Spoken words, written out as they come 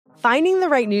Finding the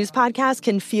right news podcast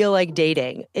can feel like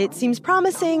dating. It seems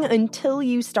promising until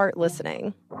you start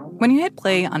listening. When you hit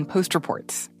play on Post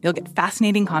Reports, you'll get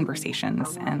fascinating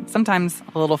conversations and sometimes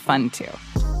a little fun, too.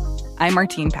 I'm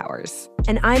Martine Powers.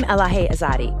 And I'm Elahe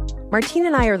Azadi. Martine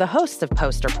and I are the hosts of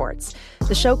Post Reports.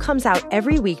 The show comes out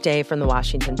every weekday from the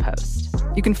Washington Post.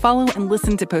 You can follow and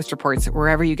listen to Post Reports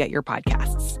wherever you get your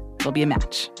podcasts. It'll be a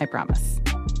match, I promise.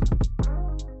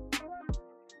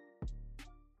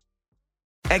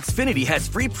 Xfinity has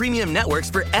free premium networks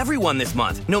for everyone this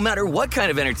month, no matter what kind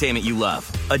of entertainment you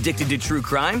love. Addicted to true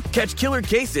crime? Catch killer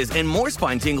cases and more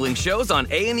spine-tingling shows on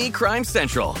A&E Crime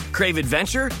Central. Crave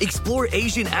adventure? Explore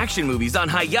Asian action movies on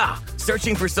Hi-YAH.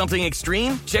 Searching for something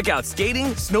extreme? Check out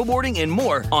skating, snowboarding, and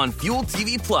more on Fuel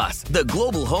TV Plus, the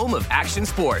global home of action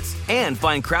sports. And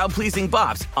find crowd-pleasing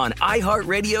bops on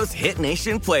iHeartRadio's Hit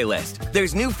Nation playlist.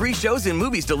 There's new free shows and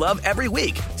movies to love every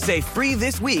week. Say free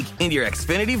this week in your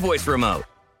Xfinity voice remote.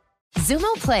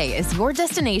 Xumo Play is your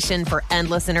destination for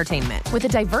endless entertainment. With a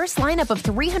diverse lineup of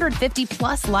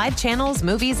 350-plus live channels,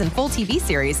 movies, and full TV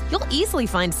series, you'll easily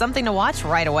find something to watch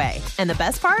right away. And the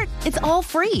best part? It's all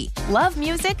free. Love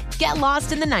music? Get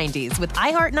lost in the 90s with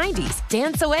iHeart 90s,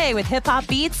 dance away with hip-hop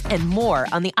beats, and more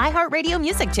on the iHeartRadio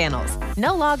music channels.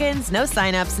 No logins, no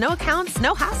signups, no accounts,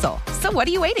 no hassle. So what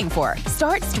are you waiting for?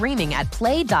 Start streaming at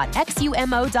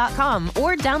play.xumo.com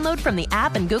or download from the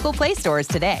app and Google Play stores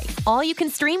today. All you can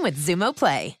stream with Xumo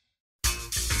Play.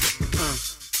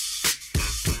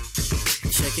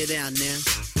 Check it out now.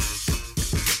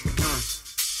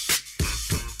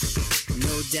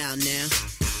 No doubt now.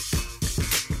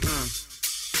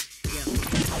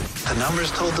 The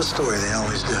numbers told the story, they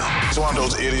always do. It's one of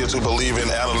those idiots who believe in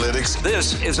analytics.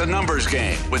 This is a numbers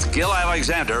game with Gil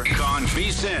Alexander on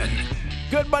VSiN.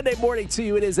 Good Monday morning to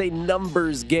you. It is a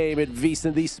numbers game at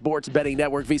VSiN, the sports betting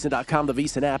network, VSiN.com, the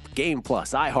VSiN app, Game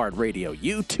Plus, iHeartRadio,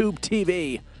 YouTube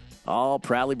TV. All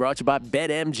proudly brought to you by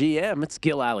BetMGM. It's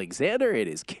Gil Alexander. It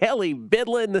is Kelly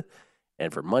Bidlin.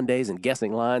 And for Mondays and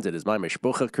Guessing Lines, it is my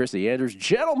mishpucha, Chrissy Andrews.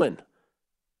 Gentlemen,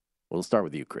 we'll start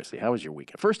with you, Chrissy. How was your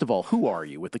weekend? First of all, who are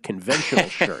you with the conventional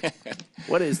shirt?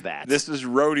 What is that? This is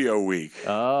rodeo week.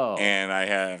 Oh. And I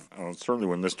have, certainly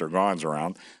when Mr. Gaughan's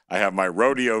around, I have my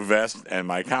rodeo vest and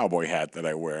my cowboy hat that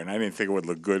I wear. And I didn't think it would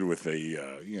look good with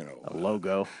a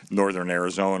logo. Northern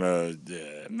Arizona.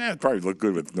 It'd probably look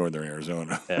good with Northern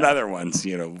Arizona. Yeah. And other ones,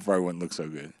 probably wouldn't look so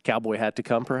good. Cowboy hat to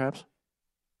come, perhaps?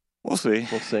 We'll see.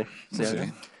 We'll see.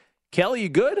 Kelly, you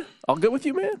good? All good with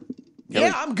you, man?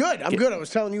 Yeah, I'm good. I'm good. I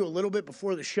was telling you a little bit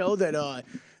before the show that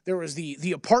there was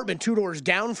the apartment 2 doors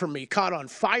down from me caught on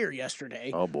fire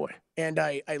yesterday. Oh, boy. And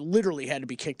I literally had to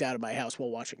be kicked out of my house while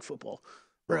watching football.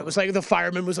 Where it was like the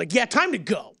fireman was like, yeah, time to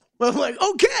go. I'm like,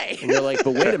 okay. And you're like,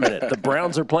 but wait a minute. The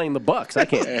Browns are playing the Bucks. I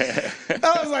can't.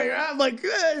 I'm like,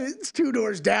 it's 2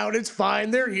 doors down. It's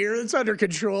fine. They're here. It's under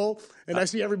control. And I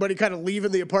see everybody kind of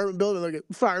leaving the apartment building. Like,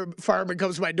 fireman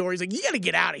comes to my door. He's like, you got to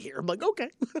get out of here. I'm like, okay.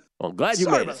 Well, glad you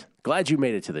made it. Glad you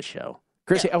made it to the show.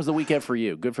 Chrissy, how was the weekend for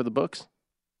you? Good for the books?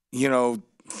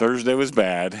 Thursday was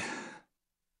bad.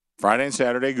 Friday and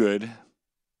Saturday, good.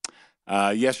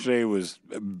 Yesterday was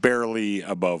barely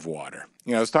above water.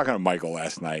 I was talking to Michael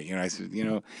last night. I said,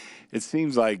 it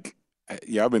seems like,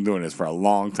 I've been doing this for a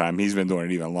long time. He's been doing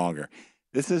it even longer.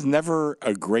 This is never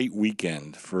a great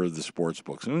weekend for the sports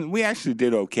books. I mean, we actually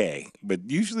did okay, but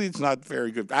usually it's not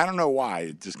very good. I don't know why.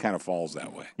 It just kind of falls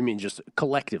that way. You mean just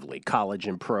collectively, college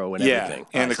and pro and everything?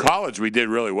 Yeah, and college we did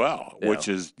really well, which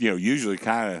is, usually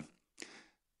kind of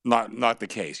not the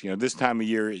case. This time of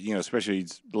year, especially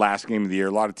last game of the year,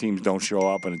 a lot of teams don't show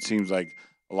up, and it seems like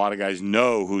a lot of guys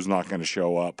know who's not going to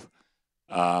show up.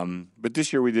 But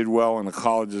this year we did well, and the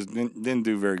colleges didn't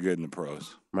do very good in the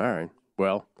pros. All right.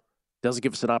 Well, does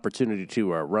give us an opportunity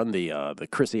to run the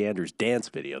Chrissy Andrews dance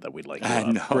video that we'd like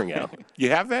to bring out. You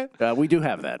have that? We do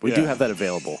have that. We do have that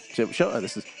available.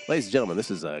 This is, ladies and gentlemen, this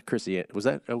is Chrissy. Was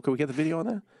that? Oh, can we get the video on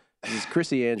that? This is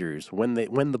Chrissy Andrews. When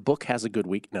the book has a good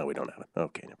week. No, we don't have it.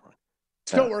 Okay, never mind.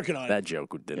 Still working on it. That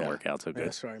joke didn't work out so good.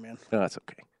 Yeah, sorry, man. No, that's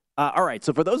okay. All right,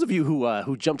 so for those of you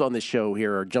who jumped on this show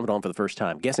here or jumped on for the first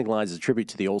time, Guessing Lines is a tribute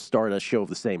to the old Stardust show of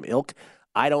the same ilk.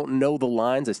 I don't know the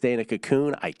lines. I stay in a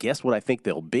cocoon. I guess what I think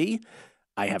they'll be.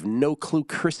 I have no clue.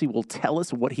 Chrissy will tell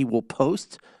us what he will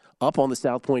post up on the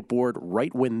South Point board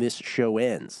right when this show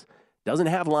ends. Doesn't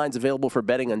have lines available for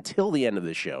betting until the end of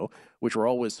the show, which we're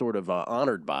always sort of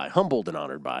humbled and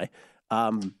honored by.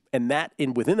 And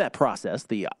within that process,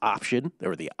 the option,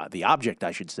 or the object,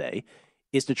 I should say,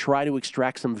 is to try to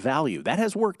extract some value. That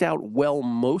has worked out well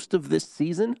most of this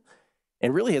season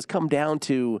and really has come down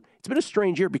to, it's been a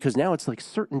strange year because now it's like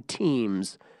certain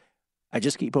teams I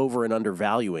just keep over and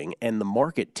undervaluing, and the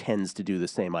market tends to do the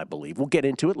same, I believe. We'll get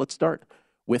into it. Let's start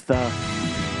with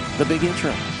the big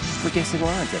intro for Guessing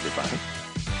Lines, everybody.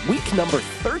 Week number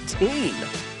 13.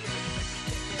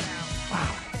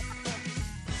 Wow.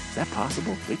 Is that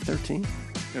possible? Week 13?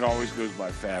 It always goes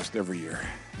by fast every year.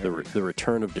 The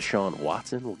return of Deshaun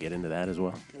Watson. We'll get into that as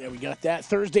well. Yeah, we got that.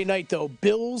 Thursday night, though,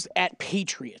 Bills at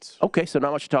Patriots. Okay, so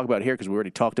not much to talk about here because we already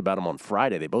talked about them on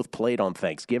Friday. They both played on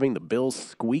Thanksgiving. The Bills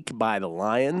squeak by the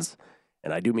Lions,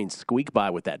 and I do mean squeak by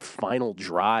with that final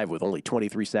drive with only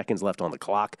 23 seconds left on the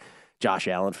clock. Josh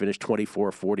Allen finished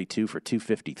 24-42 for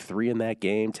 253 in that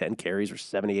game, 10 carries for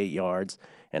 78 yards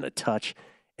and a touch.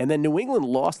 And then New England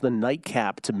lost the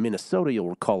nightcap to Minnesota,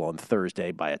 you'll recall, on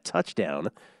Thursday by a touchdown.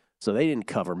 So they didn't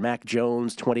cover. Mac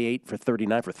Jones, 28 for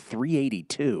 39 for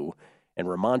 382. And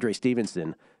Ramondre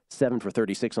Stevenson, 7 for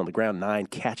 36 on the ground, 9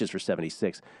 catches for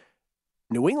 76.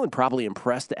 New England probably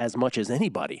impressed as much as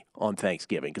anybody on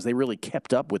Thanksgiving because they really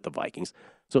kept up with the Vikings.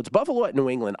 So it's Buffalo at New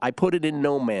England. I put it in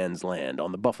no man's land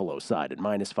on the Buffalo side at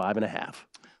 -5.5.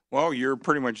 Well, you're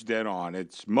pretty much dead on.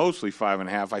 It's mostly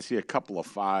 5.5. I see a couple of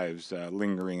 5s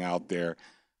lingering out there.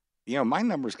 You know, my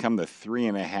numbers come to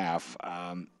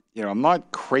 3.5. You know, I'm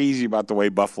not crazy about the way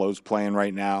Buffalo's playing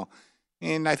right now.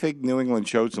 And I think New England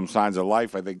showed some signs of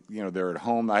life. I think, you know, they're at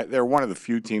home. They're one of the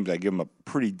few teams I give them a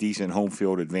pretty decent home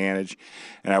field advantage.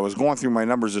 And I was going through my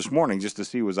numbers this morning just to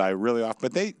see was I really off.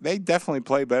 But they definitely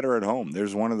play better at home.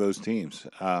 There's one of those teams.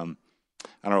 I don't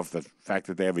know if the fact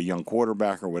that they have a young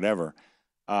quarterback or whatever.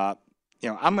 You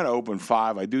know, I'm going to open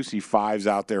 5. I do see 5s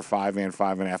out there, 5 and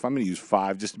 5.5. I'm going to use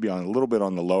 5 just to be on a little bit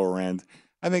on the lower end.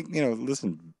 I think, you know,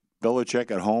 listen, Belichick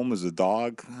at home as a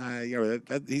dog, you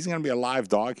know, he's going to be a live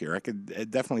dog here. I could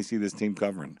definitely see this team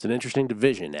covering. It's an interesting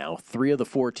division now. 3 of the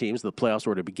 4 teams, the playoffs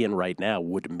were to begin right now,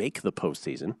 would make the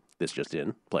postseason. This just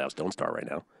in. Playoffs don't start right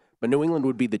now. But New England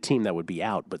would be the team that would be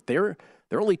out. But they're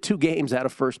only 2 games out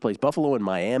of first place. Buffalo and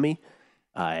Miami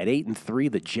at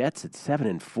 8-3, the Jets at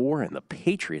 7-4, and the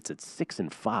Patriots at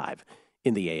 6-5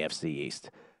 in the AFC East.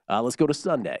 Let's go to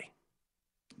Sunday.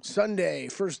 Sunday,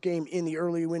 first game in the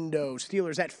early window,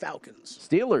 Steelers at Falcons.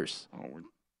 Steelers,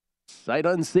 sight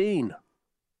unseen.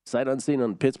 Sight unseen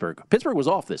on Pittsburgh. Pittsburgh was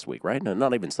off this week, right? No,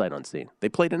 not even sight unseen. They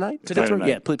play tonight?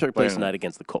 Yeah, Pittsburgh plays tonight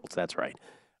against the Colts. That's right.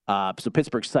 So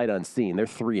Pittsburgh sight unseen. They're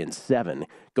 3-7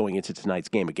 going into tonight's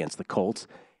game against the Colts.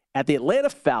 At the Atlanta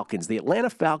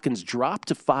Falcons drop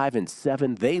to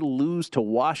 5-7. They lose to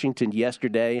Washington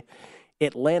yesterday.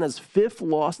 Atlanta's 5th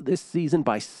loss this season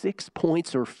by 6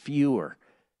 points or fewer.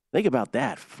 Think about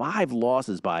that. 5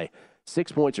 losses by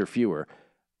 6 points or fewer.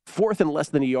 4th and less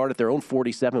than a yard at their own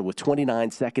 47 with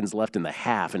 29 seconds left in the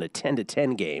half in a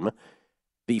 10-10 game.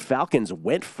 The Falcons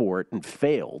went for it and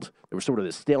failed. There was sort of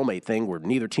this stalemate thing where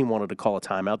neither team wanted to call a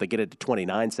timeout. They get it to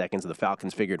 29 seconds, and the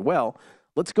Falcons figured, well,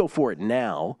 let's go for it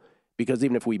now because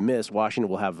even if we miss, Washington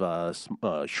will have a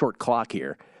short clock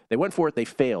here. They went for it. They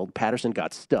failed. Patterson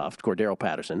got stuffed, Cordero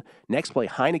Patterson. Next play,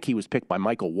 Heineke was picked by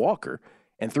Michael Walker,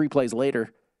 and 3 plays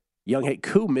later, Younghoe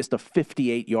Koo missed a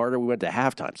 58-yarder. We went to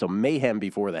halftime. So mayhem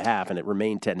before the half, and it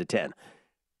remained 10-10.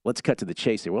 Let's cut to the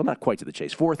chase here. Well, not quite to the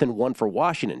chase. 4th and 1 for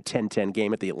Washington. 10-10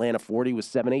 game at the Atlanta 40 with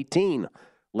 7:18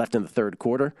 left in the third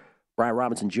quarter. Brian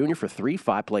Robinson Jr. for 3.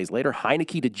 5 plays later,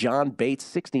 Heineke to John Bates,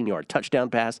 16-yard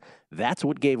touchdown pass. That's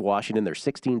what gave Washington their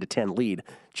 16-10 lead.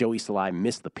 Joey Salai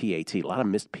missed the PAT. A lot of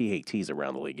missed PATs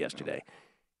around the league yesterday.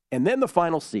 And then the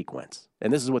final sequence,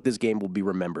 and this is what this game will be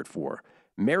remembered for.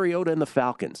 Mariota and the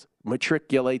Falcons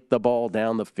matriculate the ball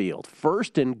down the field.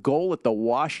 1st and goal at the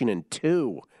Washington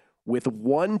 2 with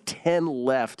 1:10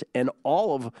 left and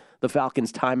all of the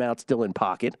Falcons' timeouts still in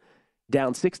pocket.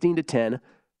 Down 16-10.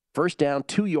 First down,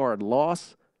 2-yard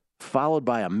loss, followed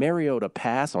by a Mariota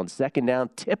pass on 2nd down,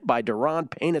 tipped by Daron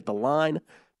Payne at the line,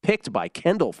 picked by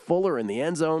Kendall Fuller in the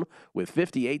end zone with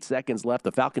 58 seconds left.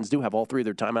 The Falcons do have all 3 of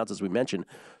their timeouts, as we mentioned,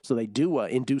 so they do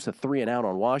induce a 3-and-out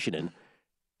on Washington.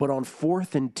 But on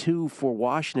 4th and 2 for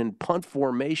Washington, punt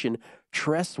formation,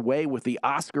 Tress Way with the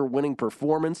Oscar-winning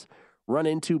performance, run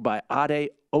into by Ade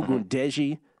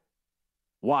Ogundeji.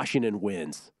 Washington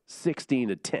wins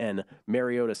 16-10.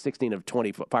 Mariota 15 of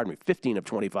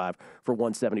 25 for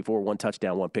 174, 1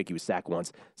 touchdown, 1 pick. He was sacked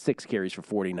once, 6 carries for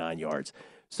 49 yards.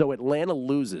 So Atlanta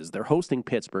loses. They're hosting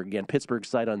Pittsburgh. Again, Pittsburgh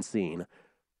sight unseen.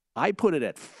 I put it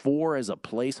at 4 as a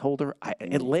placeholder.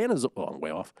 Atlanta's way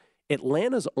off.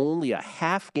 Atlanta's only a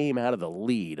half game out of the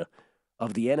lead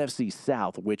of the NFC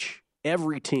South, which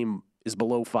every team is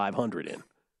below 500 in.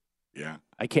 Yeah.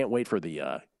 I can't wait for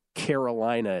the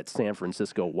Carolina at San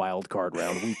Francisco wild card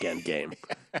round weekend game.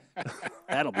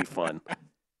 That'll be fun.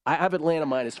 I have Atlanta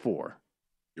 -4.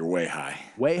 You're way high.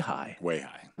 Way high. Way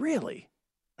high. Really?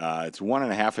 It's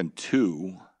 1.5 and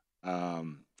 2. I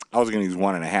was going to use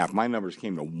 1.5. My numbers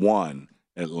came to 1,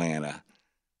 Atlanta.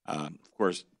 Of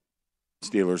course,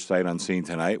 Steelers sight unseen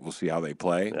tonight. We'll see how they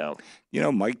play. No. You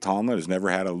know, Mike Tomlin has never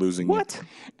had a losing game. What?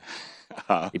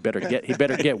 He better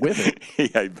get with it.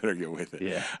 Yeah, he better get with it.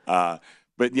 Yeah.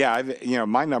 But yeah,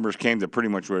 my numbers came to pretty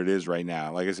much what it is right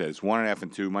now. Like I said, it's 1.5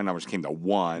 and 2. My numbers came to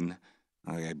 1.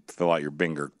 I fill out your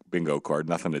bingo card.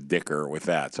 Nothing to dicker with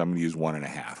that. So I'm going to use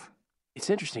 1.5. It's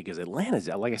interesting because Atlanta's,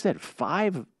 like I said,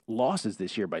 5 losses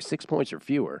this year by 6 points or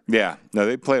fewer. Yeah. No,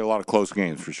 they played a lot of close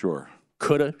games for sure.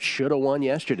 Coulda, shoulda won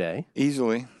yesterday.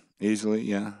 Easily,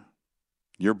 yeah.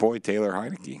 Your boy, Taylor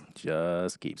Heineke.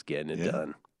 Just keeps getting it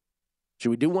done. Should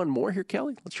we do one more here,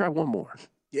 Kelly? Let's try one more.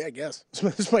 Yeah, I guess.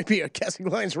 This might be a Guessing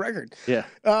Lines record. Yeah.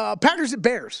 Packers at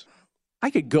Bears.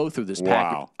 I could go through this.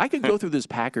 Wow. I could go through this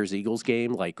Packers-Eagles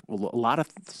game. Like, a lot of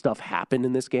stuff happened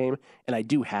in this game, and I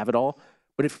do have it all.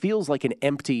 But it feels like an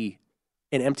empty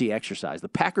exercise. The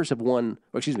Packers have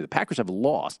the Packers have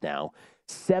lost now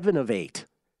 7 of 8.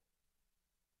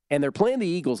 And they're playing the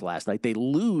Eagles last night. They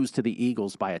lose to the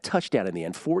Eagles by a touchdown in the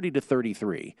end,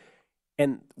 40-33.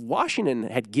 And Washington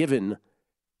had given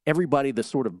everybody the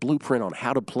sort of blueprint on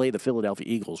how to play the Philadelphia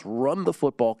Eagles. Run the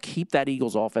football, keep that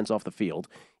Eagles offense off the field.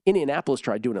 Indianapolis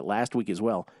tried doing it last week as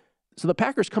well. So the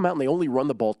Packers come out and they only run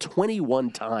the ball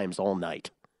 21 times all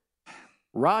night.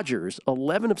 Rodgers,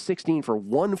 11 of 16 for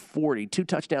 140, 2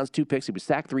 touchdowns, 2 picks. He was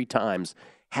sacked 3 times.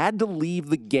 Had to leave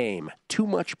the game. Too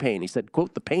much pain. He said,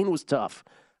 quote, "The pain was tough.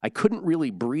 I couldn't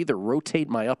really breathe or rotate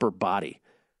my upper body."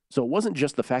 So it wasn't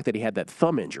just the fact that he had that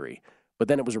thumb injury, but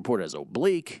then it was reported as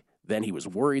oblique. Then he was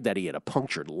worried that he had a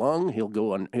punctured lung.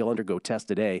 He'll undergo tests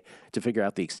today to figure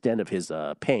out the extent of his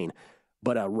pain.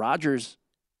 But Rodgers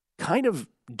kind of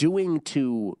doing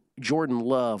to Jordan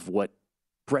Love what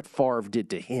Brett Favre did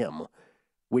to him,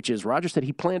 which is Rodgers said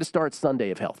he planned to start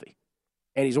Sunday if healthy.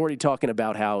 And he's already talking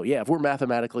about how, if we're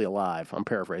mathematically alive, I'm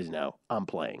paraphrasing now, I'm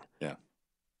playing. Yeah.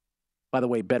 By the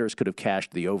way, bettors could have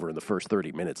cashed the over in the first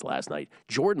 30 minutes last night.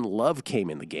 Jordan Love came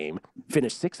in the game,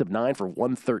 finished 6 of 9 for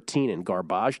 113 in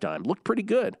garbage time. Looked pretty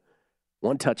good.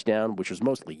 1 touchdown, which was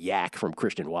mostly yak from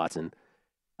Christian Watson.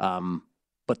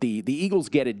 But the Eagles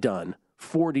get it done,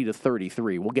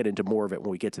 40-33. We'll get into more of it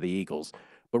when we get to the Eagles.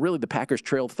 But really, the Packers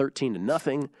trailed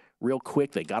 13-0 real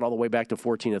quick. They got all the way back to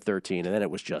 14-13, and then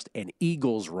it was just an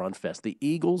Eagles run fest. The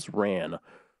Eagles ran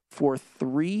for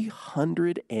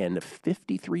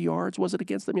 353 yards, was it,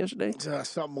 against them yesterday?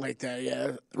 Something like that,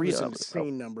 yeah. It's an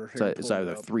insane number. So it's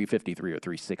either 353 or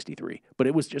 363. But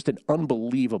it was just an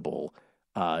unbelievable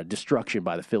destruction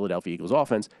by the Philadelphia Eagles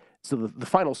offense. So the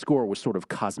final score was sort of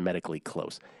cosmetically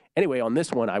close. Anyway, on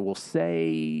this one, I will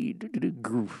say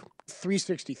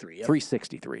 363. Yep.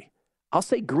 363. I'll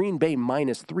say Green Bay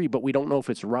 -3, but we don't know if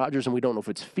it's Rodgers and we don't know if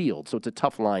it's Fields, so it's a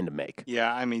tough line to make.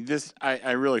 Yeah, I mean,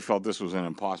 I really felt this was an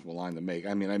impossible line to make.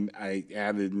 I mean, I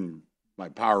added in my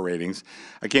power ratings.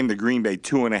 I came to Green Bay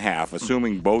 2.5,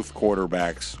 assuming both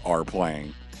quarterbacks are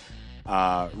playing.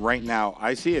 Right now,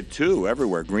 I see it 2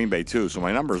 everywhere, Green Bay 2, so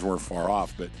my numbers weren't far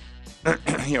off. But,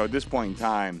 at this point in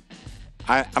time,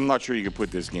 I'm not sure you could put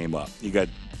this game up. You got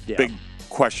big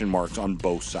question marks on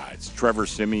both sides. Trevor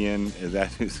Siemian, that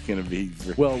is going to be...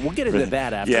 Well, we'll get into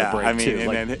that after the break, too.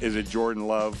 And then is it Jordan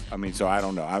Love? I mean, so I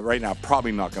don't know. Right now,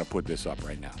 probably not going to put this up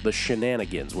right now. The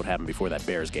shenanigans, what happened before that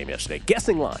Bears game yesterday.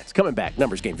 Guessing Lines, coming back.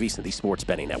 Numbers Game, VSiN, the Sports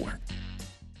Betting Network.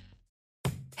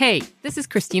 Hey, this is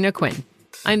Christina Quinn.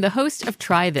 I'm the host of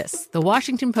Try This, the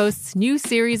Washington Post's new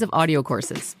series of audio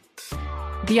courses.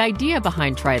 The idea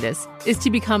behind Try This is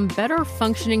to become better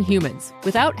functioning humans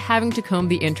without having to comb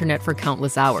the internet for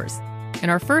countless hours. In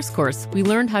our first course, we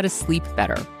learned how to sleep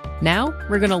better. Now,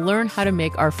 we're going to learn how to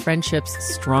make our friendships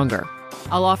stronger.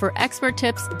 I'll offer expert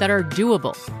tips that are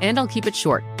doable, and I'll keep it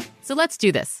short. So let's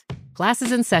do this. Class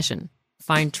is in session.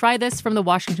 Find Try This from the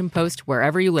Washington Post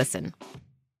wherever you listen.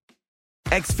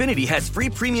 Xfinity has free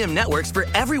premium networks for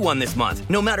everyone this month,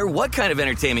 no matter what kind of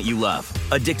entertainment you love.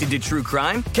 Addicted to true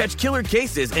crime? Catch killer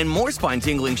cases and more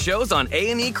spine-tingling shows on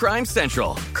A&E Crime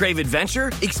Central. Crave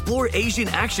adventure? Explore Asian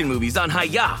action movies on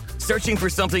Hi-YAH. Searching for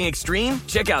something extreme?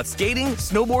 Check out skating,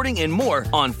 snowboarding, and more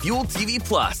on Fuel TV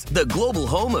Plus, the global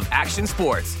home of action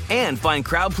sports. And find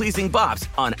crowd-pleasing bops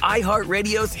on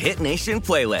iHeartRadio's Hit Nation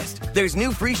playlist. There's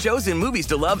new free shows and movies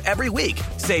to love every week.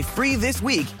 Say free this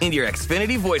week in your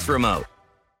Xfinity voice remote.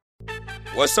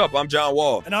 What's up? I'm John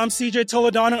Wall. And I'm CJ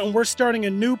Toledano, and we're starting a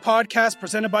new podcast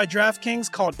presented by DraftKings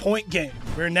called Point Game.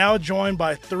 We're now joined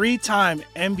by 3-time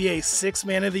NBA Sixth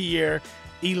Man of the Year,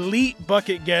 elite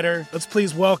bucket getter. Let's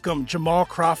please welcome Jamal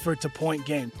Crawford to Point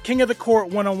Game. King of the Court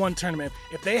one-on-one tournament.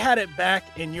 If they had it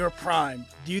back in your prime,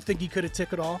 do you think you could have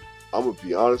took it all? I'm going to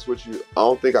be honest with you. I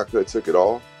don't think I could have took it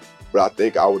all, but I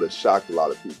think I would have shocked a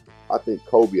lot of people. I think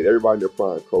Kobe and everybody in their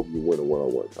prime, Kobe would win a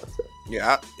one-on-one contest.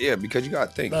 Yeah, because you got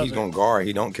to think, he's going to guard.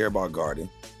 He don't care about guarding.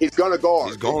 He's going to guard.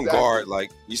 He's going to guard.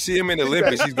 Like, you see him in the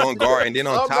Olympics, he's going to guard. And then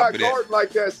on top of that. I'm not guarding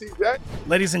like that, CJ.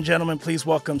 Ladies and gentlemen, please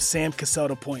welcome Sam Cassell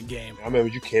to Point Game. I remember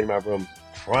you came to my room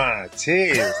crying,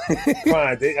 tears,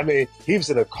 crying. I mean, he was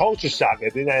in a culture shock.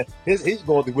 And then he's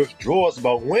going through withdrawals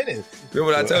about winning.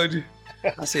 Remember what I told you?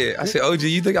 I said, OG,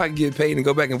 you think I can get paid and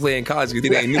go back and play in college? You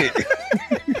think I ain't it?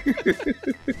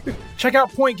 Check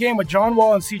out Point Game with John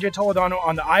Wall and CJ Toledano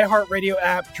on the iHeartRadio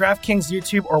app, DraftKings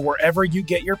YouTube, or wherever you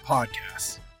get your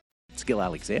podcasts. Skill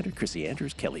Alexander, Chrissy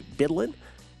Andrews, Kelly Bidlin,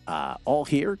 all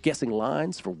here guessing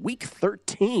lines for Week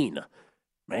 13.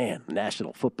 Man,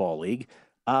 National Football League.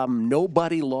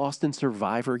 Nobody lost in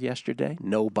Survivor yesterday.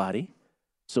 Nobody.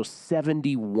 So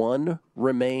 71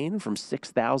 remain from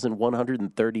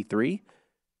 6,133.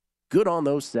 Good on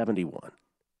those 71.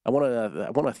 I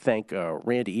want to thank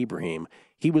Randy Ibrahim.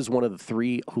 He was one of the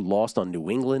three who lost on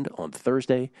New England on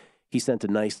Thursday. He sent a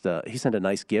nice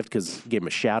gift because gave him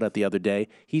a shout out the other day.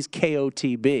 He's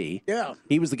KOTB. Yeah.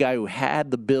 He was the guy who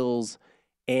had the Bills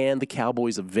and the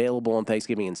Cowboys available on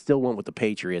Thanksgiving and still went with the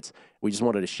Patriots. We just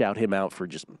wanted to shout him out for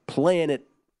just playing it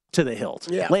to the hilt,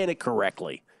 playing it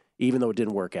correctly, even though it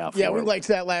didn't work out for him. Yeah, we liked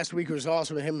that last week. It was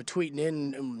awesome. Him tweeting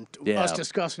in and us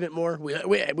discussing it more. We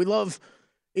love.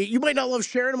 You might not love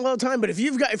sharing them all the time, but if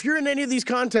you're in any of these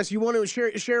contests, you want to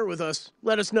share it with us,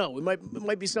 let us know. It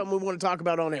might be something we want to talk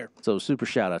about on air. So super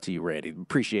shout out to you, Randy.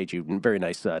 Appreciate you. Very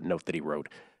nice note that he wrote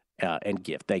and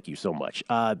gift. Thank you so much.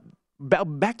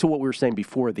 Back to what we were saying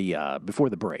before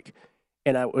the break,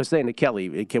 and I was saying to Kelly,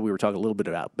 we were talking a little bit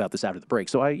about this after the break.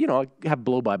 So I have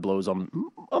blow by blows on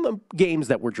the games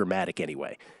that were dramatic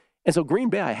anyway, and so Green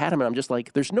Bay, I had him, and I'm just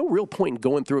like, there's no real point in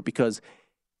going through it because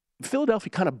Philadelphia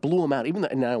kind of blew them out. Even though,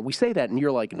 now we say that, and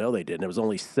you're like, no, they didn't. It was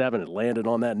only 7. It landed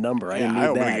on that number. I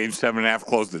opened the game 7.5,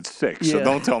 closed at 6. So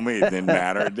don't tell me it didn't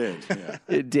matter. It did. Yeah.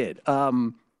 It did.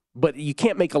 But you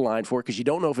can't make a line for it because you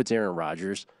don't know if it's Aaron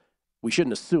Rodgers. We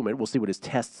shouldn't assume it. We'll see what his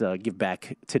tests give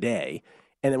back today.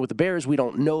 And then with the Bears, we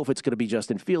don't know if it's going to be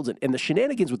Justin Fields. And the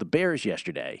shenanigans with the Bears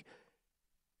yesterday,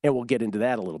 and we'll get into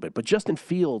that a little bit, but Justin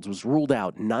Fields was ruled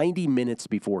out 90 minutes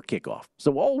before kickoff.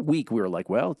 So all week we were like,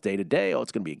 well, it's day to day. Oh,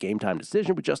 it's going to be a game-time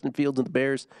decision with Justin Fields and the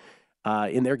Bears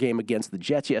in their game against the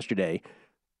Jets yesterday.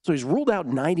 So he's ruled out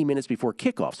 90 minutes before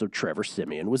kickoff, so Trevor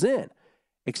Siemian was in.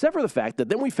 Except for the fact that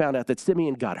then we found out that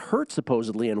Siemian got hurt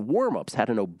supposedly in warm-ups, had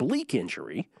an oblique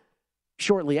injury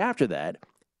shortly after that.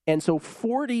 And so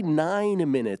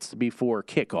 49 minutes before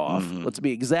kickoff, let's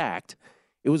be exact,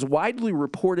 it was widely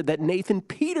reported that Nathan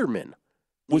Peterman,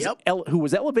 who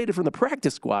was elevated from the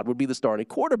practice squad, would be the starting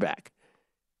quarterback.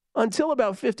 Until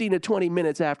about 15 to 20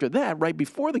 minutes after that, right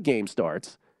before the game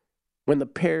starts, when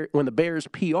the Bears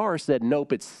PR said,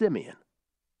 nope, it's Siemian.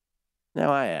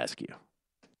 Now I ask you,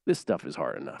 this stuff is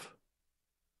hard enough.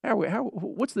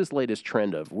 What's this latest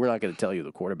trend of we're not going to tell you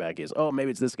the quarterback is, oh, maybe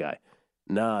it's this guy.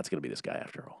 No, it's going to be this guy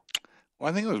after all.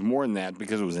 Well, I think it was more than that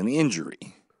because it was an injury,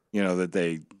 that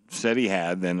they said he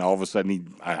had. Then all of a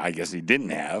sudden, I guess he didn't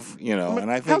have,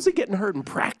 And I think how's he getting hurt in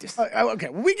practice? Okay,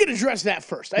 well, we can address that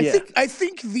first. I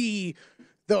think the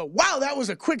wow, that was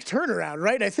a quick turnaround,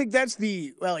 right? I think that's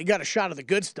he got a shot of the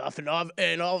good stuff, and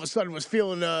all of a sudden was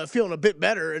feeling a bit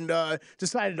better and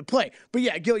decided to play. But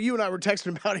yeah, Gil, you and I were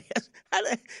texting about it.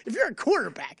 If you're a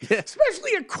quarterback,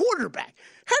 especially a quarterback,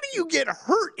 how do you get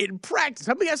hurt in practice?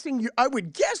 I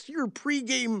would guess your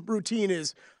pregame routine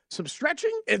is some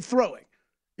stretching and throwing.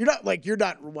 You're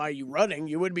not. Why are you running?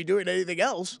 You wouldn't be doing anything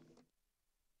else.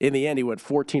 In the end, he went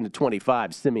 14 to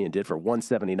 25. Siemian did for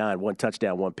 179, 1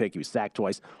 touchdown, 1 pick. He was sacked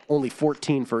twice. Only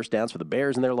 14 first downs for the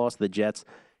Bears in their loss to the Jets.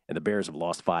 And the Bears have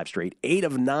lost 5 straight, 8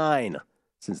 of 9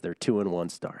 since their 2-1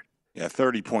 start. Yeah,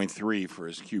 30.3 for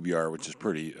his QBR, which is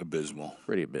pretty abysmal.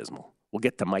 Pretty abysmal. We'll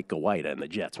get to Mike Gawita and the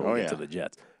Jets when we get to the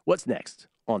Jets. What's next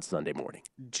on Sunday morning?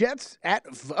 Jets at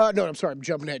I'm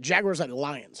jumping ahead. Jaguars at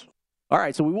Lions. All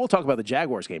right, so we will talk about the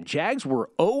Jaguars game. Jags were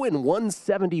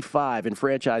 0-175 in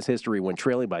franchise history when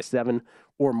trailing by 7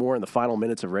 or more in the final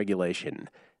minutes of regulation.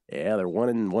 Yeah, they're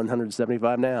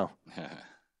 1-175 now.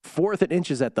 4th and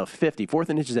inches at the 50, 4th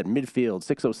and inches at midfield,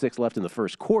 6:06 left in the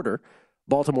first quarter.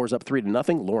 Baltimore's up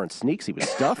 3-0. Lawrence sneaks. He was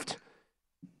stuffed.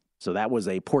 So that was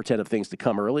a portent of things to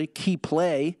come early. Key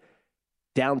play,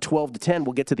 down 12-10.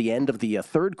 We'll get to the end of the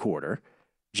third quarter.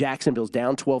 Jacksonville's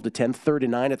down 12-10, 3rd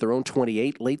and 9 at their own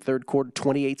 28. Late third quarter,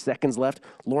 28 seconds left.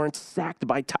 Lawrence sacked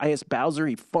by Tyus Bowser.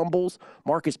 He fumbles.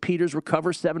 Marcus Peters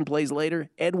recovers 7 plays later.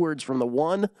 Edwards from the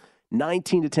 1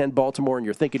 19-10 Baltimore, and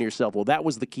you're thinking to yourself, well, that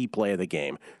was the key play of the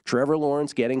game. Trevor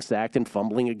Lawrence getting sacked and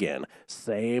fumbling again.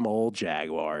 Same old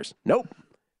Jaguars. Nope.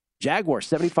 Jaguars,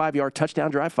 75-yard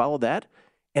touchdown drive followed that.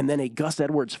 And then a Gus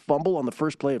Edwards fumble on the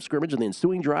first play of scrimmage, and the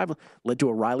ensuing drive led to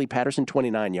a Riley Patterson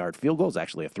 29-yard field goal. It's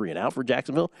actually a 3-and-out for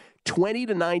Jacksonville.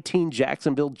 20-19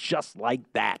 Jacksonville, just like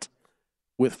that,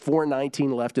 with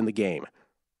 4:19 left in the game.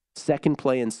 Second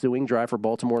play ensuing drive for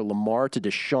Baltimore, Lamar to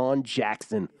Deshaun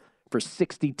Jackson for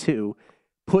 62,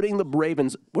 putting the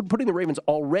Ravens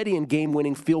already in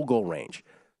game-winning field goal range.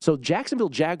 So Jacksonville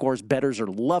Jaguars bettors are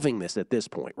loving this at this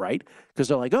point, right? Because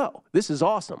they're like, oh, this is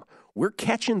awesome. We're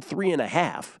catching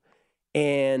 3.5,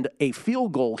 and a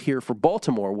field goal here for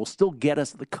Baltimore will still get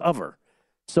us the cover.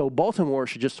 So Baltimore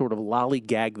should just sort of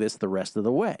lollygag this the rest of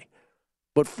the way.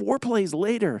 But 4 plays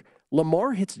later,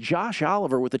 Lamar hits Josh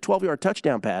Oliver with a 12-yard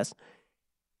touchdown pass.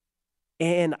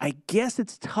 And I guess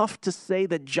it's tough to say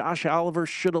that Josh Oliver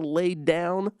should have laid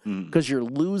down because you're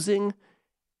losing.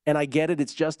 And I get it,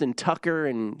 it's Justin Tucker,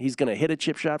 and he's going to hit a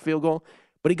chip shot field goal.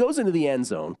 But he goes into the end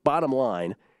zone, bottom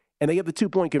line, and they get the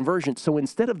 2-point conversion. So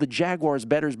instead of the Jaguars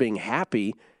bettors being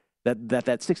happy that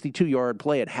 62-yard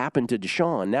play had happened to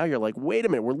Deshaun, now you're like, wait a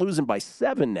minute, we're losing by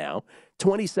 7 now.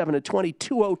 27-20,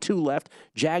 2:02 left.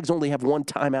 Jags only have 1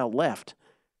 timeout left.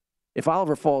 If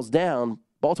Oliver falls down,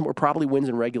 Baltimore probably wins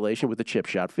in regulation with a chip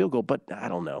shot field goal, but I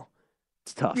don't know.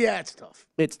 It's tough. Yeah, it's tough.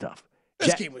 It's tough.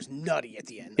 This game was nutty at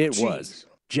the end. It was.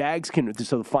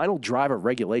 So the final drive of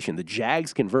regulation, the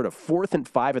Jags convert a 4th and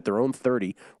 5 at their own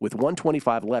 30 with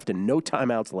 1:25 left and no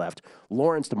timeouts left.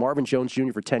 Lawrence to Marvin Jones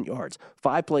Jr. for 10 yards.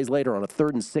 5 plays later on a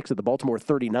 3rd and 6 at the Baltimore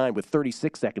 39 with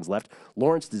 36 seconds left.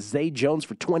 Lawrence to Zay Jones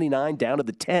for 29 down to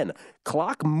the 10.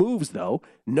 Clock moves, though.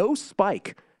 No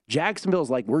spike. Jacksonville's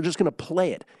like, we're just going to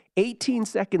play it. 18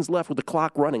 seconds left with the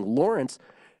clock running. Lawrence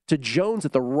to Jones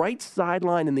at the right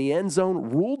sideline in the end zone,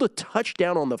 ruled a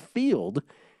touchdown on the field.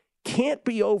 Can't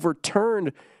be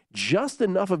overturned. Just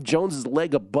enough of Jones's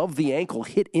leg above the ankle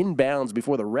hit inbounds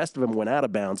before the rest of him went out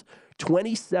of bounds.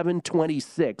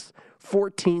 27-26,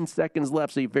 14 seconds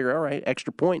left. So you figure, all right,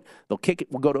 extra point. They'll kick it.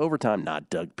 We'll go to overtime.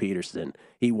 Not Doug Peterson.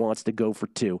 He wants to go for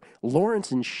 2.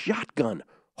 Lawrence in shotgun.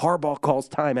 Harbaugh calls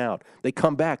timeout. They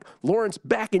come back. Lawrence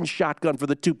back in shotgun for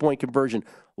the 2-point conversion.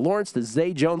 Lawrence to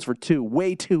Zay Jones for 2.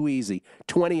 Way too easy.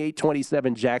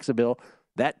 28-27 Jacksonville.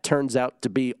 That turns out to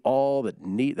be all they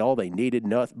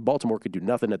needed. Baltimore could do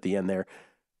nothing at the end there.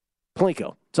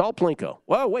 Plinko. It's all Plinko.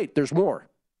 Well, wait, there's more.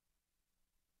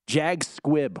 Jag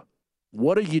squib.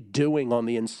 What are you doing on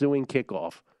the ensuing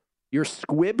kickoff? You're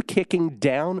squib kicking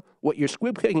down. You're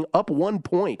squib kicking up 1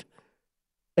 point.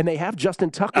 And they have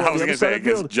Justin Tucker on the other side of the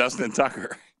field. Justin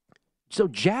Tucker. So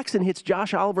Jackson hits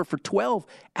Josh Oliver for 12,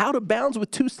 out of bounds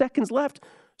with 2 seconds left.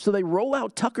 So they roll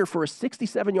out Tucker for a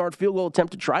 67-yard field goal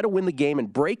attempt to try to win the game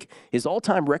and break his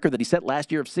all-time record that he set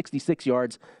last year of 66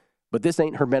 yards. But this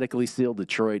ain't hermetically sealed.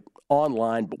 Detroit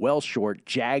online, but well short.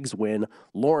 Jags win.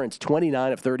 Lawrence,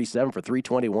 29 of 37 for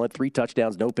 321, 3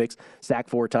 touchdowns, no picks, sacked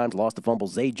 4 times, lost a fumble.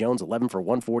 Zay Jones, 11 for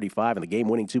 145 in the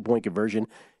game-winning 2-point conversion.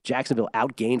 Jacksonville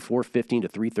outgained 415 to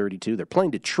 332. They're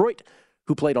playing Detroit,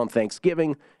 who played on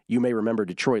Thanksgiving. You may remember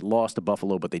Detroit lost to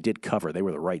Buffalo, but they did cover. They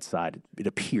were the right side, it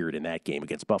appeared, in that game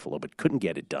against Buffalo, but couldn't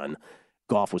get it done.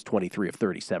 Goff was 23 of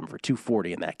 37 for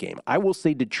 240 in that game. I will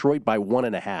say Detroit by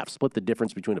 1.5. Split the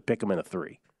difference between a pick 'em and a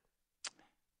 3.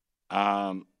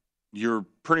 You're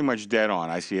pretty much dead on.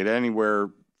 I see it anywhere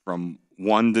from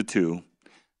 1 to 2.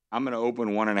 I'm going to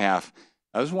open 1.5.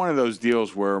 That was one of those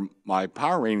deals where my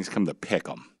power ratings come to pick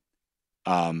 'em.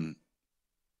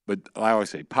 But I always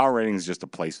say power rating is just a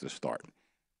place to start.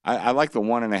 I like the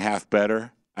 1.5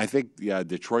 better. I think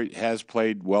Detroit has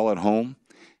played well at home.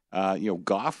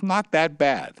 Goff, not that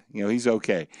bad. He's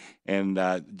okay. And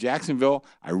Jacksonville,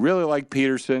 I really like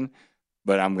Peterson,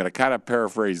 but I'm going to kind of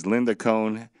paraphrase Linda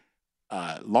Cohn.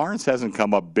 Lawrence hasn't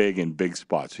come up big in big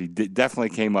spots. He definitely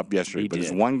came up yesterday, but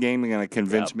is one game going to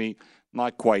convince me?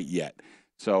 Not quite yet.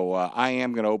 So I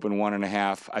am going to open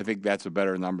 1.5. I think that's a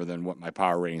better number than what my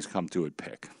power ratings come to at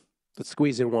pick. Let's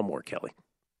squeeze in one more, Kelly.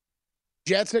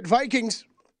 Jets at Vikings.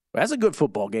 That's a good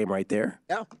football game right there.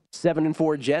 Yeah.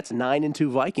 7-4 Jets, 9-2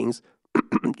 Vikings.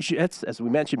 Jets, as we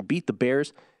mentioned, beat the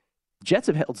Bears. Jets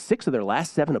have held 6 of their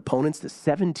last 7 opponents to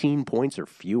 17 points or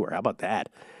fewer. How about that?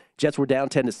 Jets were down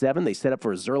 10-7. They set up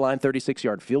for a Zerline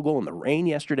 36-yard field goal in the rain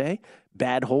yesterday.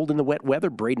 Bad hold in the wet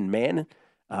weather. Braden Mann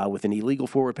with an illegal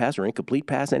forward pass or incomplete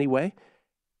pass anyway.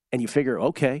 And you figure,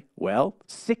 okay, well,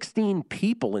 16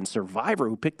 people in Survivor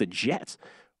who picked the Jets.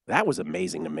 That was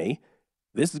amazing to me.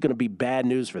 This is going to be bad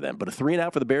news for them. But a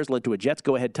 3-and-out for the Bears led to a Jets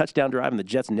go-ahead touchdown drive, and the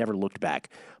Jets never looked back.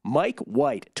 Mike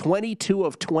White, 22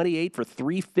 of 28 for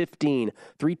 315,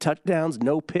 3 touchdowns,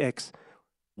 no picks,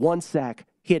 1 sack.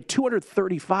 He had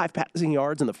 235 passing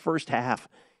yards in the first half.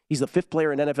 He's the 5th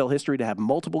player in NFL history to have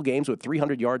multiple games with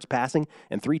 300 yards passing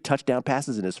and 3 touchdown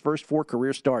passes in his first 4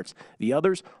 career starts. The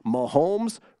others,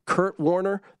 Mahomes, Kurt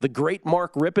Warner, the great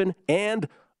Mark Rippon, and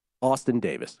Austin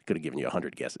Davis. Could have given you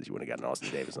 100 guesses. You wouldn't have gotten Austin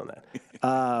Davis on that.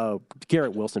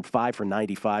 Garrett Wilson, 5 for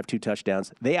 95, 2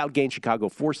 touchdowns. They outgained Chicago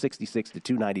 466 to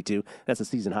 292. That's a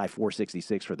season-high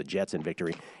 466 for the Jets in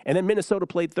victory. And then Minnesota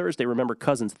played Thursday. Remember,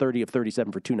 Cousins 30 of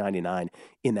 37 for 299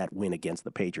 in that win against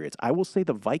the Patriots. I will say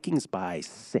the Vikings by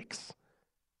 6.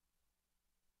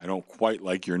 I don't quite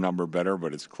like your number better,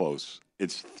 but it's close.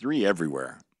 It's 3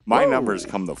 everywhere. My numbers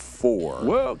come to 4.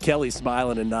 Whoa, Kelly's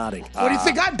smiling and nodding. What do you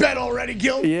think I bet already,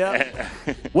 Gil? Yeah.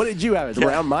 What did you have? It's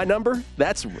around my number?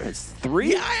 It's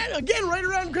 3? Yeah, again, right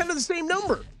around kind of the same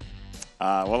number.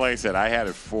 Well, like I said, I had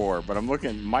it 4, but I'm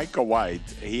looking. Micah White,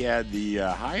 he had the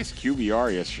highest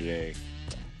QBR yesterday.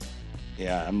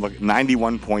 Yeah, I'm looking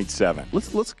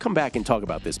 91.7. Let's come back and talk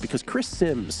about this because Chris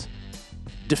Sims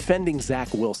defending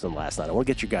Zach Wilson last night. I want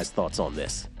to get your guys' thoughts on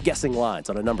this. Guessing lines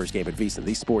on a numbers game at VSiN,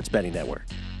 the Sports Betting Network.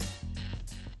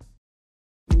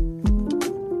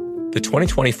 The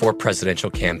 2024 presidential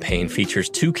campaign features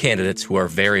 2 candidates who are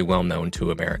very well known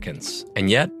to Americans. And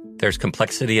yet, there's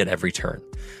complexity at every turn.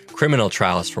 Criminal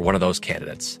trials for one of those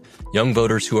candidates. Young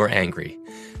voters who are angry.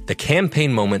 The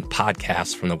Campaign Moment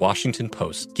podcast from the Washington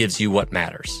Post gives you what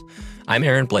matters. I'm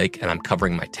Aaron Blake, and I'm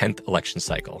covering my 10th election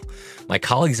cycle. My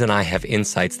colleagues and I have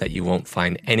insights that you won't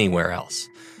find anywhere else.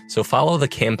 So follow The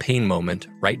Campaign Moment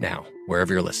right now,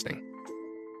 wherever you're listening.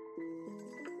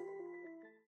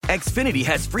 Xfinity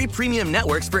has free premium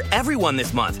networks for everyone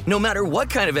this month, no matter what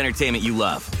kind of entertainment you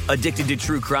love. Addicted to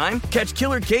true crime? Catch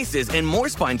killer cases and more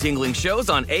spine-tingling shows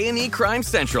on A&E Crime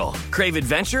Central. Crave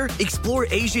adventure? Explore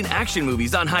Asian action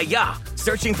movies on Hi-Ya.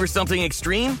 Searching for something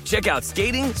extreme? Check out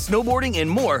skating, snowboarding, and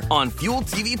more on Fuel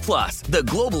TV Plus, the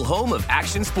global home of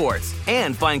action sports.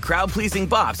 And find crowd-pleasing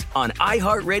bops on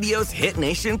iHeartRadio's Hit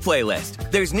Nation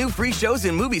playlist. There's new free shows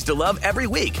and movies to love every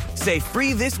week. Say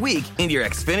free this week in your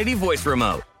Xfinity voice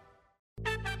remote.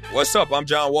 What's up? I'm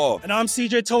John Wall. And I'm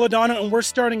CJ Toledano, and we're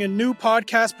starting a new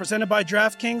podcast presented by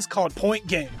DraftKings called Point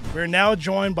Game. We're now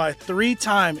joined by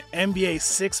 3-time NBA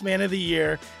Sixth Man of the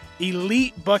Year,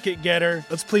 elite bucket getter.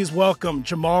 Let's please welcome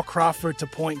Jamal Crawford to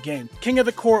Point Game. King of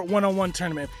the Court one-on-one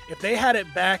tournament. If they had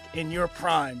it back in your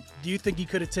prime, do you think you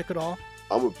could have took it all?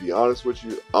 I'm going to be honest with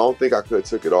you. I don't think I could have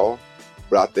took it all,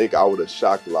 but I think I would have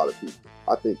shocked a lot of people.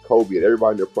 I think Kobe and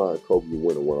everybody in their prime, Kobe would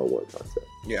win a one-on-one contest.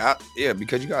 Yeah,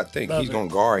 because you got to think, he's going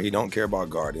to guard. He don't care about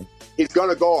guarding. He's going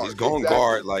to guard. He's going to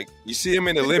guard. Like, you see him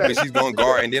in the Olympics, he's going to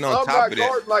guard. And then on top of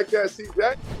that. Like that, see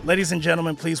that? Ladies and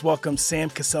gentlemen, please welcome Sam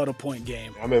Cassell to Point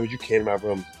Game. I remember you came in my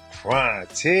room crying,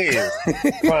 tears.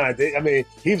 Crying. I mean,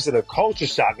 he was in a culture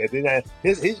shock. And then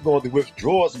he's going through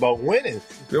withdrawals about winning.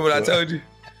 Remember what I told you?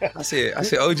 I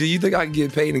said, OG, you think I can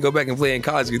get paid and go back and play in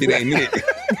college because it ain't it?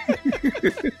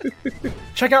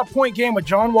 Check out Point Game with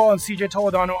John Wall and CJ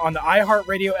Toledano on the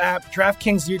iHeartRadio app,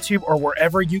 DraftKings YouTube, or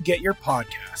wherever you get your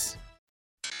podcasts.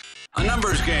 A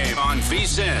numbers game on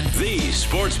VSiN, the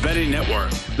Sports Betting Network.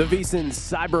 The VSiN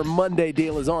Cyber Monday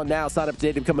deal is on now. Sign up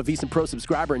today to become a VSiN Pro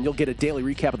subscriber, and you'll get a daily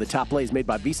recap of the top plays made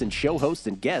by VSiN show hosts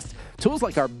and guests. Tools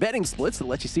like our betting splits that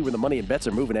let you see where the money and bets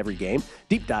are moving every game.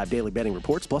 Deep dive daily betting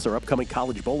reports, plus our upcoming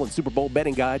College Bowl and Super Bowl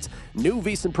betting guides. New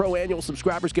VSiN Pro annual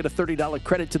subscribers get a $30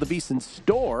 credit to the VSiN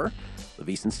Store.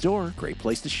 The VSiN Store, great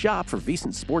place to shop for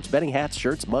VSiN sports betting hats,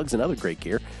 shirts, mugs, and other great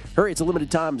gear. Hurry, it's a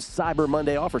limited time Cyber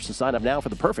Monday offer, so sign up now for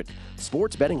the perfect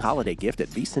sports betting holiday gift at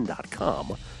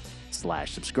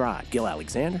VSiN.com/subscribe. Gil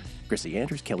Alexander, Chrissy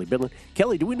Andrews, Kelly Bidlin.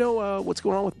 Kelly, do we know what's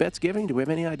going on with Betsgiving? Do we have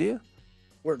any idea?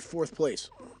 We're in 4th place.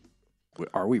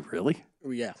 Are we really?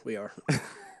 Yeah, we are.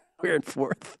 We're in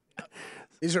 4th.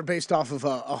 These are based off of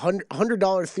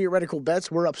 $100 theoretical bets.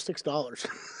 We're up $6.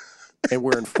 And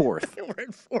we're in 4th. We're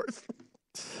in 4th.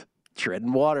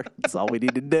 Treading water. That's all we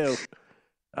need to do.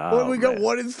 Well, we got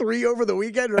 1-3 over the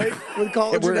weekend, right? With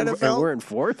college and NFL. And we're in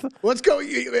 4th? Let's go.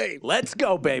 Hey, let's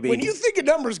go, baby. When you think a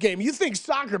numbers game, you think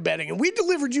soccer betting, and we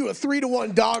delivered you a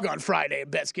 3-1 dog on Friday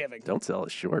at Betsgiving. Don't sell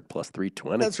it short. Plus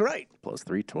 320. That's right. Plus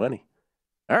 320.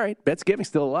 All right, Betsgiving's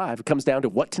still alive. It comes down to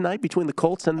what tonight between the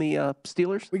Colts and the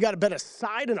Steelers? We got to bet a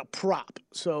side and a prop.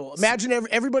 So imagine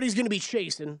everybody's going to be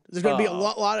chasing. There's going to be a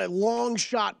lot of long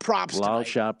shot props Long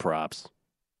shot props.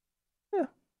 Yeah,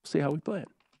 see how we play it.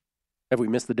 Have we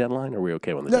missed the deadline, or are we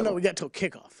okay on the deadline? No, we got till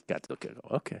kickoff. Got till kickoff.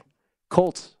 Okay.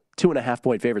 Colts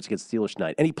 2.5-point favorites against the Steelers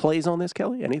tonight. Any plays on this,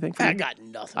 Kelly? Anything for you? I got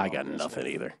nothing. I got nothing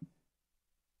either.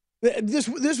 This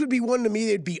would be one to me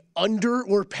that'd be under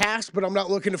or past, but I'm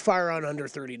not looking to fire on under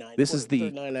 39. This is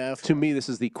to me, this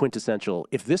is the quintessential.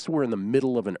 If this were in the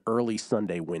middle of an early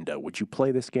Sunday window, would you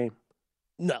play this game?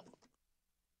 No.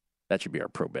 That should be our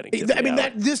pro betting. I mean,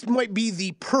 this might be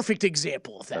the perfect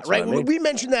example of that, That's right? what I mean. We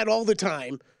mention that all the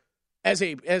time as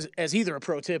either a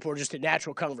pro tip or just a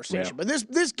natural conversation. Yeah. But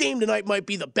this game tonight might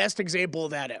be the best example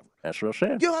of that ever. That's real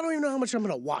shame. I don't even know how much I'm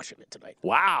going to watch of it tonight.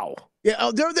 Wow. Yeah,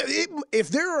 if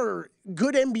there are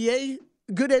good NBA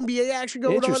action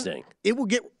going on, it will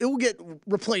get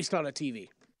replaced on a TV.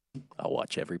 I'll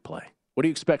watch every play. What do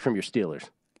you expect from your Steelers?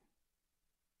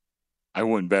 I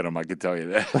wouldn't bet them, I could tell you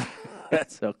that.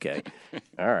 That's okay.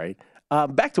 All right.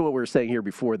 Back to what we were saying here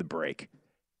before the break.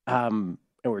 And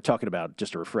we were talking about,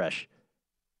 just to refresh,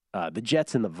 the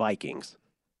Jets and the Vikings.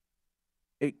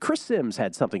 Chris Sims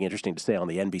had something interesting to say on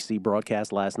the NBC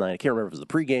broadcast last night. I can't remember if it was the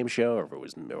pregame show or if it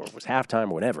was halftime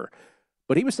or whatever.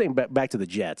 But he was saying back to the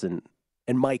Jets and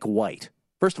Mike White.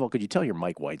 First of all, could you tell your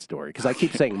Mike White story? Because I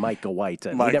keep saying Micah White.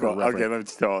 Okay,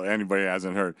 let's tell anybody who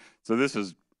hasn't heard. So this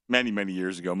is many, many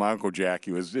years ago. My Uncle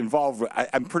Jackie was involved with,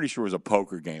 I'm pretty sure it was a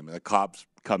poker game. And the cops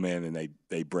come in and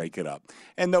they break it up.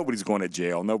 And nobody's going to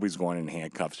jail. Nobody's going in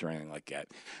handcuffs or anything like that.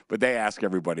 But they ask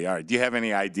everybody, all right, do you have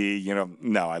any ID?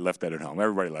 No, I left that at home.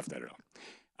 Everybody left that at home.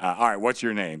 All right, what's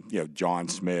your name? John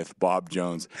Smith, Bob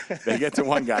Jones. They get to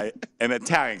one guy, an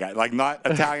Italian guy, like not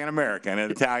Italian-American,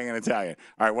 an Italian.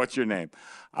 All right, what's your name?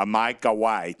 Micah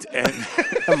White. And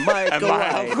my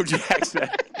Uncle Jack said,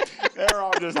 they're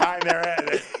all just hiding their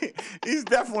head. He's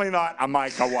definitely not a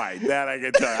Micah White. That I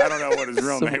can tell you. I don't know what his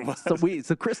real name was.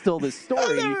 So Chris told this story.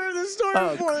 I've never heard this story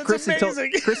before. It's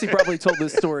amazing. Chrissy probably told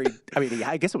this story. I mean,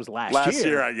 I guess it was last year. Last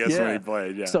year, I guess, when he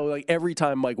played, yeah. So, every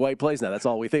time Mike White plays now, that's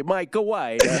all we think. Micah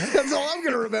White. That's all I'm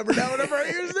going to remember now whenever I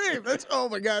hear his name. Oh,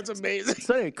 my God, it's amazing.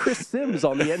 So, anyway, Chris Sims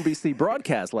on the NBC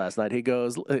broadcast last night, he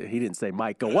goes, he didn't say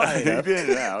Micah White. He didn't,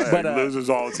 yeah. But, it loses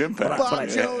all its impact. Bob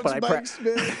Jones, Mike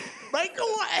Smith, Micah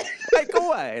White. Micah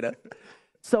White.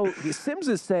 So Sims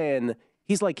is saying,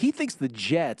 he's like, he thinks the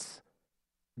Jets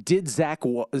did Zach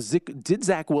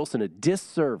Wilson a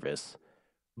disservice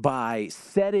by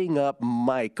setting up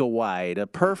Micah White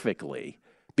perfectly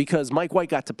because Mike White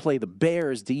got to play the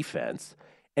Bears defense,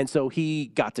 and so he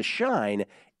got to shine,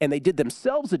 and they did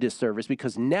themselves a disservice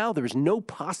because now there's no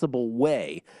possible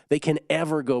way they can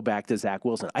ever go back to Zach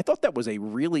Wilson. I thought that was a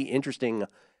really interesting,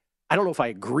 I don't know if I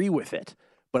agree with it,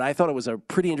 but I thought it was a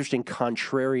pretty interesting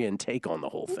contrarian take on the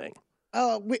whole thing.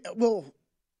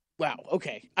 Wow,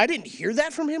 okay. I didn't hear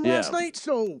that from him last night,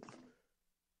 so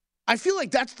I feel like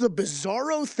that's the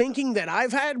bizarro thinking that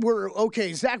I've had where,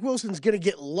 okay, Zach Wilson's going to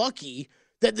get lucky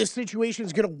that this situation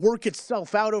is going to work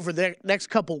itself out over the next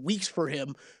couple weeks for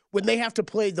him when they have to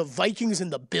play the Vikings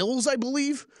and the Bills, I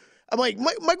believe. I'm like,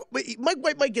 Mike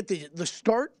White might get the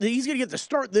start. He's going to get the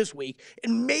start this week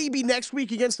and maybe next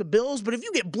week against the Bills. But if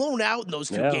you get blown out in those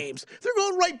two games, they're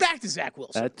going right back to Zach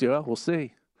Wilson. We'll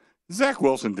see. Zach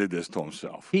Wilson did this to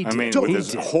himself. He did. With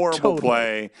his horrible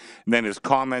play, and then his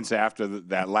comments after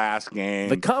that last game.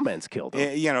 The comments killed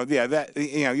him.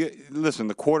 Listen,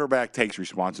 the quarterback takes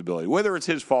responsibility, whether it's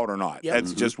his fault or not. Yep.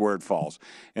 That's just where it falls.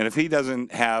 And if he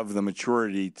doesn't have the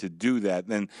maturity to do that,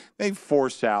 then they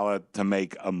force Salah to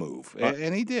make a move,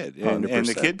 and he did. And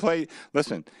the kid played.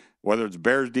 Listen. Whether it's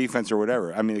Bears defense or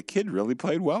whatever, I mean, the kid really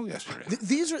played well yesterday.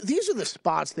 These are the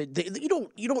spots that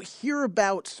you don't hear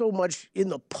about so much in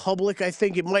the public. I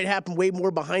think it might happen way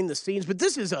more behind the scenes, but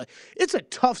it's a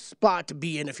tough spot to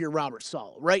be in if you're Robert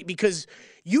Saleh, right? Because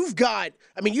you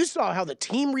saw how the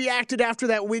team reacted after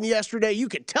that win yesterday. You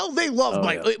could tell they love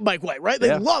Mike White, right?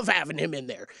 They love having him in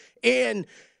there, and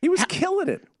he was killing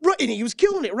it, right? And he was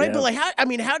killing it, right? Yeah.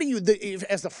 But how do you,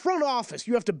 as the front office,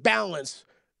 you have to balance.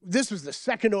 This was the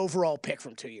second overall pick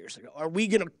from 2 years ago. Are we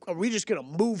just gonna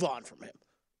move on from him?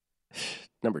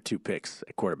 Number 2 picks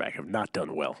at quarterback have not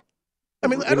done well. I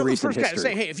mean, I don't know the first guy to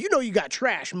say, hey, if you know you got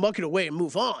trash, muck it away and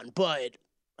move on. But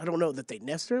I don't know that they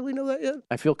necessarily know that yet.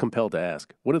 I feel compelled to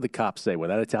ask, what did the cops say when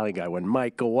that Italian guy went,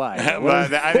 Mike, White? Well,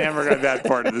 I never got that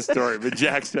part of the story, but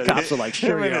Jack said cops are like,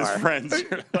 sure him you and are. His friends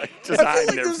are like just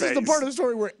hiding their face. This is the part of the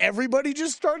story where everybody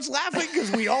just starts laughing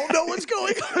because we all know what's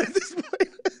going on at this point.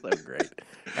 So great.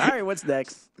 All right, what's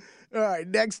next? All right,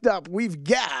 next up, we've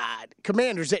got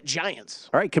Commanders at Giants.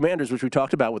 All right, Commanders, which we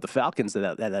talked about with the Falcons,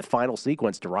 that final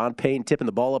sequence, Daron Payne tipping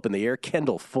the ball up in the air,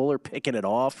 Kendall Fuller picking it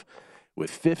off with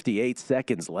 58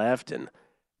 seconds left, and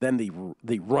then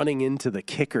the running into the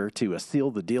kicker to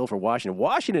seal the deal for Washington.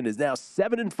 Washington is now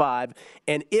 7-5,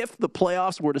 and if the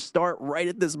playoffs were to start right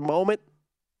at this moment,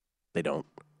 they don't.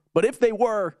 But if they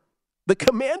were, the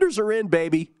Commanders are in,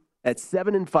 baby. At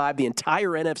 7-5, the entire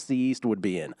NFC East would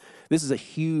be in. This is a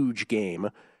huge game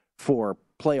for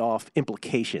playoff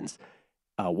implications.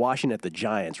 Washington at the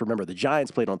Giants. Remember, the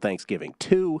Giants played on Thanksgiving.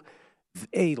 2,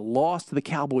 they lost to the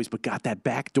Cowboys, but got that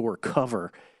backdoor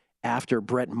cover after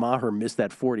Brett Maher missed that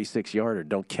 46-yarder.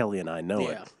 Don't Kelly and I know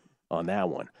it on that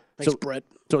one. Thanks, Brett.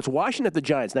 So it's Washington at the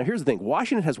Giants. Now, here's the thing.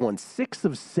 Washington has won 6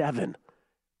 of 7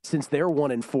 since their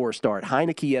 1-4 start.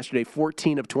 Heineke yesterday,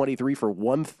 14 of 23 for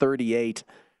 138.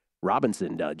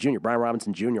 Robinson Jr., Brian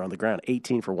Robinson Jr. on the ground,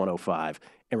 18 for 105.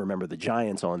 And remember, the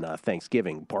Giants on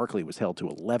Thanksgiving, Barkley was held to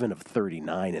 11 of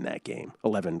 39 in that game,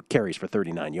 11 carries for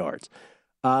 39 yards.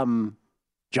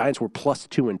 Giants were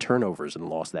 +2 in turnovers and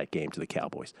lost that game to the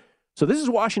Cowboys. So this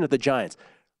is Washington at the Giants.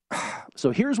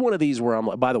 So here's one of these where I'm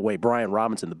like, by the way, Brian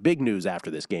Robinson, the big news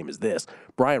after this game is this.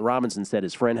 Brian Robinson said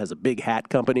his friend has a big hat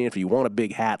company. If you want a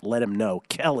big hat, let him know.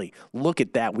 Kelly, look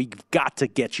at that. We've got to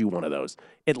get you one of those.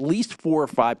 At least 4 or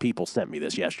 5 people sent me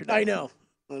this yesterday. I know.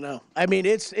 I mean,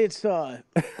 it's one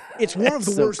of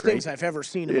the worst things I've ever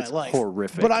seen in my life. It's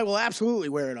horrific. But I will absolutely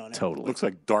wear it on. Totally. Looks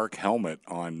like Dark Helmet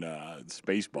on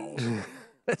Spaceballs.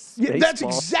 Yeah, that's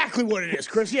exactly what it is,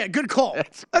 Chris. Yeah, good call.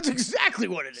 That's exactly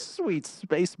what it is. Sweet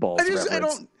Spaceballs. I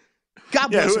don't.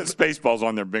 God Yeah, bless. who had Spaceballs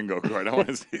on their bingo card? I want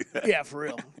to see that. Yeah, for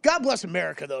real. God bless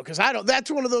America, though, because I don't. That's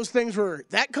one of those things where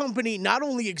that company not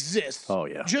only exists,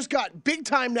 just got big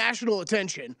time national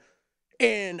attention.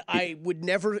 And I would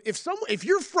never, if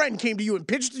your friend came to you and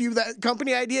pitched you that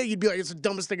company idea, you'd be like, it's the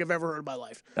dumbest thing I've ever heard in my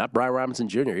life. Not Brian Robinson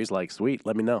Jr. He's like, sweet,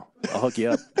 let me know. I'll hook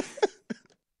you up.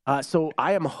 So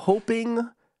I am hoping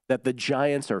that the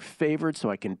Giants are favored so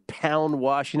I can pound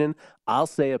Washington. I'll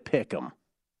say a pick 'em.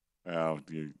 Oh,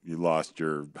 you lost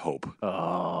your hope.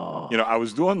 Oh. I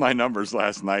was doing my numbers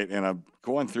last night, and I'm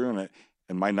going through it,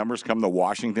 and my numbers come to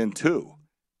Washington, too.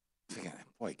 Thinking,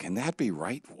 boy, can that be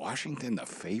right? Washington, the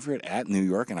favorite at New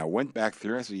York? And I went back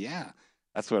through. I said, yeah,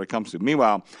 that's what it comes to.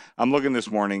 Meanwhile, I'm looking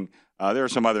this morning. There are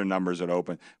some other numbers that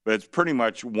open, but it's pretty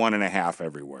much 1.5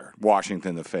 everywhere.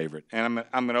 Washington, the favorite. And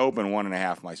I'm going to open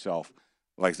 1.5 myself.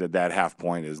 Like I said, that half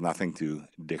point is nothing to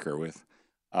dicker with.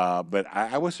 But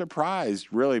I was surprised,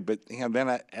 really. But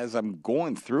then as I'm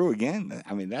going through again,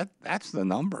 I mean, that's the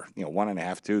number.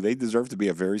 1.5, 2. They deserve to be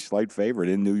a very slight favorite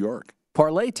in New York.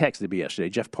 Parlay texted me yesterday.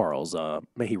 Jeff Parles,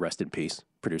 may he rest in peace,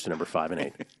 producer number 5 and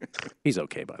 8. He's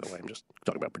okay, by the way. I'm just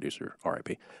talking about producer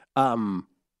R.I.P.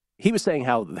 He was saying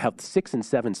how 6 and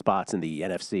 7 spots in the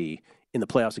NFC in the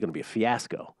playoffs are going to be a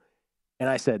fiasco. And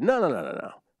I said,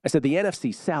 no. I said the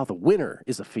NFC South winner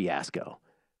is a fiasco.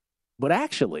 But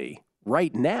actually,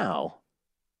 right now,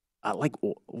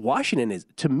 Washington is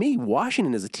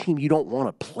a team you don't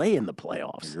want to play in the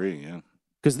playoffs. I agree, yeah.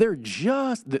 Because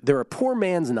they're a poor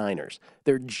man's Niners.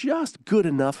 They're just good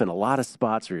enough in a lot of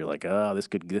spots where you're like, oh, this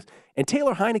could get. And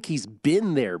Taylor Heineke's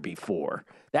been there before.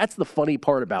 That's the funny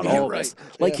part about all this.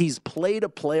 Like, he's played a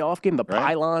playoff game, the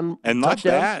pylon and not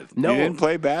touchdowns. bad. No, he didn't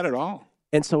play bad at all.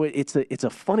 And so it's a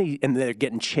funny, and they're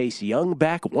getting Chase Young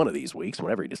back one of these weeks,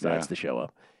 whenever he decides to show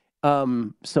up.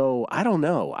 So I don't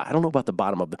know. I don't know about the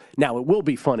bottom of the. Now, it will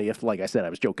be funny if, like I said, I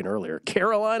was joking earlier,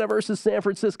 Carolina versus San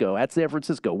Francisco at San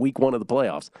Francisco, week 1 of the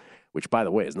playoffs, which, by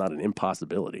the way, is not an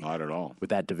impossibility. Not at all.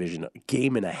 With that division,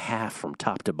 game and a half from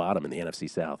top to bottom in the NFC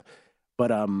South. But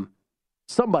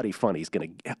somebody funny is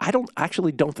going to. I don't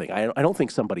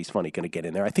think somebody's funny going to get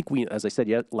in there. I think as I said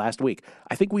last week,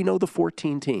 I think we know the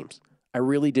 14 teams. I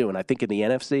really do. And I think in the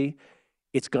NFC,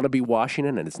 it's going to be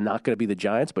Washington, and it's not going to be the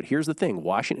Giants. But here's the thing.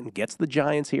 Washington gets the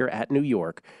Giants here at New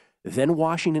York. Then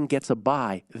Washington gets a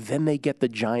bye. Then they get the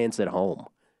Giants at home.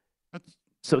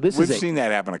 So We've seen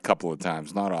that happen a couple of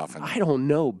times, not often. I don't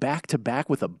know. Back-to-back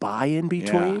with a bye in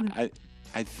between? Yeah,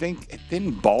 I think,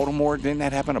 didn't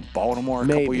that happen to Baltimore a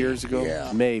couple years ago?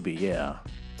 Yeah. Maybe, yeah.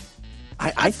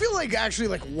 I feel like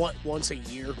actually once a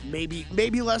year,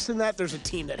 maybe less than that, there's a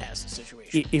team that has the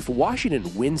situation. If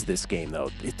Washington wins this game,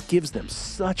 though, it gives them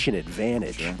such an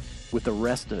advantage with the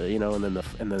rest, and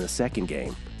then the second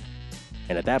game.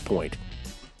 And at that point,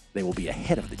 they will be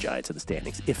ahead of the Giants in the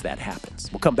standings if that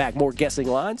happens. We'll come back, more guessing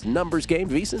lines, numbers game,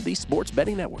 VSiN, the Sports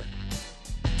Betting Network.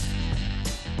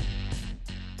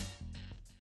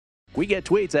 We get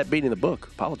tweets at Beating the Book.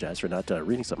 Apologize for not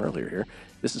reading some earlier here.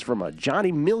 This is from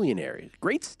Johnny Millionaire.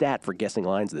 Great stat for guessing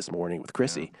lines this morning with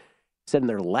Chrissy. Said in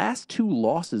their last 2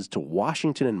 losses to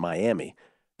Washington and Miami,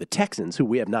 the Texans, who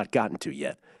we have not gotten to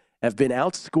yet, have been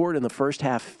outscored in the first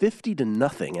half 50-0 and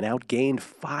outgained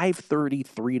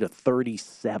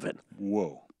 533-37.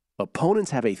 Whoa.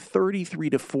 Opponents have a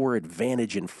 33-4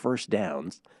 advantage in first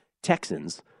downs.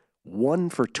 Texans, 1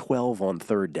 for 12 on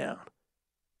third down.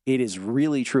 It is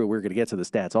really true. We're going to get to the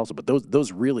stats also, but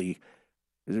those really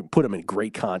put them in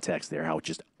great context there, how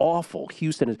just awful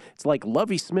Houston is. It's like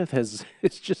Lovie Smith is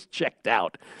just checked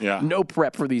out. Yeah. No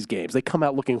prep for these games. They come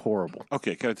out looking horrible.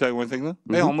 Okay, can I tell you one thing, though?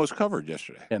 They almost covered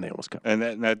yesterday. And they almost covered.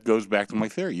 And that goes back to my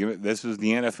theory. This is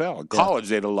the NFL. In college,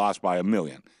 they'd have lost by 1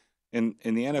 million. In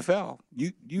the NFL,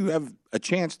 you have a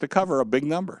chance to cover a big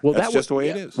number. Well, that's just the way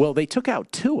it is. Well, they took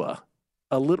out Tua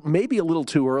maybe a little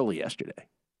too early yesterday.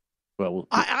 Well,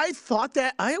 I thought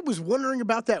that. I was wondering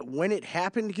about that when it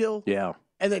happened, Gil. Yeah.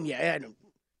 And then,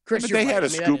 Chris, but they had a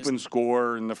scoop and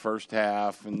score in the first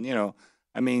half. And, that's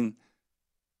I'm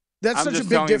such just a big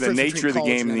telling you difference the nature of the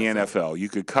between game in the NFL. You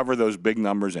could cover those big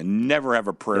numbers and never have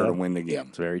a prayer to win the game.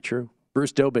 It's very true.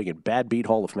 Bruce Dobig in Bad Beat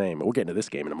Hall of Fame. We'll get into this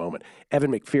game in a moment.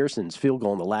 Evan McPherson's field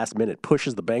goal in the last minute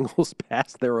pushes the Bengals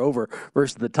past their over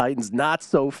versus the Titans. Not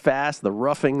so fast. The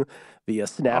roughing, the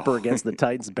snapper against the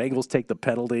Titans. Bengals take the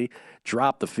penalty,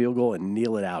 drop the field goal, and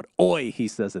kneel it out. Oi, he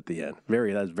says at the end.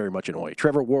 That's very much an oi.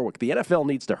 Trevor Warwick, the NFL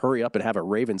needs to hurry up and have a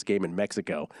Ravens game in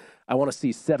Mexico. I want to see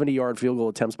 70-yard field goal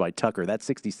attempts by Tucker. That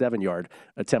 67-yard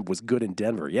attempt was good in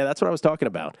Denver. Yeah, that's what I was talking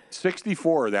about.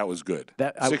 64, that was good.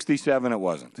 67, it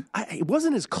wasn't. It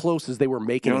wasn't as close as they were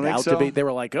making it out to be. They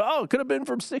were like, it could have been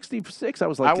from 66. I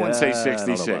was like, I wouldn't say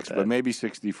 66, but maybe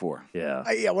 64.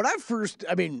 Yeah. When I first,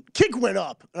 kick went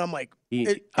up, and I'm like,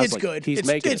 it's good.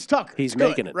 It's Tucker. He's it's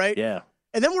making good, it, right? Yeah.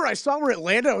 And then where I saw where it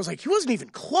landed, I was like, he wasn't even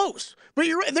close. But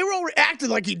you're right, they were all acting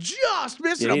like he just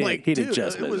missed it. I'm like, dude, it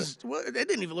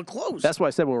didn't even look close. That's why I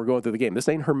said when we were going through the game, this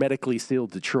ain't hermetically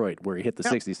sealed Detroit where he hit the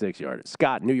 66-yard.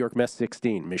 Scott, New York Mets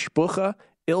 16. Mishpucha,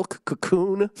 Ilk,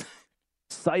 Cocoon,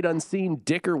 sight unseen,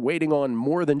 Dicker waiting on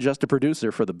more than just a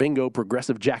producer for the bingo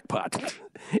progressive jackpot.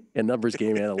 And Numbers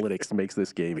Game Analytics makes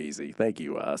this game easy. Thank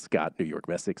you, Scott, New York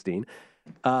Mets 16.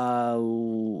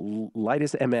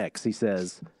 Lightus MX, he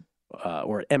says,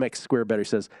 or MX Square Better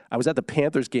says, I was at the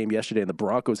Panthers game yesterday, and the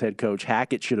Broncos head coach,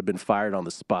 Hackett, should have been fired on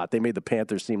the spot. They made the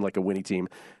Panthers seem like a winning team.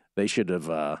 They should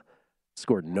have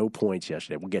scored no points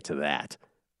yesterday. We'll get to that.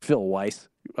 Phil Weiss,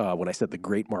 when I said the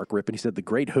great Mark Rippon, he said, the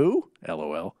great who?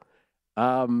 LOL.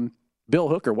 Bill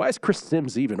Hooker, why is Chris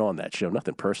Sims even on that show?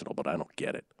 Nothing personal, but I don't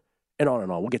get it. And on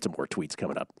and on. We'll get some more tweets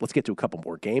coming up. Let's get to a couple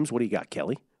more games. What do you got,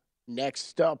 Kelly?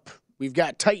 Next up, we've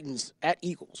got Titans at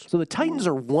Eagles. So the Titans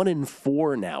are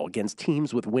 1-4 now against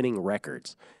teams with winning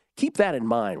records. Keep that in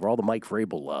mind, where all the Mike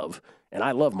Vrabel love, and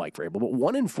I love Mike Vrabel, but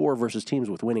 1-4 versus teams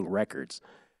with winning records.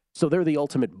 So they're the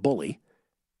ultimate bully.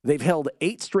 They've held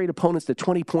 8 straight opponents to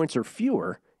 20 points or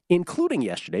fewer, including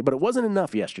yesterday, but it wasn't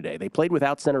enough yesterday. They played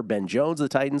without center Ben Jones, the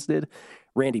Titans did.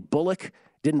 Randy Bullock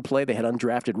didn't play. They had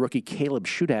undrafted rookie Caleb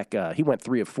Shudak. He went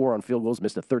 3 of 4 on field goals,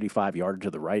 missed a 35-yarder to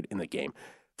the right in the game.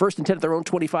 First and 10 at their own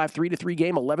 25, 3-3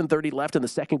 game, 11:30 left in the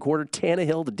second quarter.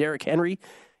 Tannehill to Derrick Henry.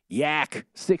 Yak,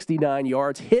 69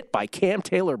 yards, hit by Cam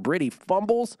Taylor-Britt. He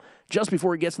fumbles just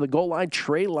before he gets to the goal line.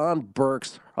 Treylon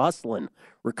Burks hustling,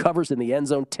 recovers in the end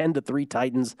zone, 10-3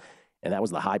 Titans. And that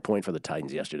was the high point for the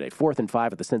Titans yesterday. 4th and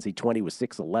 5 at the Cincy 20 with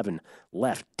 6:11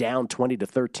 left, down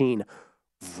 20-13.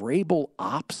 Vrabel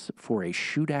opts for a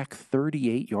Shudak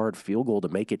 38-yard field goal to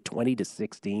make it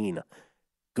 20-16.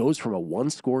 Goes from a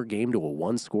one-score game to a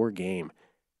one-score game.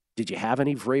 Did you have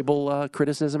any Vrabel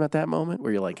criticism at that moment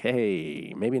where you're like,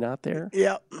 hey, maybe not there?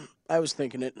 Yeah, I was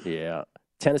thinking it. Yeah.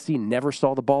 Tennessee never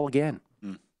saw the ball again.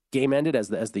 Game ended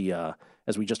as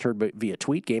we just heard via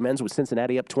tweet. Game ends with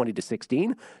Cincinnati up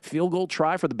 20-16. Field goal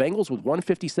try for the Bengals with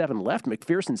 1:57 left.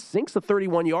 McPherson sinks a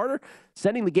 31-yarder,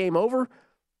 sending the game over.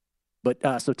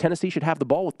 But so Tennessee should have the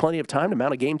ball with plenty of time to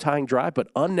mount a game-tying drive, but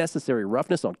unnecessary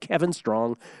roughness on Kevin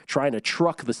Strong trying to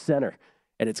truck the center.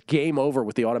 And it's game over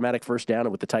with the automatic first down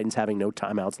and with the Titans having no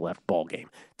timeouts left. Ball game.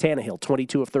 Tannehill,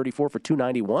 22 of 34 for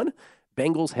 291.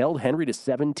 Bengals held Henry to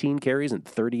 17 carries and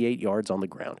 38 yards on the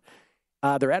ground.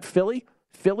 They're at Philly.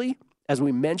 Philly, as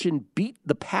we mentioned, beat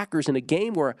the Packers in a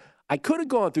game where I could have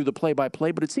gone through the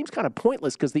play-by-play, but it seems kind of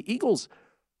pointless because the Eagles,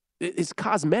 it's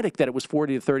cosmetic that it was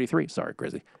 40-33. Sorry,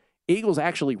 Grizzly. Eagles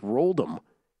actually rolled them.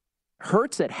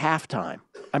 Hurts at halftime.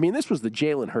 I mean, this was the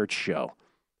Jalen Hurts show.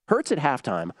 Hurts at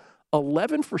halftime,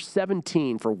 11 for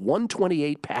 17 for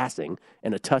 128 passing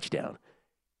and a touchdown.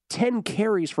 10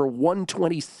 carries for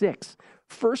 126.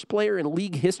 First player in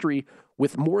league history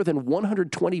with more than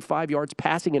 125 yards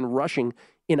passing and rushing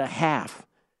in a half.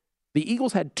 The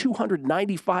Eagles had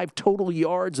 295 total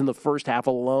yards in the first half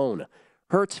alone.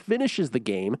 Hurts finishes the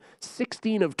game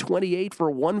 16 of 28 for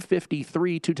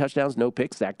 153, 2 touchdowns, no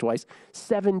picks, sacked twice,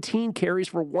 17 carries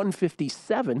for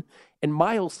 157, and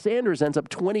Miles Sanders ends up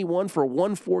 21 for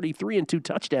 143 and 2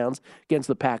 touchdowns against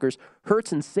the Packers.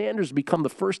 Hurts and Sanders become the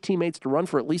first teammates to run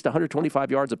for at least 125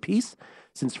 yards apiece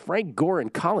since Frank Gore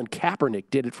and Colin Kaepernick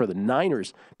did it for the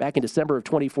Niners back in December of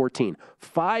 2014.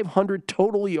 500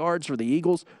 total yards for the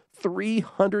Eagles,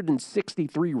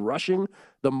 363 rushing,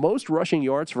 the most rushing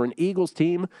yards for an Eagles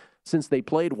team since they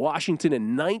played Washington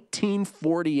in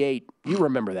 1948. You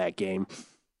remember that game.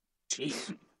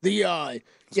 Jeez. That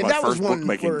was first one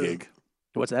bookmaking gig.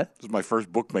 What's that? This was my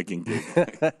first bookmaking gig.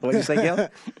 What did you say, Gil?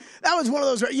 That was one of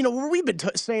those, where we've been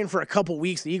saying for a couple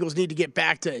weeks the Eagles need to get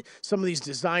back to some of these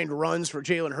designed runs for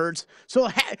Jalen Hurts. So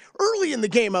early in the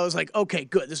game, I was like, okay,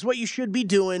 good. This is what you should be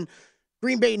doing.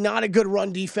 Green Bay, not a good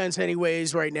run defense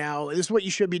anyways right now. This is what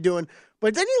you should be doing.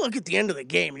 But then you look at the end of the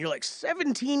game, and you're like,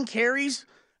 17 carries?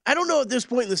 I don't know at this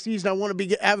point in the season I want to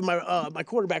be having my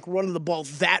quarterback running the ball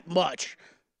that much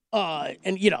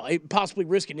and possibly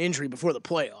risk an injury before the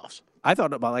playoffs. I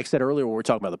thought about, like I said earlier when we were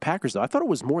talking about the Packers, though, I thought it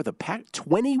was more the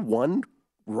 21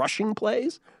 rushing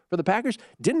plays for the Packers.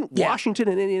 Didn't Washington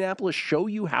and Indianapolis show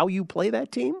you how you play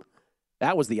that team?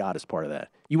 That was the oddest part of that.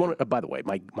 You want by the way,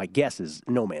 my guess is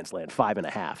no man's land,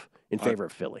 5.5 in favor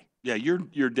of Philly. Yeah,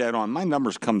 you're dead on. My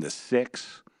numbers come to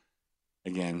 6.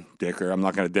 Again, dicker. I'm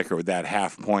not going to dicker with that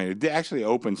half point. It actually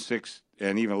opened 6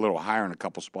 and even a little higher in a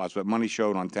couple spots, but money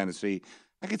showed on Tennessee.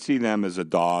 I could see them as a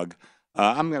dog.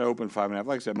 I'm going to open 5.5.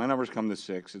 Like I said, my numbers come to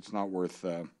 6. It's not worth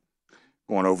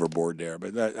going overboard there,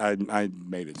 but I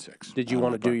made it 6. Did you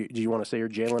want to say your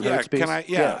Jalen Hurts piece? Can I?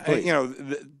 Yeah.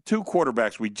 The 2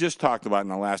 quarterbacks we just talked about in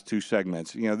the last 2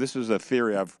 segments. This is a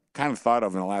theory I've kind of thought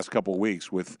of in the last couple of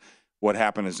weeks with what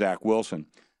happened to Zach Wilson.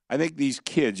 I think these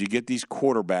kids, you get these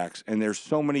quarterbacks, and there's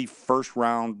so many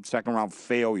first-round, second-round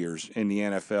failures in the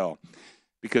NFL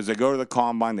because they go to the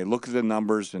combine, they look at the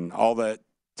numbers and all that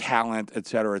talent, et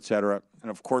cetera, and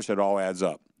of course it all adds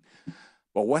up.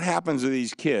 But what happens to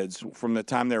these kids from the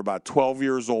time they're about 12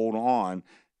 years old on?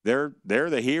 They're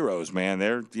the heroes, man.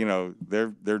 They're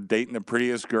dating the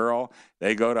prettiest girl.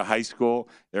 They go to high school.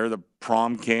 They're the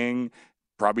prom king,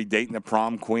 probably dating the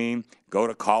prom queen. Go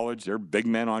to college. They're big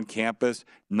men on campus.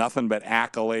 Nothing but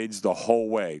accolades the whole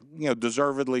way.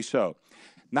 Deservedly so.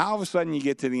 Now all of a sudden you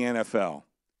get to the NFL,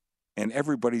 and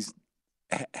everybody's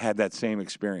had that same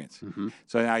experience. Mm-hmm.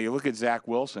 So now you look at Zach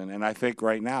Wilson, and I think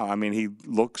right now, he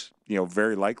looks,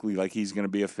 very likely like he's going to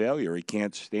be a failure. He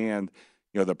can't stand,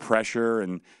 the pressure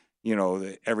and,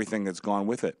 everything that's gone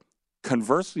with it.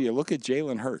 Conversely, you look at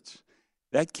Jalen Hurts.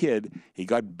 That kid, he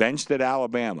got benched at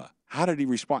Alabama. How did he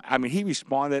respond? He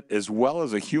responded as well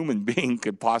as a human being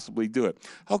could possibly do it.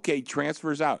 Okay, he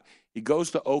transfers out. He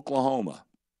goes to Oklahoma.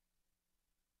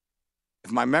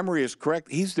 If my memory is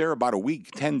correct, he's there about a week,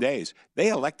 10 days. They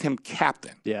elect him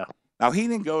captain. Yeah. Now, he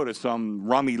didn't go to some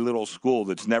rummy little school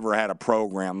that's never had a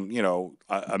program,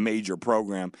 a major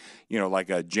program,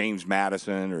 like a James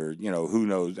Madison or, who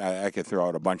knows. I could throw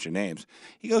out a bunch of names.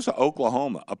 He goes to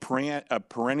Oklahoma, a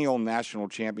perennial national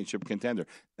championship contender.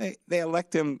 They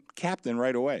elect him captain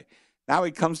right away. Now he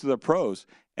comes to the pros,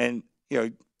 and,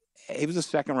 he was a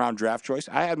second-round draft choice.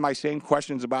 I had my same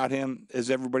questions about him as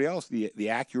everybody else, the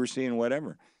accuracy and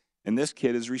whatever. And this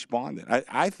kid has responded.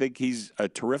 I think he's a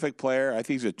terrific player. I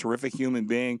think he's a terrific human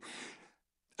being.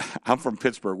 I'm from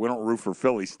Pittsburgh. We don't root for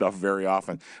Philly stuff very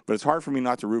often. But it's hard for me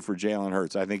not to root for Jalen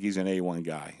Hurts. I think he's an A1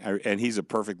 guy. And he's a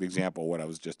perfect example of what I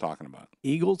was just talking about.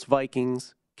 Eagles,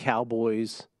 Vikings,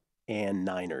 Cowboys, and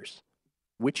Niners.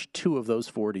 Which 2 of those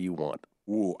 4 do you want?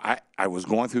 Ooh, I was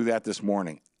going through that this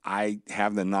morning. I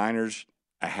have the Niners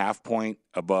a half point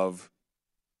above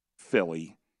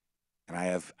Philly, and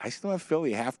I still have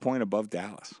Philly a half point above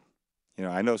Dallas.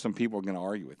 I know some people are going to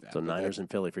argue with that. So Niners and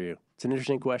Philly for you. It's an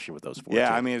interesting question with those 4.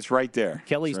 Yeah, teams. it's right there.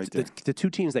 Kelly's right there. The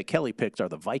 2 teams that Kelly picked are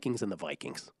the Vikings and the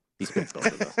Vikings. He's picked both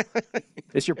of those.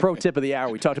 It's your pro tip of the hour.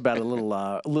 We talked about it a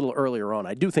little earlier on.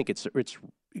 I do think it's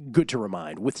good to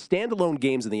remind with standalone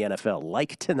games in the NFL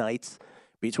like tonight's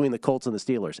between the Colts and the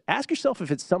Steelers. Ask yourself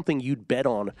if it's something you'd bet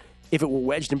on if it were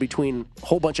wedged in between a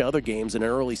whole bunch of other games in an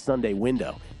early Sunday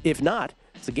window. If not,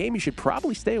 it's a game you should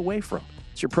probably stay away from.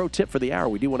 It's your pro tip for the hour.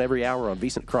 We do one every hour on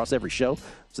VSiN across every show.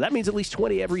 So that means at least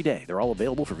 20 every day. They're all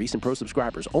available for VSiN Pro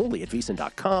subscribers only at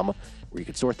VSiN.com, where you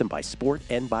can sort them by sport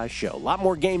and by show. A lot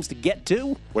more games to get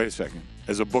to. Wait a second.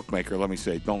 As a bookmaker, let me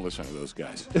say, don't listen to those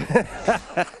guys.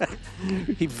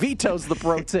 He vetoes the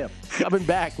pro tip. Coming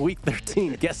back, Week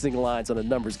 13, guessing lines on a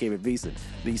numbers game at VSiN,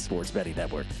 the Sports Betting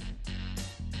Network.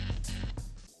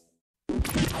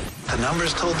 The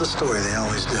numbers told the story. They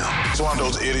always do. It's one of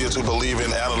those idiots who believe in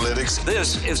analytics.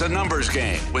 This is A Numbers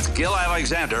Game with Gil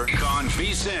Alexander on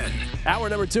VSiN. Hour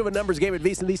number 2 of A Numbers Game at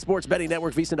VSiN, the Sports Betting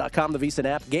Network, VSiN.com, the VSiN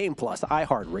app, Game Plus,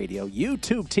 iHeartRadio,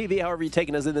 YouTube TV, however you're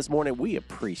taking us in this morning. We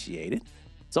appreciate it.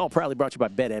 It's all proudly brought to you by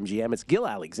BetMGM. It's Gil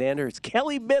Alexander. It's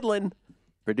Kelly Midland,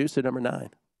 producer number 9.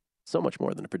 So much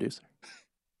more than a producer.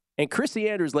 And Chrissy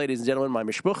Andrews, ladies and gentlemen, my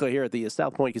mishpucha here at the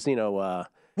South Point Casino.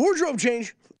 Wardrobe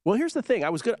change. Well, here's the thing. I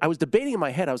was debating in my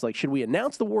head. I was like, should we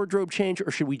announce the wardrobe change or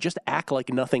should we just act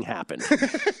like nothing happened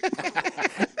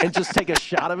and just take a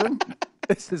shot of him?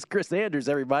 This is Chris Andrews,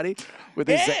 everybody, with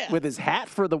his hat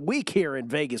for the week here in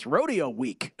Vegas, Rodeo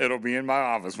Week. It'll be in my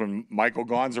office when Michael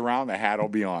Gaughan's around. The hat will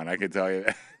be on. I can tell you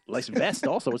that. Nice vest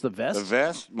also. What's the vest? The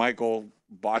vest, Michael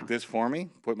bought this for me,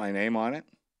 put my name on it.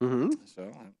 Mm-hmm.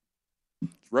 So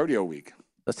it's Rodeo Week.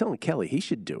 I was telling Kelly he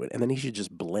should do it, and then he should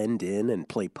just blend in and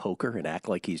play poker and act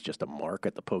like he's just a mark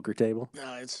at the poker table.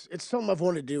 No, it's something I've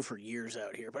wanted to do for years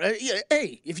out here. But,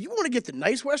 hey, if you want to get the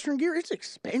nice Western gear, it's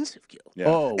expensive, Gil. Yeah.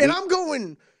 Oh, and I'm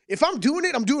going – if I'm doing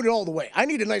it, I'm doing it all the way. I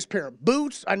need a nice pair of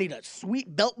boots. I need a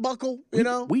sweet belt buckle, you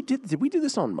know. Did we do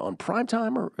this on prime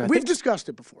time? Or We've discussed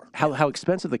it before. How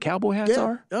expensive the cowboy hats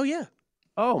are? Oh, yeah.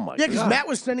 Oh, my God. Yeah, because Matt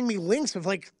was sending me links of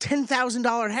like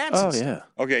 $10,000 hats. Oh, yeah.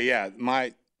 Okay, yeah.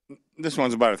 This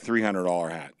one's about a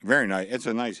 $300 hat. Very nice. It's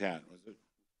a nice hat.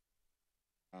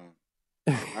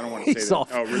 I don't want to say He's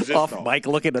that. off Mike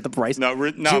looking at the price. No,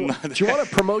 do you want to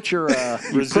promote your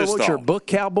book,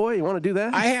 Cowboy? You want to do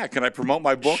that? Can I promote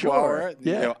my book? Sure.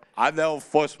 Yeah. You know, Adel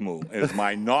Fosmu is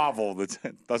my novel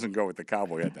that doesn't go with the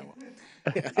cowboy hat that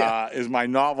one. Is my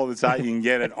novel that's out. You can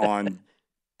get it on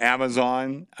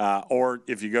Amazon, or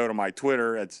if you go to my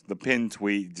Twitter, it's the pinned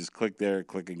tweet. Just click there,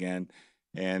 click again.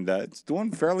 And it's doing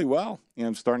fairly well. You know,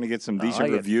 I'm starting to get some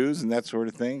decent reviews and that sort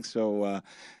of thing. So,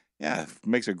 it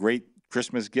makes a great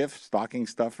Christmas gift, stocking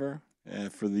stuffer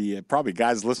for the probably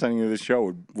guys listening to this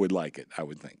show would like it, I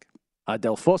would think.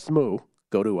 Del Fosmu,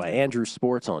 go to Andrew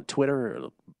Sports on Twitter.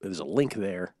 There's a link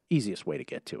there. Easiest way to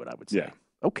get to it, I would say. Yeah.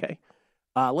 Okay.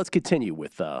 Let's continue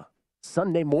with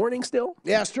Sunday morning still.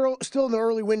 Yeah, still in the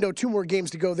early window. 2 more games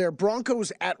to go there.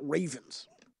 Broncos at Ravens.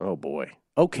 Oh, boy.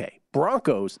 Okay.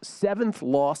 Broncos, 7th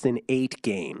loss in 8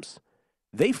 games.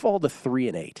 They fall to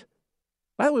 3-8.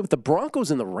 By the way, with the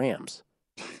Broncos and the Rams,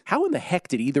 how in the heck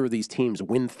did either of these teams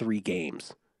win 3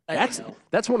 games?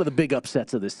 That's one of the big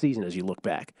upsets of this season as you look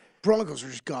back. Broncos are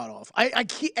just god-off. I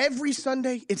keep, every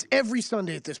Sunday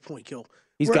at this point, Gil.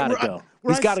 He's got to go.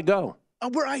 He's got to go.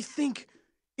 Where I think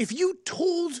if you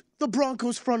told the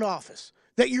Broncos front office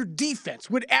that your defense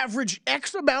would average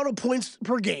X amount of points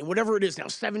per game, whatever it is now,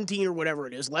 17 or whatever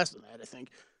it is, less than that, I think,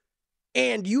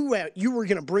 and you were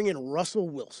going to bring in Russell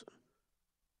Wilson,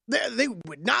 they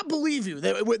would not believe you.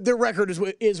 Their record is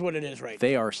what it is right now.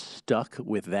 They are stuck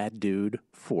with that dude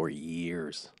for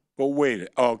years. But wait.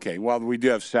 Okay, well, we do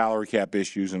have salary cap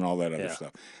issues and all that other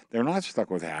stuff. They're not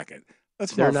stuck with Hackett.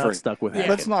 They're not stuck with Hackett.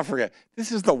 Let's not forget,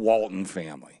 this is the Walton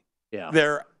family. Yeah.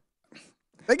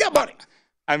 They got money.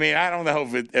 I mean, I don't know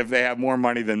if they have more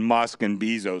money than Musk and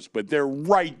Bezos, but they're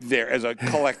right there as a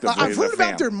collective. I've heard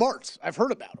about their marts. I've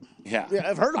heard about them. Yeah,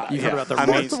 I've heard about. You've heard about their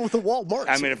marts with the Walmarts.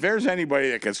 I mean, if there's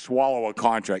anybody that could swallow a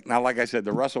contract, now, like I said,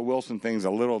 the Russell Wilson thing's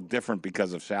a little different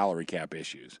because of salary cap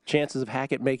issues. Chances of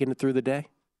Hackett making it through the day?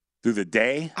 Through the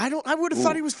day? I would have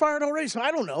thought he was fired already, so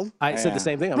I don't know. I said the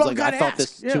same thing. I was I thought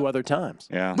this 2 other times.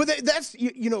 Yeah, but that's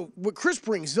what Chris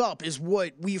brings up is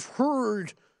what we've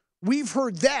heard. We've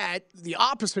heard that, the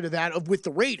opposite of that, with the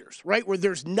Raiders, right? Where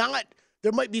there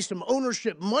might be some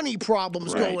ownership money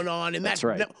problems going on, and that's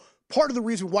right. Part of the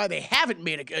reason why they haven't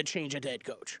made a change at head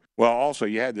coach. Well, also,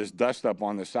 you had this dust up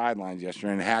on the sidelines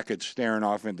yesterday, and Hackett staring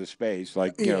off into space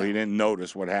like, he didn't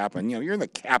notice what happened. You're the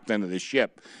captain of the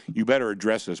ship. You better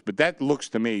address this. But that looks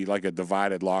to me like a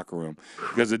divided locker room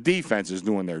because the defense is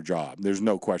doing their job. There's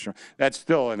no question. That's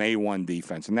still an A1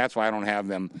 defense, and that's why I don't have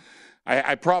them –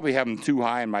 I probably have them too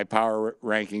high in my power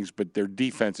rankings, but their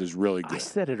defense is really good. I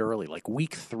said it early, like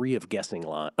week 3 of guessing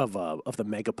of the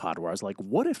Megapod, where I was like,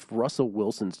 what if Russell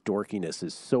Wilson's dorkiness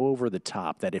is so over the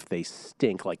top that if they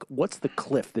stink, like what's the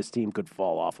cliff this team could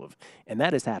fall off of? And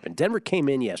that has happened. Denver came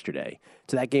in yesterday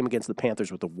to that game against the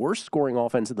Panthers with the worst scoring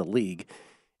offense in the league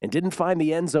and didn't find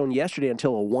the end zone yesterday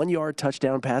until a 1-yard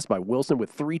touchdown pass by Wilson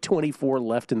with 3:24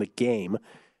 left in the game.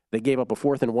 They gave up a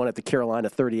 4th and 1 at the Carolina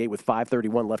 38 with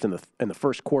 5:31 left in the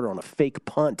first quarter on a fake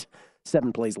punt.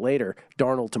 7 plays later,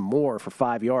 Darnold to Moore for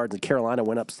 5 yards, and Carolina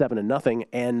went up 7-0.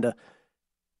 And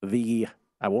the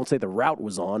I won't say the route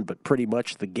was on, but pretty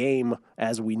much the game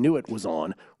as we knew it was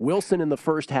on. Wilson in the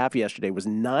first half yesterday was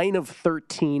 9 of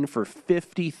 13 for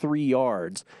 53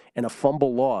 yards and a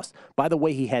fumble loss. By the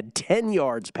way, he had 10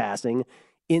 yards passing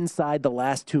inside the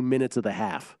last 2 minutes of the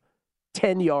half.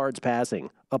 10 yards passing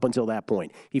up until that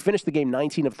point. He finished the game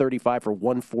 19 of 35 for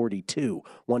 142.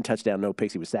 1 touchdown, no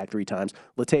picks. He was sacked 3 times.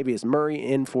 Latavius Murray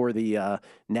in for the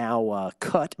now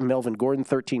cut Melvin Gordon,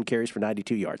 13 carries for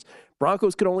 92 yards.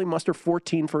 Broncos could only muster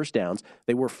 14 first downs.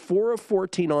 They were 4 of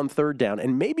 14 on third down,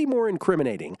 and maybe more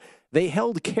incriminating, they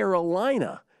held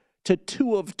Carolina to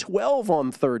 2 of 12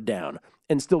 on third down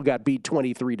and still got beat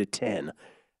 23-10.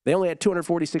 They only had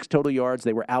 246 total yards.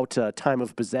 They were out time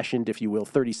of possession, if you will,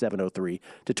 37-03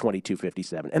 to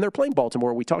 22-57. And they're playing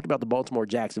Baltimore. We talked about the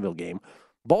Baltimore-Jacksonville game.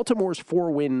 Baltimore's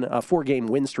 4-game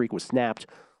win streak was snapped.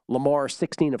 Lamar,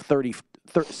 16 of 32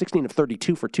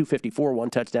 for 254, 1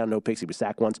 touchdown, no picks. He was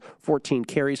sacked once. 14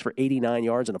 carries for 89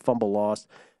 yards and a fumble loss.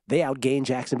 They outgained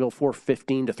Jacksonville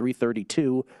 415 to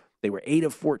 332. They were 8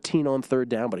 of 14 on third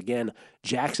down, but again,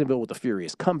 Jacksonville with a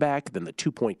furious comeback, then the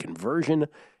 2-point conversion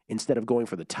instead of going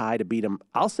for the tie to beat them.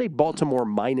 I'll say Baltimore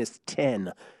minus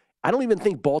 10. I don't even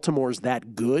think Baltimore's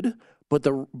that good, but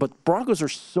Broncos are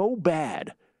so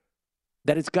bad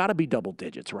that it's got to be double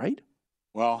digits, right?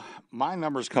 Well, my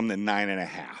numbers come to 9.5.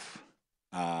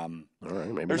 All right,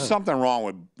 maybe there's not. something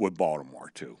wrong with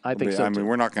Baltimore, too. I think so, I mean, too.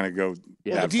 we're not going to go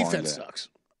Yeah, that the far defense into that. sucks.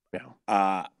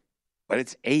 Yeah. But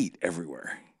it's 8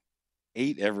 everywhere.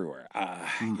 8 everywhere. I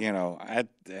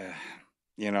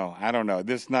don't know.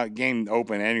 This not game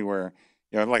open anywhere.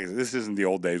 Like this isn't the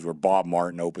old days where Bob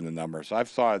Martin opened the number. So I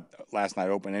saw it last night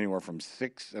open anywhere from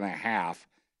 6.5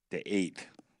 to 8.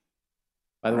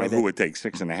 By the I way, don't know who would take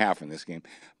 6.5 in this game,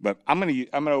 but I'm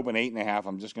gonna open 8.5.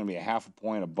 I'm just gonna be a half a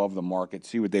point above the market.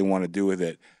 See what they want to do with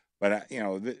it. But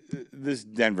this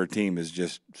Denver team is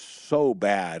just so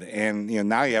bad, and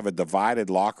now you have a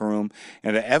divided locker room,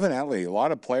 and evidently a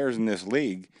lot of players in this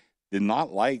league did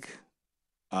not like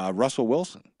Russell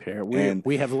Wilson.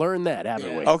 We have learned that,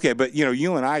 haven't we? Okay, but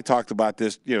you and I talked about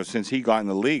this. Since he got in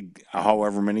the league,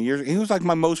 however many years, he was like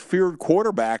my most feared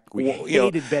quarterback. We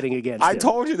hated betting against him. I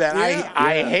told you that. Yeah.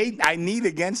 I need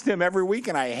against him every week,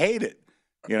 and I hate it.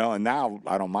 And now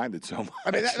I don't mind it so much.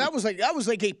 I mean, that was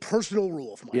like a personal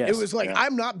rule of mine. Yes. It was like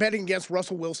I'm not betting against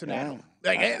Russell Wilson at all.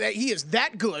 Like he is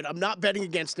that good. I'm not betting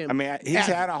against him. I mean, he's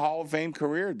had a Hall of Fame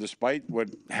career, despite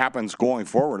what happens going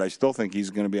forward. I still think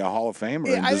he's going to be a Hall of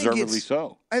Famer, and deservedly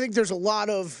so. I think there's a lot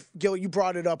of Gil. You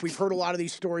brought it up. We've heard a lot of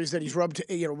these stories that he's rubbed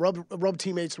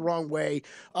teammates the wrong way.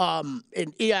 And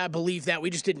I believe that.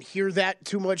 We just didn't hear that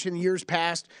too much in years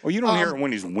past. Well, you don't hear it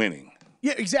when he's winning.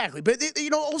 Yeah, exactly. But,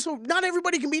 also, not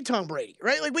everybody can beat Tom Brady,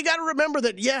 right? Like, we got to remember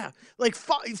that,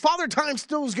 Father Time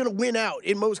still is going to win out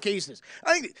in most cases.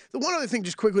 I think the one other thing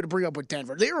just quickly to bring up with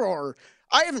Denver,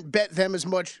 I haven't bet them as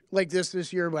much like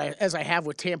this year as I have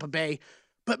with Tampa Bay.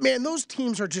 But, man, those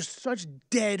teams are just such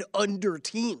dead under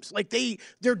teams. Like,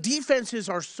 their defenses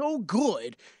are so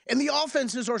good, and the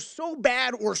offenses are so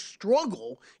bad or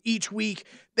struggle each week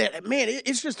that, man,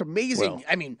 it's just amazing. Well,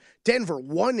 I mean, Denver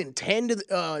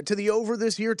 1-10 to the over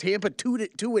this year. Tampa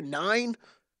 2-9.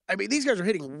 I mean, these guys are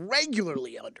hitting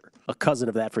regularly under. A cousin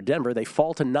of that for Denver, they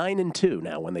fall to 9-2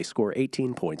 now when they score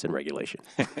 18 points in regulation.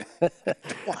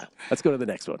 Wow. Let's go to the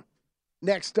next one.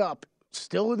 Next up,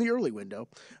 still in the early window,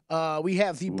 we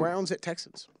have the Browns at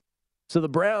Texans. So the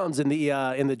Browns in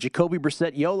the Jacoby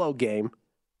Brissett YOLO game,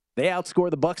 they outscore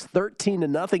the Bucs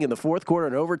 13-0 in the fourth quarter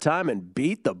and overtime and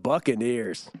beat the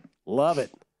Buccaneers. Love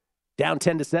it. Down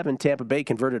 10-7, Tampa Bay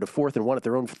converted a 4th and 1 at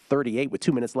their own 38 with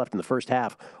 2 minutes left in the first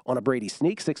half on a Brady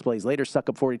sneak. 6 plays later,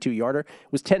 Succop 42-yarder.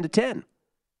 It was 10-10.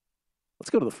 Let's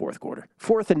go to the fourth quarter.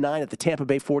 4th and 9 at the Tampa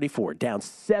Bay 44, down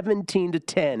 17-10,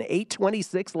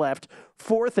 8:26 left.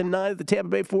 4th and 9 at the Tampa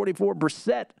Bay 44.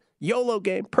 Brissett, YOLO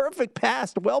game, perfect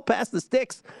pass, well past the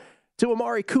sticks to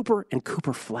Amari Cooper, and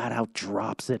Cooper flat out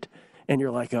drops it. And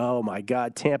you're like, oh my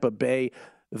God, Tampa Bay,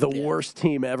 the worst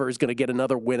team ever, is going to get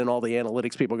another win, and all the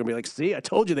analytics people are going to be like, see, I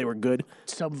told you they were good.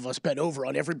 Some of us bet over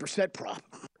on every Brissett prop.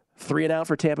 3 and out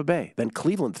for Tampa Bay. Then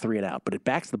Cleveland 3 and out, but it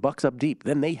backs the Bucs up deep.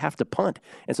 Then they have to punt.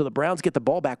 And so the Browns get the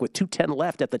ball back with 2:10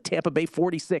 left at the Tampa Bay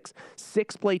 46.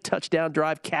 6-play touchdown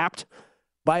drive capped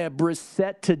by a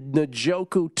Brissett to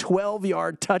Njoku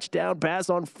 12-yard touchdown pass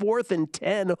on 4th and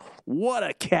 10. What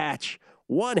a catch.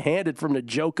 One-handed from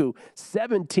Njoku.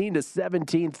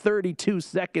 17-17, 32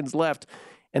 seconds left.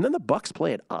 And then the Bucs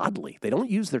play it oddly. They don't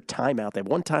use their timeout. They have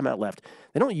 1 timeout left.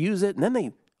 They don't use it, and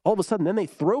then all of a sudden, they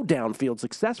throw downfield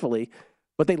successfully,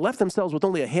 but they left themselves with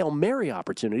only a Hail Mary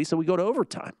opportunity, so we go to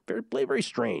overtime. Very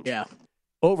strange. Yeah.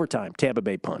 Overtime, Tampa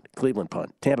Bay punt, Cleveland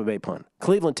punt, Tampa Bay punt.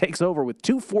 Cleveland takes over with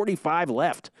 2:45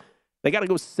 left. They got to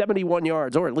go 71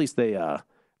 yards, or at least they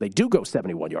do go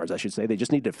 71 yards, I should say. They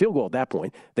just need a field goal at that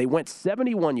point. They went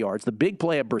 71 yards. The big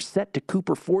play of Brissett to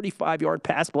Cooper, 45-yard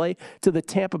pass play to the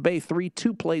Tampa Bay 3.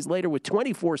 2 plays later with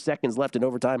 24 seconds left in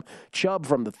overtime. Chubb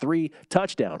from the 3,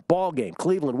 touchdown. Ball game.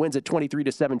 Cleveland wins at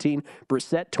 23-17.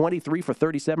 Brissett, 23 for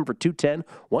 37 for 210.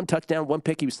 1 touchdown, 1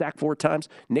 pick. He was sacked 4 times.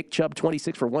 Nick Chubb,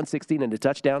 26 for 116 and a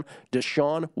touchdown.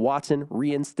 Deshaun Watson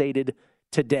reinstated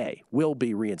today. Will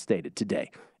be reinstated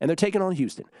today. And they're taking on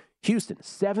Houston. Houston,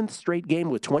 7th straight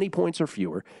game with 20 points or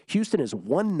fewer. Houston is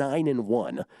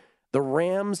 1-9-1. The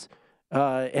Rams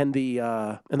and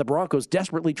the Broncos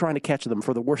desperately trying to catch them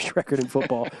for the worst record in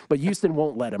football, but Houston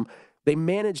won't let them.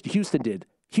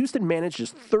 Houston managed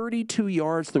just 32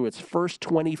 yards through its first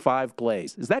 25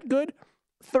 plays. Is that good?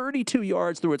 32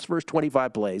 yards through its first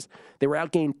 25 plays. They were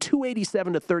outgained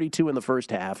 287-32 in the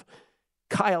first half.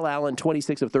 Kyle Allen,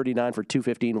 26 of 39 for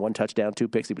 215, 1 touchdown, 2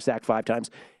 picks. He was sacked 5 times.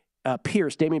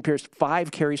 Damian Pierce,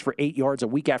 5 carries for 8 yards a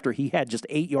week after he had just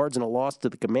 8 yards in a loss to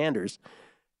the Commanders.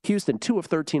 Houston, 2 of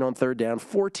 13 on third down,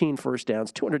 14 first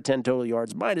downs, 210 total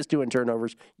yards, -2 in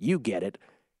turnovers. You get it.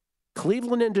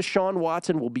 Cleveland and Deshaun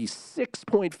Watson will be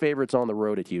 6-point favorites on the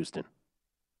road at Houston.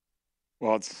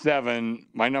 Well, it's 7.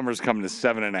 My number's coming to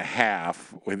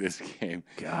 7.5 with this game.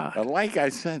 God. But like I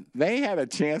said, they had a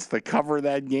chance to cover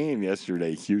that game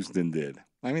yesterday. Houston did.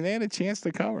 I mean, they had a chance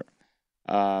to cover.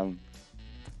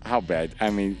 How bad?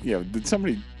 I mean, did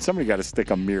somebody got to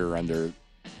stick a mirror under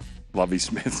Lovie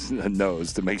Smith's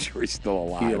nose to make sure he's still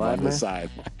alive on the side?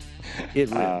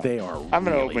 They are. I'm going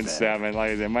to really open bad. 7.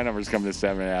 Like I said, my number's coming to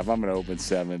 7.5. I'm going to open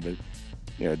 7, but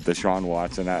Deshaun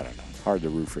Watson, I don't know. Hard to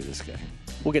root for this guy.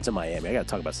 We'll get to Miami. I got to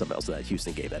talk about something else in that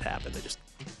Houston game that happened. That just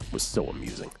was so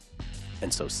amusing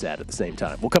and so sad at the same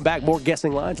time. We'll come back. More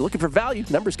guessing lines. Looking for value.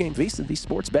 Numbers Game VSiN, the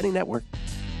Sports Betting Network.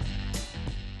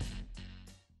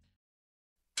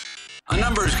 A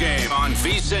numbers game on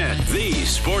VSiN, the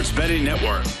Sports Betting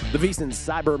Network. The VSiN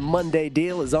Cyber Monday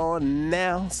deal is on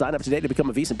now. Sign up today to become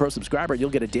a VSiN Pro subscriber. You'll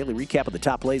get a daily recap of the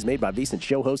top plays made by VSiN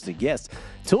show hosts and guests.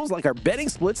 Tools like our betting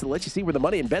splits that let you see where the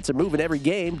money and bets are moving every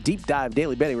game. Deep dive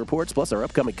daily betting reports, plus our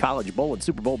upcoming College Bowl and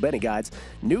Super Bowl betting guides.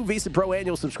 New VSiN Pro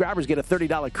annual subscribers get a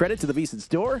 $30 credit to the VSiN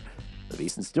Store. The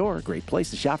VSiN Store, a great place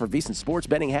to shop for VSiN sports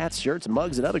betting hats, shirts,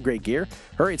 mugs, and other great gear.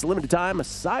 Hurry, it's a limited time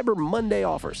Cyber Monday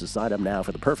offer, so sign up now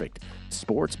for the perfect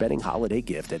sports betting holiday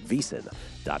gift at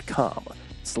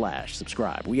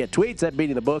VSiN.com/subscribe. We had tweets at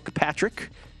Beating the Book. Patrick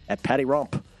at Patty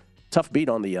Rump. Tough beat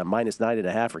on the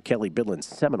 -9.5 for Kelly Bidlin's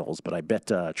Seminoles, but I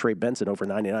bet Trey Benson over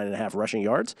 99.5 rushing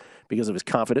yards because of his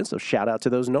confidence, so shout out to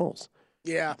those Noles.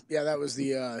 Yeah, that was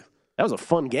the... That was a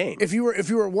fun game. If you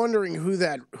were wondering who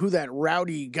that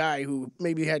rowdy guy who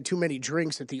maybe had too many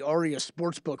drinks at the Aria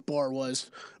Sportsbook bar was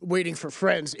waiting for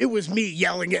friends, it was me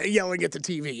yelling at the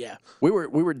TV. Yeah, we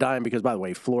were dying because, by the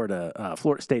way, Florida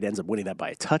State ends up winning that by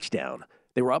a touchdown.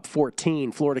 They were up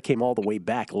 14. Florida came all the way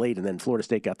back late, and then Florida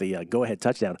State got the go-ahead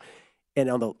touchdown.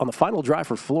 And on the final drive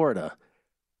for Florida,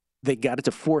 they got it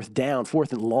to 4th down,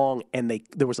 4th and long, and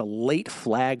there was a late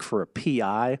flag for a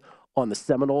PI on the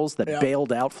Seminoles that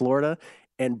bailed out Florida,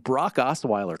 and Brock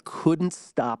Osweiler couldn't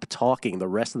stop talking the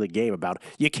rest of the game about,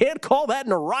 you can't call that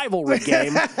in a rivalry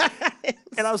game.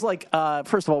 And I was like,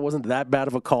 first of all, it wasn't that bad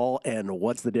of a call, and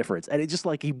what's the difference? And it just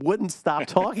he wouldn't stop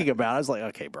talking about it. I was like,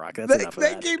 okay, Brock, that's enough of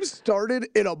that. That game started,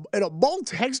 and a ball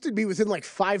texted me within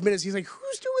 5 minutes. He's like,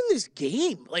 who's doing this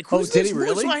game? Who's did this he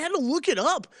really? So I had to look it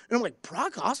up. And I'm like,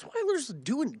 Brock Osweiler's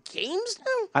doing games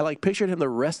now? I pictured him the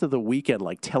rest of the weekend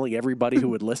telling everybody who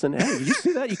would listen, hey, did you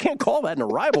see that? You can't call that in a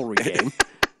rivalry game.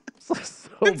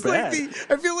 It's bad.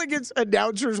 I feel like it's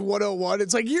announcers 101.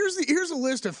 It's here's a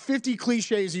list of 50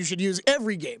 cliches you should use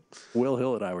every game. Will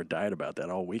Hill and I were dying about that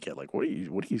all weekend. What do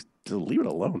you leave it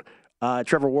alone?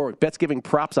 Trevor Warwick, bets giving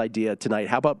props idea tonight.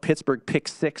 How about Pittsburgh pick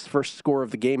 6, first score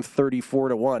of the game,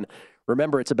 34-1.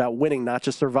 Remember, it's about winning, not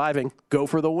just surviving. Go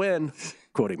for the win.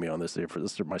 Quoting me on this here for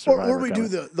my survivor. Or we do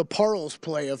the Parles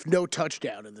play of no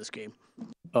touchdown in this game.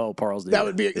 Oh, Parles did. That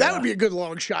would be a good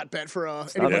long shot bet for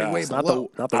anybody way below.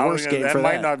 Not the worst game for that. That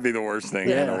might not be the worst thing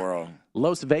in the world.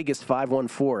 Las Vegas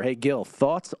 514. Hey, Gil,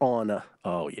 thoughts on?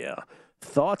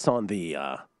 Thoughts on the?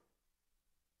 I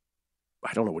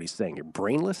don't know what he's saying here.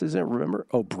 Brainless, is it? Remember?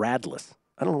 Oh, Bradless.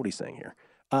 I don't know what he's saying here.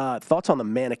 Thoughts on the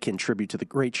mannequin tribute to the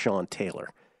great Sean Taylor?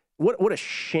 What a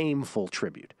shameful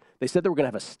tribute. They said they were going to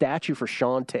have a statue for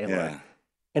Sean Taylor,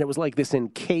 and it was this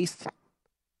encased.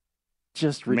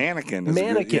 Just mannequin.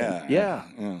 Yeah.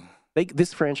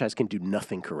 This franchise can do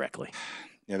nothing correctly.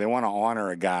 Yeah, they want to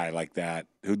honor a guy like that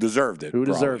who deserved it.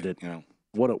 Deserved it.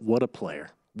 What a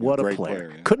player. What a Great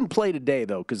player. yeah. Couldn't play today,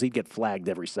 though, because he'd get flagged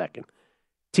every second.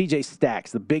 TJ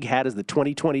Stacks, the big hat is the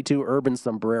 2022 Urban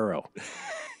Sombrero.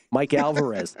 Mike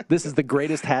Alvarez, this is the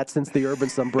greatest hat since the Urban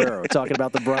Sombrero. Talking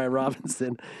about the Brian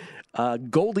Robinson.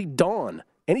 Goldie Dawn,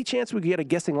 any chance we could get a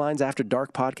Guessing Lines After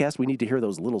Dark podcast? We need to hear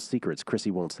those little secrets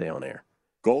Chrissy won't say on air.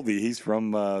 Goldie, he's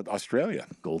from Australia.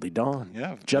 Goldie Dawn.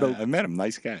 Yeah, Judd I met him.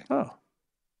 Nice guy. Oh.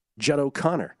 Judd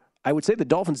O'Connor. I would say the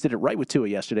Dolphins did it right with Tua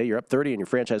yesterday. You're up 30 and your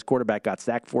franchise quarterback got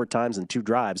sacked 4 times in 2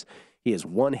 drives. He is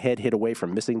 1 head hit away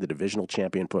from missing the divisional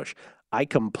champion push. I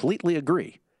completely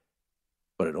agree,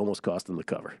 but it almost cost them the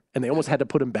cover. And they almost had to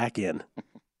put him back in.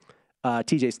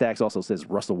 TJ Stacks also says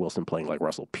Russell Wilson playing like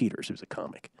Russell Peters, who's a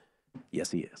comic. Yes,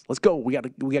 he is. Let's go. We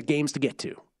got games to get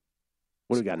to.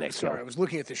 What do we got next? Sorry, I was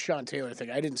looking at the Sean Taylor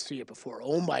thing. I didn't see it before.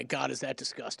 Oh, my God, is that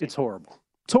disgusting. It's horrible.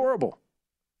 It's horrible.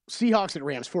 Seahawks at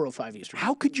Rams, 4:05 Eastern.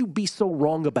 How could you be so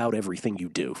wrong about everything you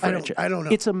do, franchise? I don't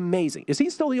know. It's amazing. Is he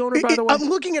still the owner, by the way? I'm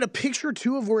looking at a picture,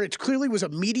 too, of where it clearly was a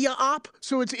media op.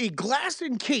 So it's a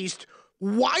glass-encased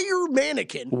wire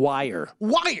mannequin. Wire,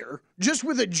 just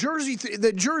with a jersey,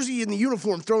 the jersey and the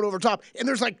uniform thrown over top. And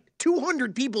there's like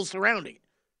 200 people surrounding it.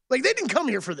 Like, they didn't come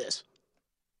here for this.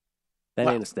 That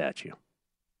ain't a statue.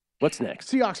 What's next?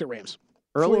 Seahawks at Rams.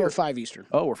 Earlier, 4:05 Eastern.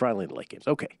 Oh, we're finally in the late games.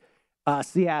 Okay.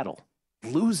 Seattle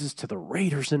loses to the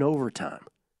Raiders in overtime.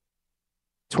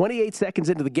 28 seconds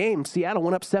into the game, Seattle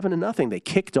went up 7-0. They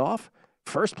kicked off.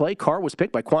 First play, Carr was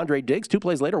picked by Quandre Diggs. 2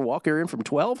 plays later, Walker in from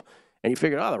 12. And you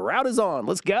figured, the route is on.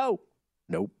 Let's go.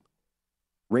 Nope.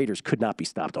 Raiders could not be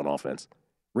stopped on offense.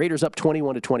 Raiders up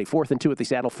 21-20, 4th and 2 at the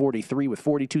Seattle 43 with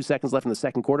 42 seconds left in the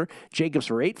second quarter. Jacobs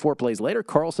for 8, 4 plays later.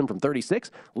 Carlson from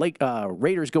 36.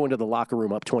 Raiders go into the locker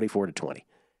room up 24-20.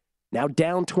 Now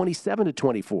down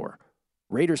 27-24.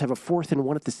 Raiders have a 4th and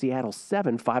 1 at the Seattle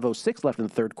 7, 5:06 left in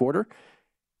the third quarter.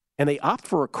 And they opt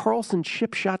for a Carlson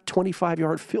chip shot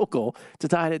 25-yard field goal to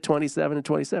tie it at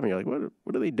 27-27. You're like,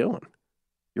 what are they doing?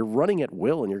 You're running at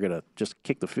will, and you're going to just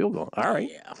kick the field goal. All right.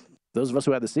 Yeah. Those of us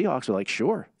who had the Seahawks are like,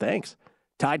 sure, thanks.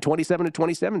 Tied 27-27,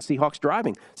 Seahawks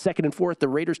driving. 2nd and 4 at the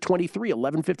Raiders 23,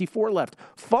 11:54 left.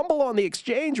 Fumble on the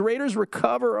exchange. Raiders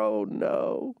recover. Oh,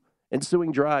 no.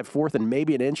 Ensuing drive, 4th and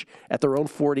maybe an inch at their own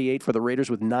 48 for the Raiders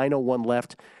with 9:01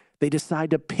 left. They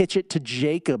decide to pitch it to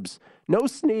Jacobs. No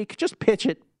sneak, just pitch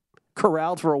it.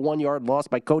 Corralled for a 1-yard loss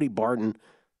by Cody Barton.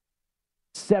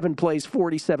 7 plays,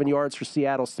 47 yards for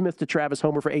Seattle. Smith to Travis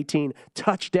Homer for 18.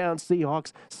 Touchdown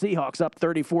Seahawks. Seahawks up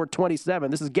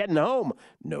 34-27. This is getting home.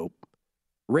 Nope.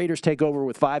 Raiders take over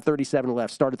with 5:37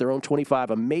 left. Start at their own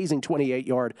 25. Amazing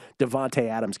 28-yard Devontae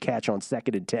Adams catch on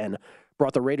 2nd and 10.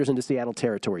 Brought the Raiders into Seattle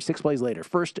territory. 6 plays later,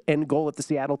 first and goal at the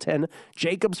Seattle 10.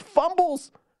 Jacobs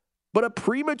fumbles, but a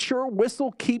premature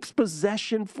whistle keeps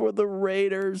possession for the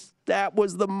Raiders. That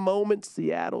was the moment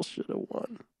Seattle should have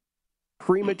won.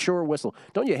 Premature whistle.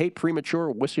 Don't you hate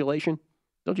premature whistlation?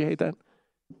 Don't you hate that?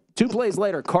 2 plays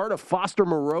later, Carr to Foster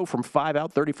Moreau from 5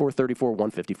 out, 34-34,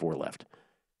 1:54 left.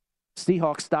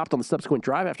 Seahawks stopped on the subsequent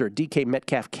drive after a DK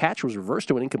Metcalf catch was reversed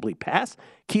to an incomplete pass.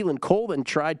 Keelan Cole then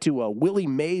tried to Willie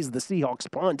Mays the Seahawks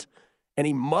punt, and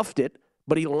he muffed it,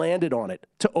 but he landed on it.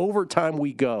 To overtime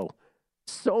we go.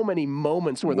 So many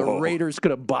moments where the Raiders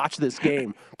could have botched this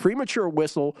game. Premature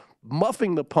whistle,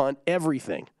 muffing the punt,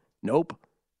 everything. Nope.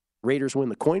 Raiders win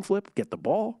the coin flip, get the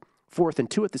ball. 4th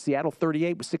and 2 at the Seattle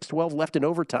 38 with 6:12 left in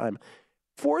overtime.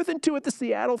 4th and 2 at the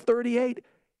Seattle 38.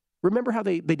 Remember how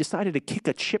they decided to kick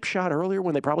a chip shot earlier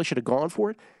when they probably should have gone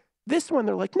for it? This one,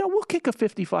 they're like, no, we'll kick a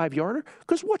 55-yarder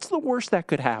because what's the worst that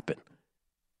could happen?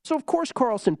 So, of course,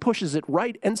 Carlson pushes it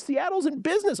right, and Seattle's in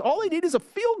business. All they need is a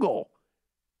field goal.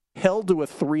 Held to a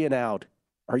 3-and-out.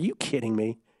 Are you kidding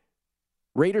me?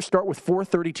 Raiders start with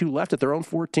 4:32 left at their own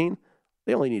 14.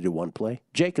 They only needed 1 play.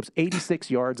 Jacobs, 86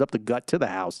 yards up the gut to the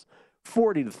house.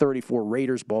 40-34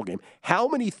 Raiders ball game. How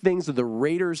many things did the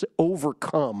Raiders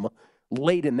overcome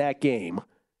late in that game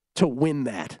to win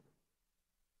that?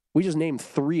 We just named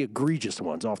 3 egregious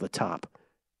ones off the top.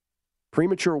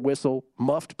 Premature whistle,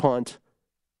 muffed punt,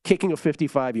 kicking a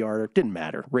 55-yarder. Didn't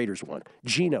matter. Raiders won.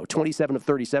 Geno, 27 of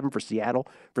 37 for Seattle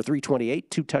for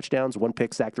 328, 2 touchdowns, 1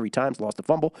 pick, sacked 3 times, lost a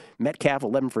fumble. Metcalf,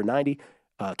 11 for 90.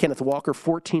 Kenneth Walker,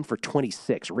 14 for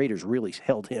 26. Raiders really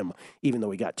held him, even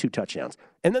though he got 2 touchdowns.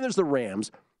 And then there's the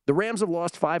Rams. The Rams have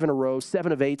lost 5 in a row,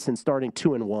 7 of 8 since starting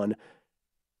 2-1.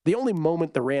 The only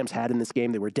moment the Rams had in this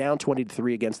game, they were down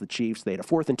 20-3 against the Chiefs. They had a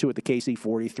 4th and 2 at the KC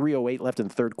 40, 3:08 left in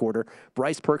the third quarter.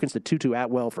 Bryce Perkins to Tutu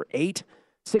Atwell for 8.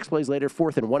 6 plays later,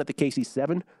 4th and 1 at the KC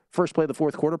 7. First play of the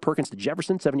fourth quarter, Perkins to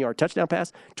Jefferson, 7-yard touchdown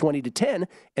pass, 20-10.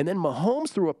 And then Mahomes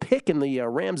threw a pick in the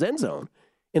Rams end zone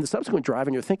in the subsequent drive,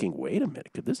 and you're thinking, wait a minute,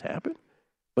 could this happen?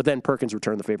 But then Perkins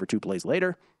returned the favor 2 plays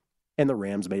later. and the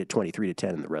Rams made it 23-10,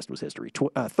 and the rest was history.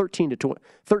 13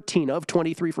 of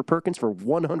 23 for Perkins for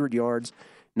 100 yards,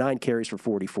 9 carries for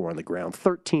 44 on the ground,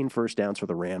 13 first downs for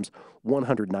the Rams,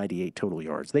 198 total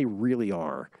yards. They really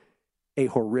are a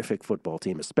horrific football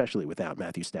team, especially without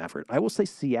Matthew Stafford. I will say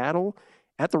Seattle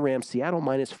at the Rams, Seattle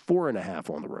minus 4.5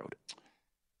 on the road.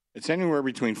 It's anywhere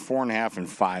between 4.5 and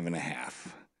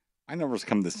 5.5. My numbers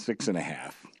come to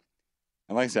 6.5.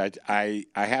 And like I said, I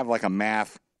have like a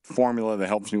math formula that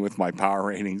helps me with my power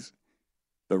ratings.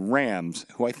 The Rams,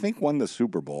 who I think won the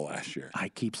Super Bowl last year. I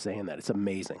keep saying that. It's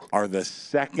amazing. Are the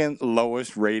second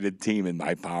lowest rated team in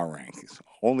my power rankings.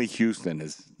 Only Houston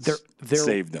has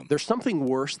saved them. They're something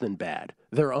worse than bad.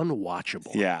 They're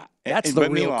unwatchable. Yeah. That's the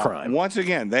real crime. Once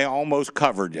again, they almost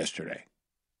covered yesterday.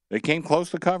 They came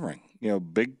close to covering.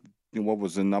 Big, what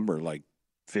was the number, like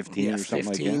 15 or something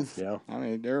 15. like that? Yeah. I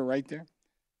mean, they're right there.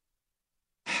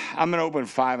 I'm going to open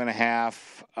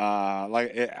 5.5.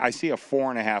 I see a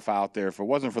 4.5 out there. If it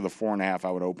wasn't for the 4.5,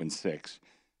 I would open 6.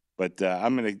 But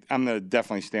I'm gonna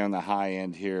definitely stay on the high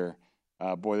end here.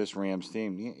 Boy, this Rams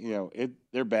team,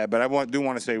 they're bad. But I do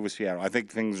want to say with Seattle, I think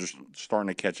things are starting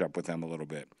to catch up with them a little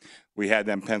bit. We had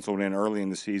them penciled in early in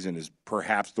the season as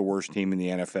perhaps the worst team in the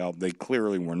NFL. They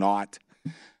clearly were not.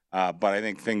 But I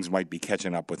think things might be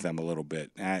catching up with them a little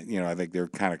bit. I think they're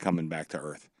kind of coming back to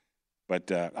earth.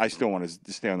 But I still want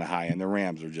to stay on the high end. The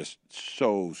Rams are just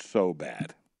so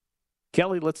bad.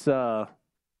 Kelly, let's go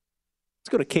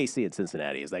to KC at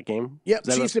Cincinnati. Is that game? Yep.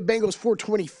 Chiefs and Bengals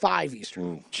 4:25 Eastern.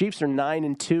 Ooh. Chiefs are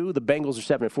 9-2. The Bengals are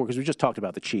 7-4 because we just talked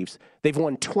about the Chiefs. They've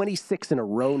won 26 in a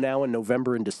row now in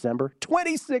November and December.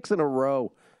 26 in a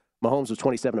row. Mahomes was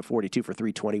 27-42 for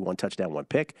 320, 1 touchdown, 1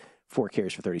 pick, 4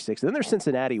 carries for 36. And then there's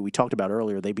Cincinnati. We talked about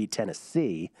earlier. They beat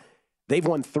Tennessee. They've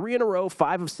won 3 in a row,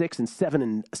 5 of 6, and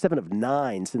 7 of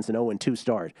 9 since an 0-2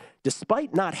 start.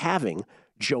 Despite not having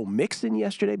Joe Mixon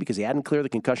yesterday because he hadn't cleared the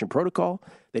concussion protocol,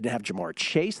 they didn't have Jamar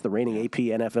Chase, the reigning AP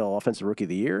NFL Offensive Rookie of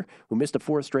the Year, who missed a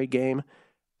 4th straight game.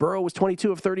 Burrow was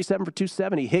 22 of 37 for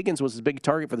 270. Higgins was his big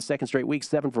target for the 2nd straight week,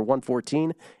 7 for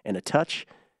 114 and a touch.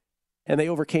 And they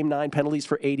overcame 9 penalties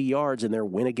for 80 yards in their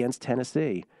win against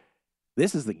Tennessee.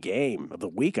 This is the game of the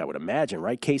week, I would imagine,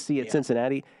 right? KC at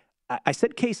Cincinnati. I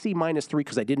said KC -3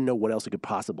 because I didn't know what else it could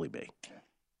possibly be.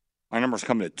 My number's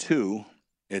coming to 2.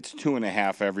 It's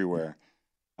 2.5 everywhere.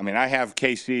 I mean, I have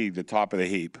KC the top of the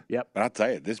heap. Yep. But I'll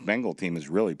tell you, this Bengal team is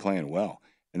really playing well.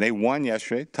 And they won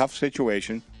yesterday. Tough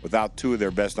situation without 2 of their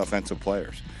best offensive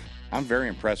players. I'm very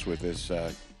impressed with this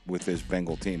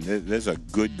Bengal team. This is a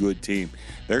good team.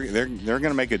 They're going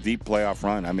to make a deep playoff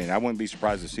run. I mean, I wouldn't be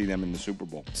surprised to see them in the Super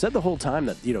Bowl. Said the whole time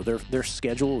that their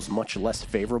schedule is much less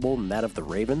favorable than that of the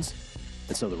Ravens,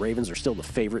 and so the Ravens are still the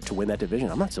favorite to win that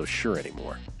division. I'm not so sure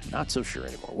anymore.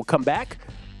 We'll come back.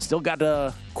 Still got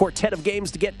a quartet of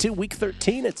games to get to. Week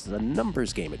 13. It's a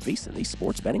numbers game at VSiN, the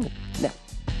Sports Betting Network.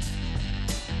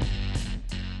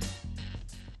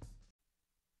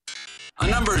 A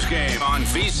numbers game on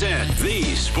VSiN, the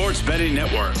Sports Betting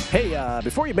Network. Hey,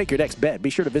 before you make your next bet,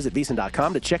 be sure to visit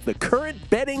VSiN.com to check the current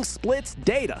betting splits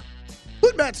data.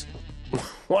 Split bets.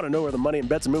 Want to know where the money and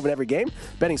bets are moving every game?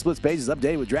 Betting Splits page is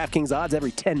updated with DraftKings odds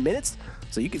every 10 minutes,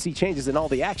 so you can see changes in all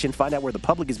the action, find out where the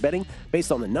public is betting based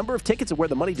on the number of tickets and where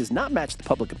the money does not match the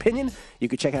public opinion. You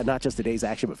can check out not just today's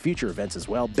action, but future events as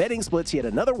well. Betting Splits, yet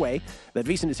another way that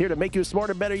VSiN is here to make you a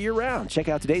smarter, better year-round. Check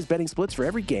out today's Betting Splits for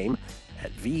every game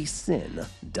at vsin.com.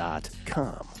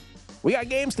 We got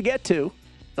games to get to.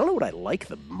 I don't know what I like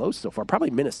the most so far. Probably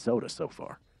Minnesota so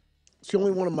far. It's the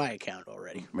only one on my account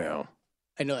already. No.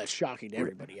 I know that's shocking to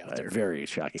everybody out there. Very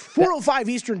shocking. 4:05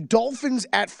 Eastern, Dolphins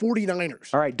at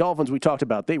 49ers. All right, Dolphins we talked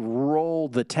about. They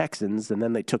rolled the Texans, and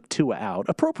then they took Tua out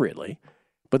appropriately.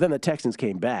 But then the Texans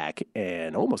came back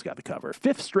and almost got the cover.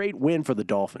 5th straight win for the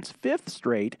Dolphins. 5th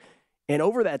straight. And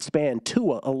over that span,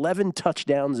 Tua, 11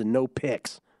 touchdowns and no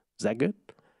picks. Is that good?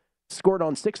 Scored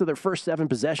on 6 of their first 7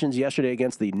 possessions yesterday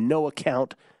against the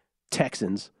no-account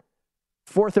Texans.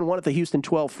 4th and 1 at the Houston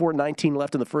 12, 4:19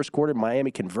 left in the first quarter.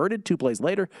 Miami converted 2 plays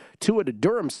later. Tua to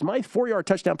Durham Smythe, 4-yard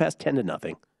touchdown pass,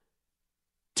 10-0.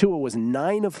 Tua was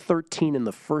 9 of 13 in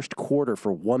the first quarter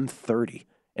for 130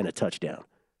 and a touchdown.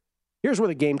 Here's where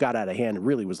the game got out of hand.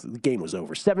 The game was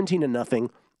over.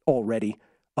 17-0 already.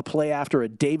 A play after a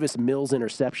Davis Mills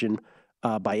interception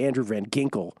by Andrew Van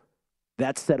Ginkel.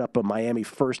 That set up a Miami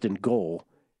 1st and goal.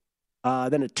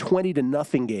 Then a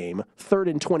 20-0 game, 3rd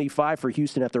and 25 for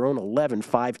Houston at their own 11,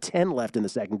 5:10 left in the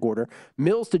second quarter.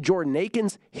 Mills to Jordan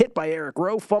Akins, hit by Eric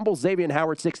Rowe, fumble Xavier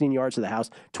Howard, 16 yards to the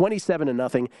house,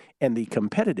 27-0, and the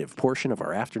competitive portion of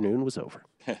our afternoon was over.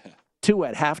 2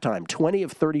 at halftime, 20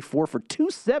 of 34 for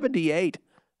 278.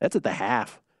 That's at the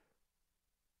half.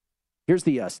 Here's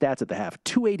the stats at the half.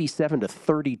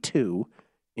 287-32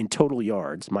 in total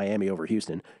yards, Miami over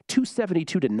Houston.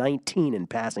 272-19 in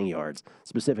passing yards,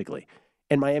 specifically.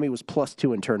 And Miami was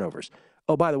 +2 in turnovers.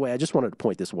 Oh, by the way, I just wanted to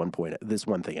point this one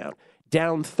thing out.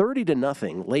 Down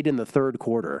 30-0 late in the third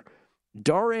quarter,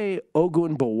 Dare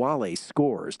Ogunbowale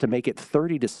scores to make it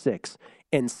 30-6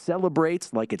 and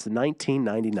celebrates like it's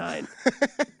 1999.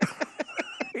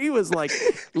 He was like,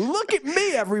 look at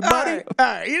me, everybody. All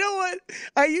right. You know what?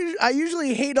 I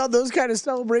usually hate on those kind of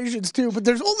celebrations, too, but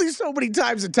there's only so many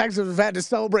times the Texans have had to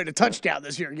celebrate a touchdown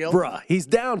this year, Gil. Bruh, he's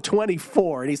down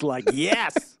 24, and he's like,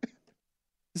 yes.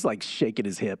 He's like shaking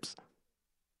his hips.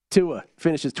 Tua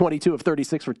finishes 22 of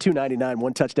 36 for 299,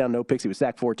 1 touchdown, no picks. He was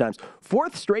sacked 4 times.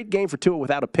 4th straight game for Tua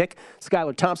without a pick.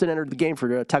 Skylar Thompson entered the game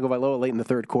for Tagovailoa late in the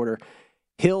third quarter.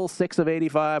 Hill, 6 of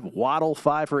 85. Waddle,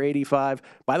 5 for 85.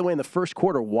 By the way, in the first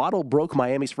quarter, Waddle broke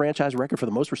Miami's franchise record for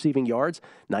the most receiving yards,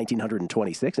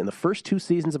 1,926, in the first 2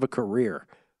 seasons of a career.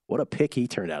 What a pick he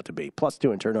turned out to be.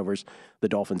 +2 in turnovers. The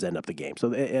Dolphins end up the game. So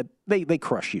they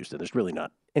crush Houston. There's really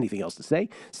not anything else to say.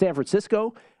 San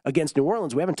Francisco against New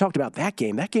Orleans. We haven't talked about that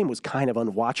game. That game was kind of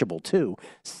unwatchable, too.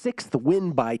 6th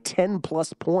win by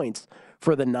 10-plus points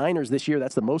for the Niners this year.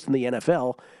 That's the most in the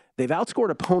NFL. They've outscored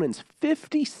opponents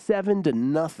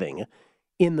 57-0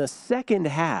 in the second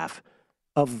half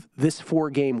of this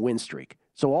 4-game win streak.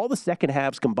 So all the second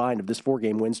halves combined of this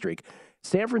 4-game win streak,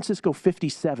 San Francisco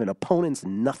 57, opponents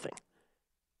nothing.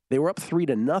 They were up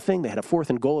 3-0. They had a 4th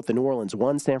and goal at the New Orleans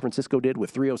 1. San Francisco did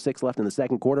with 3:06 left in the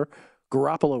second quarter.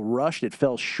 Garoppolo rushed. It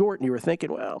fell short, and you were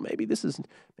thinking, well, maybe this is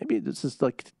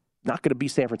like not going to be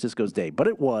San Francisco's day, but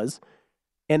it was.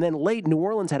 And then late, New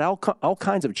Orleans had all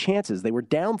kinds of chances. They were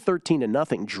down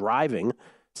 13-0, driving.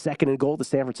 2nd and goal to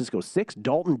San Francisco 6.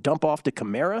 Dalton dump off to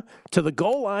Kamara to the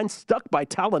goal line, stuck by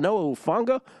Talanoa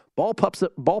Hufanga. Ball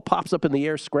pops up in the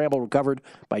air, scramble recovered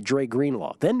by Dre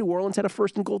Greenlaw. Then New Orleans had a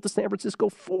 1st and goal to San Francisco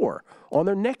 4 on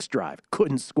their next drive.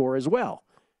 Couldn't score as well.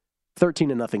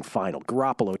 13-0 final.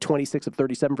 Garoppolo, 26 of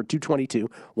 37 for 222.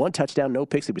 1 touchdown, no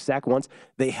picks. He was sacked once.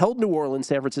 They held New Orleans.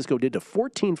 San Francisco did to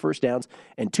 14 first downs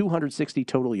and 260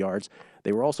 total yards.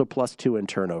 They were also +2 in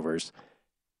turnovers.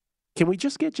 Can we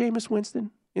just get Jameis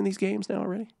Winston in these games now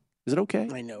already? Is it okay?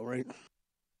 I know, right?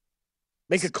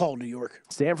 Make a call, New York.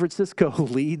 San Francisco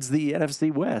leads the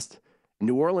NFC West.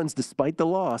 New Orleans, despite the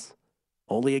loss,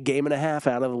 only a game and a half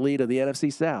out of the lead of the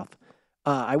NFC South.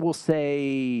 I will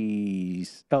say,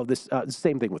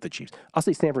 same thing with the Chiefs. I'll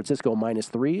say San Francisco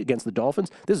 -3 against the Dolphins.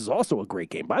 This is also a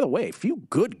great game. By the way, a few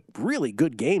really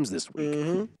good games this week.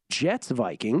 Mm-hmm. Jets,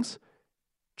 Vikings,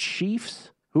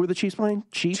 Chiefs. Who are the Chiefs playing?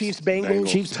 Chiefs, Bengals.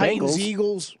 Chiefs, Titans,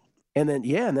 Eagles. And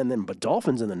then, but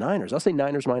Dolphins and the Niners. I'll say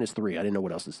Niners -3. I didn't know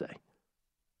what else to say.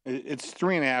 It's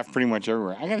 3.5 pretty much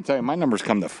everywhere. I got to tell you, my numbers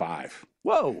come to 5.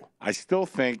 Whoa. I still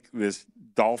think this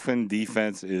Dolphin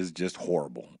defense is just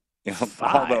horrible. You know,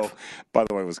 5. Although, by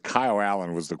the way, Kyle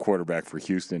Allen was the quarterback for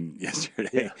Houston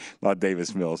yesterday, not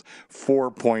Davis Mills.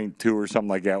 4.2 or something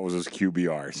like that was his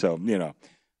QBR. So,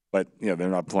 but they're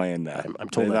not playing that. I'm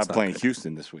told they're that's not playing good.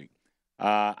 Houston this week.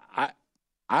 I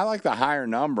like the higher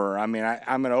number. I mean,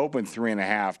 I'm going to open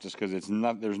 3.5 just because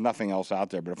there's nothing else out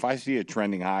there. But if I see it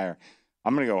trending higher,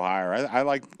 I'm going to go higher. I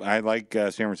like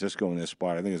San Francisco in this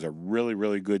spot. I think it's a really,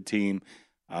 really good team.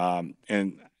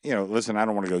 And listen, I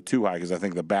don't want to go too high because I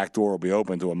think the back door will be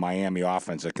open to a Miami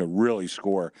offense that could really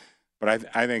score. But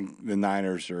I think the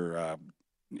Niners are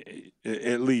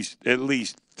at least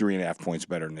 3.5 points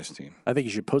better than this team. I think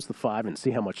you should post the 5 and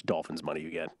see how much Dolphins money you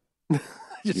get.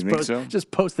 You think so? Just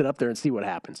post it up there and see what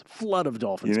happens. Flood of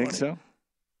Dolphins money. You think so?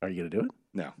 Are you going to do it?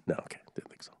 No. No, okay. Didn't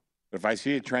think so. But if I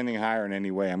see it trending higher in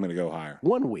any way, I'm going to go higher.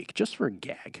 1 week, just for a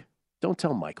gag. Don't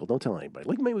tell Michael. Don't tell anybody.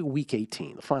 Like maybe week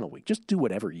 18, the final week. Just do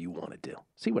whatever you want to do.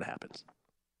 See what happens.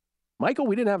 Michael,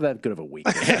 we didn't have that good of a week.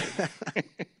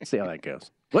 See how that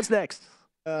goes. What's next?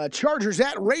 Chargers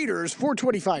at Raiders,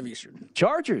 4:25 Eastern.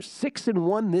 Chargers,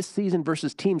 6-1 this season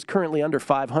versus teams currently under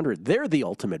 500. They're the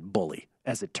ultimate bully,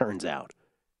 as it turns out.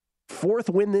 4th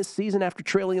win this season after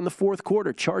trailing in the 4th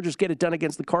quarter. Chargers get it done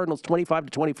against the Cardinals,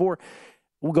 25-24.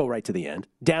 We'll go right to the end.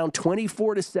 Down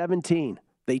 24-17.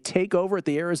 They take over at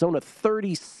the Arizona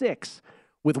 36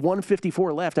 with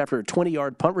 1:54 left after a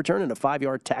 20-yard punt return and a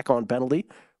 5-yard tack-on penalty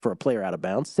for a player out of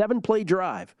bounds. 7-play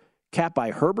drive capped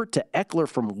by Herbert to Eckler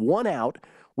from 1 out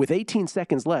with 18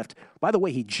 seconds left. By the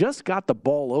way, he just got the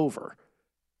ball over.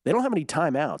 They don't have any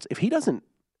timeouts. If he doesn't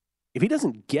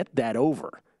get that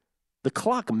over, the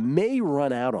clock may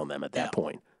run out on them at that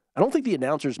point. I don't think the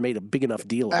announcers made a big enough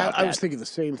deal about that. I was thinking the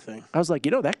same thing. I was like,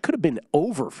 that could have been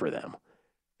over for them.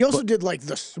 He also did like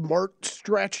the smart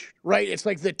stretch, right? It's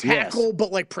like the tackle,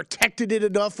 but like protected it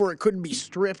enough where it couldn't be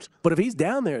stripped. But if he's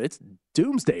down there, it's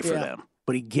doomsday for them.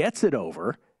 But he gets it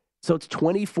over. So it's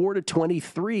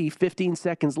 24-23, 15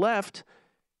 seconds left.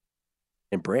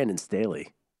 And Brandon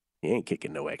Staley, he ain't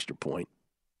kicking no extra point.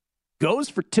 Goes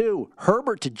for 2.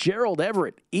 Herbert to Gerald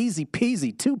Everett. Easy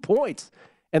peasy, 2 points.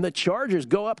 And the Chargers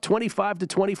go up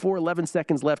 25-24, 11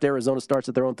 seconds left. Arizona starts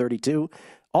at their own 32.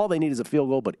 All they need is a field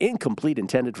goal, but incomplete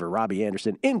intended for Robbie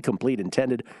Anderson. Incomplete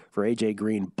intended for A.J.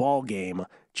 Green. Ball game.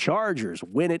 Chargers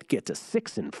win it, get to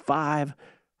 6-5.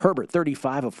 Herbert,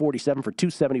 35 of 47 for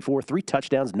 274, 3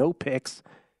 touchdowns, no picks,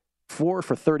 4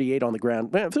 for 38 on the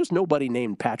ground. Man, if there's nobody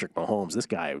named Patrick Mahomes, this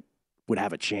guy would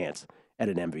have a chance at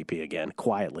an MVP again,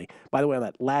 quietly. By the way, on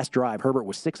that last drive, Herbert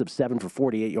was 6 of 7 for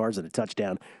 48 yards and a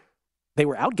touchdown. They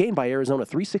were outgained by Arizona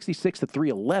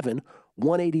 366-311,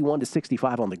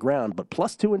 181-65 on the ground, but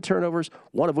 +2 in turnovers,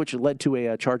 one of which led to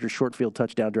a Chargers short field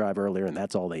touchdown drive earlier, and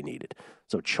that's all they needed.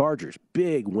 So Chargers,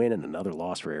 big win and another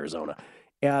loss for Arizona.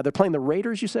 They're playing the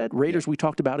Raiders, you said? Raiders we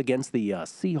talked about against the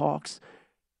Seahawks.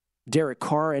 Derek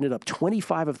Carr ended up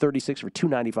 25 of 36 for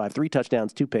 295, 3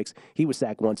 touchdowns, 2 picks. He was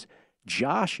sacked once.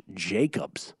 Josh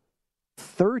Jacobs,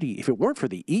 30. If it weren't for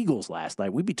the Eagles last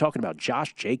night, we'd be talking about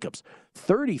Josh Jacobs.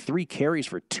 33 carries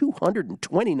for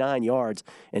 229 yards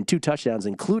and 2 touchdowns,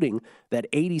 including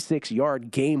that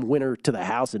 86-yard game winner to the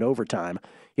house in overtime.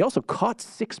 He also caught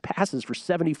 6 passes for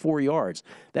 74 yards.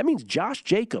 That means Josh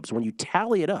Jacobs, when you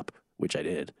tally it up, which I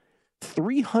did,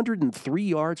 303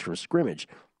 yards from scrimmage.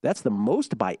 That's the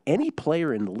most by any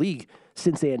player in the league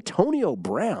since Antonio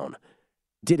Brown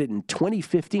did it in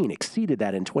 2015, exceeded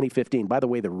that in 2015. By the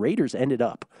way, the Raiders ended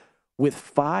up with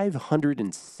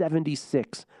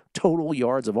 576 total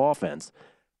yards of offense.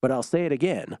 But I'll say it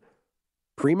again,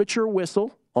 premature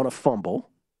whistle on a fumble,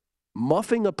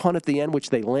 muffing a punt at the end, which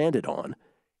they landed on,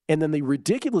 and then the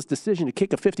ridiculous decision to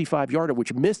kick a 55-yarder,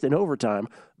 which missed in overtime.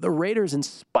 The Raiders, in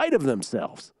spite of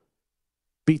themselves,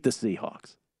 beat the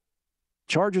Seahawks.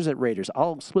 Chargers at Raiders.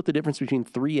 I'll split the difference between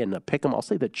 3 and pick 'em. I'll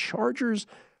say the Chargers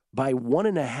by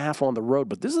 1.5 on the road,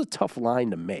 but this is a tough line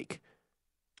to make.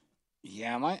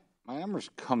 Yeah, my numbers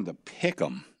come to pick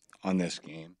 'em on this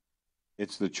game.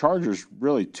 It's the Chargers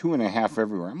really 2.5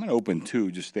 everywhere. I'm going to open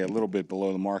 2, just stay a little bit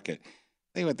below the market.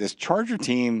 Think about this Charger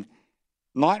team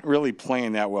not really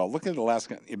playing that well. Look at the last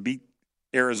game. It beat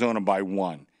Arizona by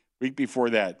 1. Week before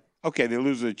that, okay, they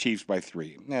lose to the Chiefs by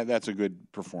 3. Yeah, that's a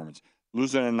good performance.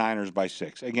 Lose to the Niners by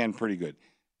 6. Again, pretty good.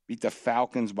 Beat the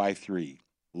Falcons by 3.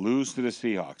 Lose to the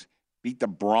Seahawks. Beat the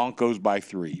Broncos by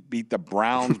 3. Beat the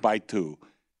Browns by 2.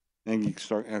 Then you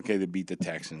start, okay, they beat the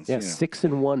Texans. Yeah,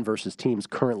 6-1 versus teams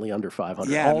currently under 500.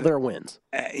 Yeah, all their wins.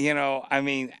 I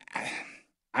mean,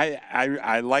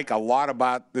 I like a lot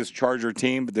about this Charger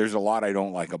team, but there's a lot I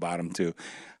don't like about them, too.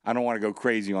 I don't want to go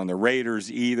crazy on the Raiders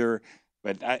either,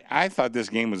 but I thought this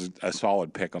game was a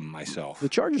solid pick 'em myself. The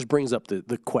Chargers brings up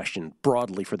the question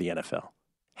broadly for the NFL.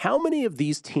 How many of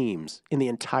these teams in the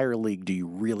entire league do you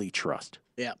really trust?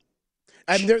 Yeah.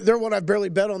 And they're one I've barely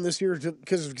bet on this year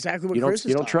because of exactly what Chris is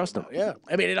You don't trust them. Yeah.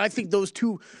 I mean, and I think the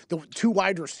two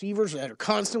wide receivers that are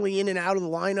constantly in and out of the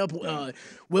lineup,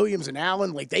 Williams and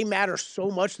Allen, like they matter so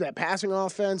much to that passing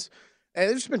offense. And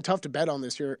it's just been tough to bet on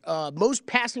this year. Most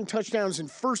passing touchdowns in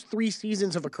first 3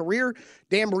 seasons of a career.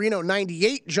 Dan Marino,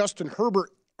 98. Justin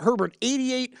Herbert,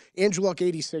 88. Andrew Luck,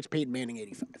 86. Peyton Manning,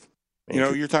 85.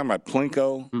 You're talking about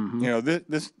Plinko. Mm-hmm.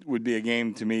 This would be a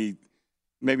game to me.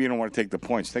 Maybe you don't want to take the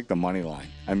points. Take the money line.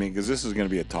 I mean, because this is going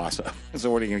to be a toss-up.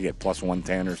 So what are you going to get, plus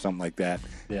 110 or something like that?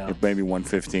 Yeah. Or maybe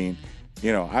 115.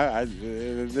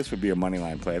 This would be a money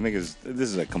line play. I think this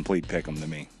is a complete pick 'em to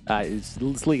me.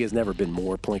 This league has never been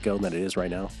more Plinko than it is right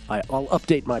now. I'll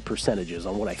update my percentages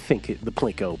on what I think the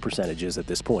Plinko percentage is at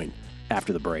this point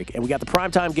after the break. And we got the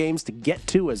primetime games to get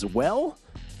to as well.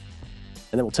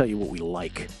 And then we'll tell you what we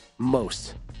like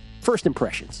most. First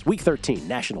impressions, Week 13,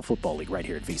 National Football League, right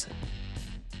here at VSiN.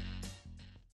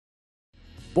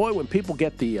 Boy, when people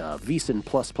get the VSiN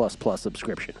Plus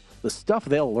subscription, the stuff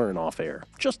they'll learn off air,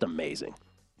 just amazing.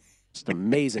 Just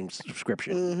amazing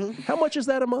subscription. Mm-hmm. How much is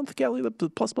that a month, Kelly, the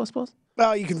Plus?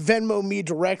 Well, you can Venmo me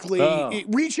directly.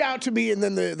 Reach out to me, and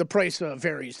then the price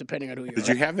varies depending on who you are. Did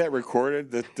you have that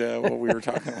recorded, what we were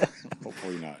talking about?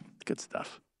 Hopefully not. Good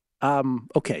stuff.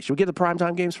 Okay, should we get the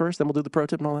primetime games first, then we'll do the pro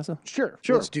tip and all that stuff? Sure.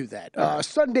 Let's do that.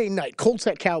 Sunday night, Colts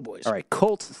at Cowboys. All right,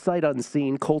 Colts sight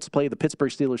unseen. Colts play the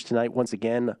Pittsburgh Steelers tonight once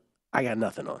again. I got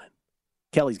nothing on it.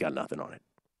 Kelly's got nothing on it.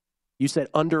 You said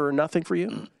under or nothing for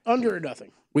you? Under or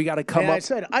nothing. We got to come and up. I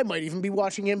said I might even be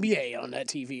watching NBA on that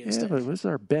TV instead. Yeah, but this is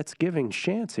our bets giving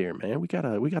chance here, man. We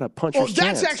gotta punch your chance.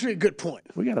 That's actually a good point.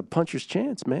 We got to punch your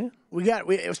chance, man.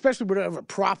 Especially whatever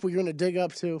prop we're going to dig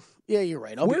up to. Yeah, you're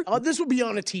right. This will be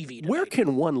on a TV tonight. Where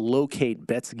can one locate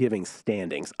bets giving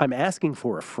standings? I'm asking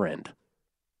for a friend.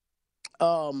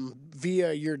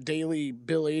 Via your daily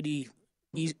Bill 80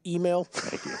 email.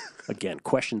 Thank you. Again,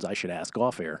 questions I should ask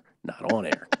off air, not on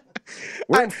air.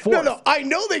 We're in fourth. No, I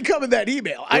know they come in that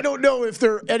email. I don't know if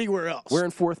they're anywhere else. We're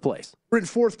in fourth place. We're in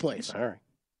fourth place. All right.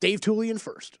 Dave Tooley in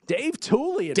first. Dave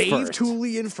Tooley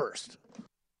in first.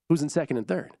 Who's in second and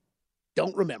third?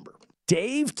 Don't remember.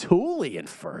 Dave Tooley in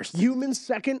first. Human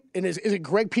second. And is it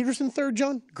Greg Peterson third,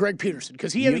 John? Greg Peterson,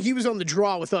 because he was on the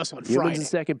draw with us on Friday. Humans in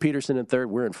second, Peterson in third.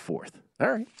 We're in fourth.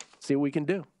 All right. See what we can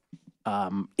do.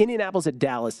 Indianapolis at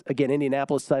Dallas. Again,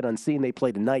 Indianapolis sight unseen. They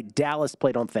play tonight. Dallas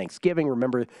played on Thanksgiving.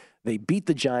 Remember, they beat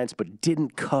the Giants but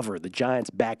didn't cover. The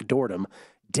Giants backdoored them.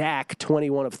 Dak,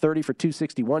 21 of 30 for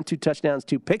 261, 2 touchdowns,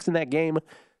 2 picks in that game.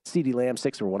 CeeDee Lamb,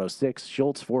 6 for 106.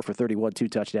 Schultz, 4 for 31, 2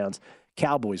 touchdowns.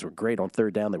 Cowboys were great on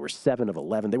third down. They were 7 of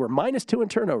 11. They were -2 in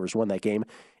turnovers, won that game.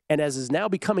 And as is now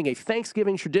becoming a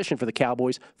Thanksgiving tradition for the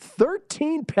Cowboys,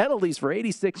 13 penalties for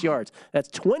 86 yards. That's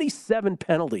 27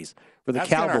 penalties for the Cowboys.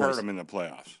 That's going to hurt them in the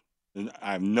playoffs.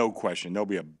 I have no question. There'll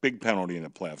be a big penalty in the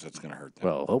playoffs that's going to hurt them.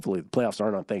 Well, hopefully the playoffs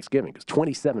aren't on Thanksgiving because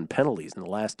 27 penalties in the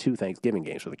last 2 Thanksgiving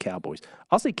games for the Cowboys.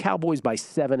 I'll say Cowboys by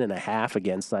 7.5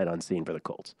 again, sight unseen for the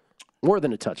Colts. More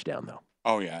than a touchdown, though.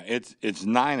 Oh, yeah. It's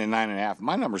 9 and 9.5.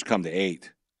 My numbers come to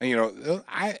 8. And,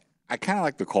 I kind of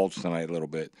like the Colts tonight a little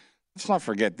bit. Let's not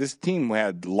forget, this team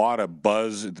had a lot of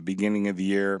buzz at the beginning of the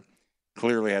year.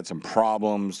 Clearly had some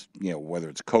problems, whether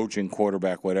it's coaching,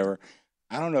 quarterback, whatever.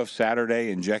 I don't know if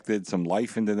Saturday injected some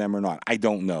life into them or not. I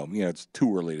don't know. It's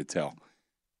too early to tell.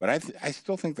 But I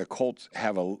still think the Colts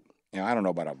have I don't know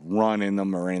about a run in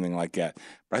them or anything like that.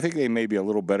 But I think they may be a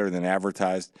little better than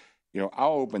advertised.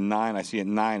 I'll open 9. I see it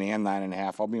 9 and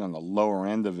 9.5. I'll be on the lower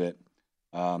end of it.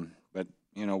 But,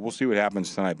 we'll see what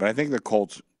happens tonight. But I think the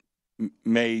Colts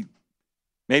may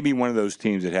be one of those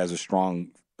teams that has a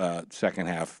strong second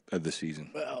half of the season.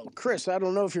 Well, Chris, I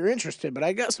don't know if you're interested, but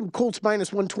I got some Colts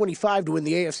 -125 to win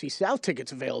the AFC South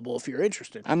tickets available if you're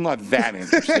interested. I'm not that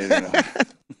interested.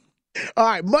 All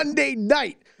right, Monday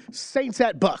night, Saints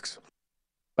at Bucks.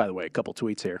 By the way, a couple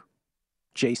tweets here.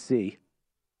 JC,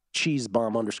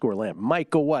 cheesebomb_lamp.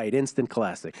 Michael White, instant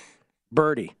classic.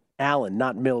 Birdie, Allen,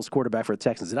 not Mills, quarterback for the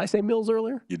Texans. Did I say Mills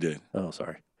earlier? You did. Oh,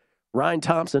 sorry. Ryan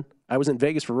Thompson, I was in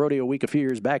Vegas for Rodeo Week a few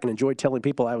years back and enjoyed telling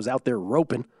people I was out there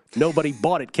roping. Nobody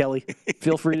bought it, Kelly.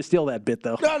 Feel free to steal that bit,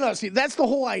 though. No, see, that's the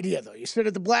whole idea, though. You sit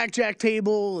at the blackjack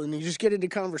table and you just get into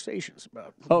conversations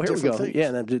about here we go. things.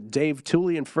 Yeah, and then Dave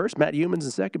Tooley in first, Matt Humans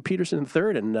in second, Peterson in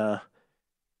third, and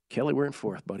Kelly, we're in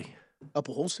fourth, buddy. Up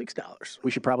a whole $6.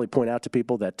 We should probably point out to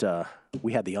people that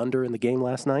we had the under in the game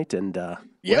last night. And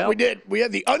we did. We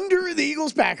had the under in the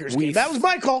Eagles-Packers game. That was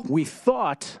my call.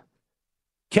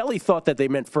 Kelly thought that they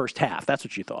meant first half. That's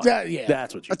what you thought. Yeah.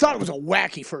 That's what you thought. I thought it was a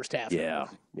wacky first half. Yeah.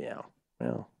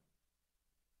 Well,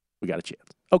 we got a chance.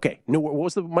 Okay. What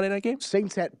was the Monday night game?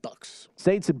 Saints at Bucks.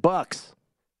 Saints at Bucks.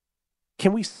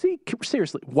 Can we see,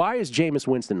 seriously, why is Jameis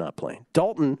Winston not playing?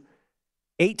 Dalton,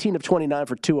 18 of 29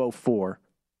 for 204.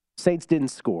 Saints didn't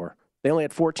score. They only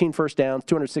had 14 first downs,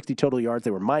 260 total yards.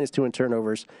 They were -2 in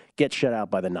turnovers, get shut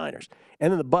out by the Niners.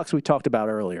 And then the Bucks we talked about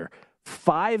earlier,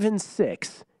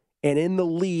 5-6. And in the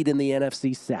lead in the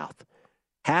NFC South.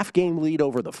 Half-game lead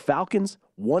over the Falcons,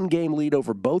 1-game lead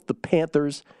over both the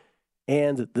Panthers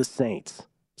and the Saints.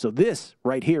 So this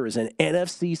right here is an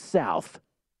NFC South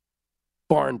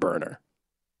barn burner.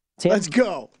 Let's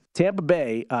go. Tampa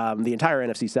Bay, the entire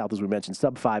NFC South, as we mentioned,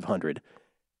 sub-500.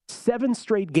 7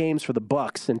 straight games for the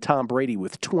Bucs and Tom Brady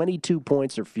with 22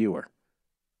 points or fewer.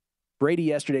 Brady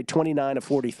yesterday, 29 of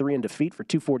 43 in defeat for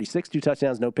 246, 2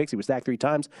 touchdowns, no picks. He was sacked 3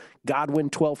 times. Godwin,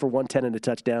 12 for 110 and a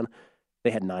touchdown. They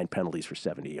had 9 penalties for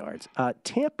 70 yards.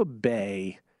 Tampa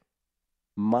Bay,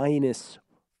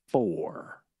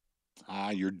 -4.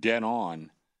 You're dead on.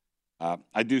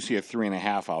 I do see a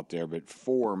 3.5 out there, but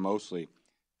 4 mostly.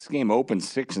 This game opened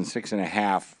 6 and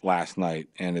 6.5 last night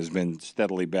and has been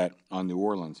steadily bet on New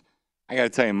Orleans. I got to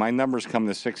tell you, my numbers come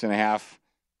to 6.5.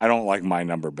 I don't like my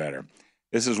number better.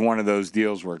 This is one of those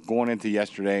deals where going into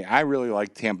yesterday, I really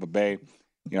liked Tampa Bay.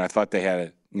 I thought they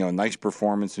had a nice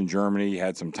performance in Germany,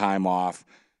 had some time off.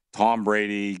 Tom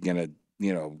Brady going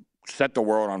to set the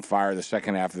world on fire the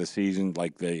second half of the season,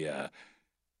 like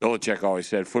Belichick always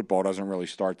said. Football doesn't really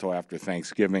start till after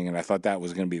Thanksgiving, and I thought that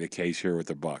was going to be the case here with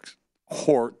the Bucs.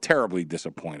 Terribly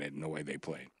disappointed in the way they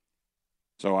played.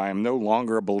 So I am no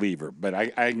longer a believer, but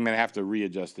I'm going to have to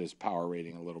readjust this power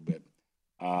rating a little bit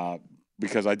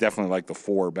because I definitely like the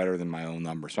 4 better than my own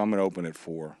number. So I'm going to open at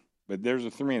 4. But there's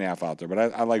a 3.5 out there. But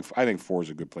I think 4 is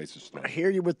a good place to start. I hear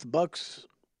you with the Bucks,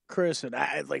 Chris, and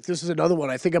this is another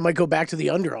one. I think I might go back to the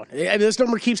under on. This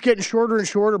number keeps getting shorter and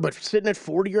shorter, but sitting at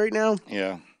 40 right now.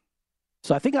 Yeah.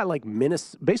 So I think I like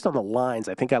based on the lines,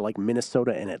 I think I like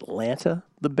Minnesota and Atlanta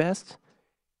the best.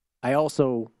 I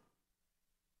also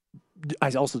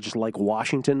just like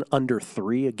Washington under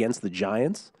 3 against the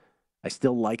Giants. I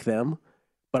still like them.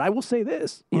 But I will say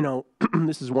this,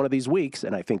 this is one of these weeks,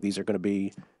 and I think this is going to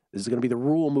be the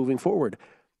rule moving forward.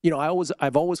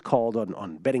 I've always called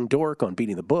on Betting Dork, on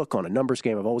Beating the Book, on a numbers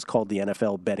game. I've always called the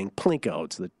NFL betting Plinko.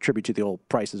 It's the tribute to the old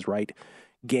Price is Right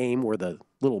game where the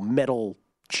little metal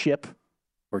chip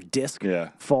or disc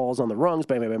falls on the rungs,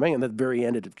 bang, bang, bang, bang, and at the very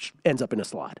end it ends up in a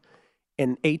slot.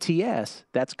 And ATS,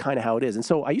 that's kind of how it is. And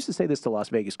so I used to say this to Las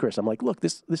Vegas Chris. I'm like, look,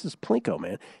 this is Plinko,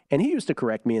 man. And he used to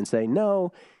correct me and say,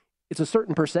 no, it's a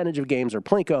certain percentage of games are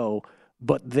Plinko,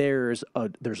 but there's a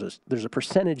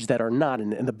percentage that are not.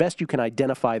 And the best you can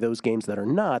identify those games that are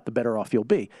not, the better off you'll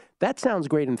be. That sounds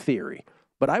great in theory.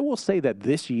 But I will say that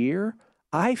this year,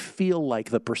 I feel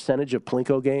like the percentage of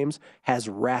Plinko games has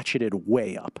ratcheted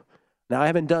way up. Now, I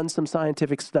haven't done some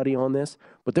scientific study on this,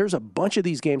 but there's a bunch of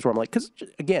these games where I'm like, because,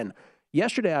 again,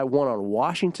 yesterday I won on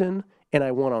Washington and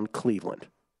I won on Cleveland.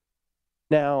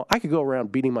 Now, I could go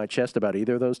around beating my chest about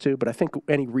either of those two, but I think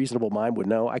any reasonable mind would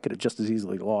know I could have just as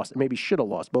easily lost, and maybe should have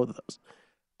lost both of those.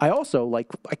 I also,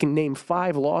 I can name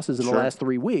 5 losses in the last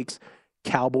 3 weeks.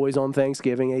 Cowboys on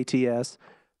Thanksgiving, ATS.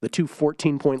 The 2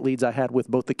 14-point leads I had with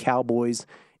both the Cowboys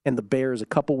and the Bears a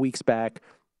couple weeks back.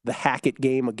 The Hackett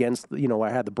game against, I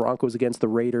had the Broncos against the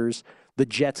Raiders. The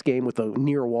Jets game with a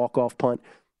near walk-off punt.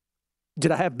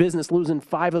 Did I have business losing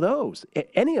 5 of those?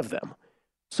 Any of them?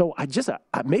 So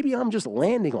maybe I'm just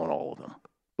landing on all of them.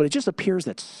 But it just appears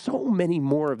that so many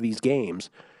more of these games,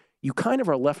 you kind of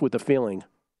are left with the feeling,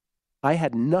 I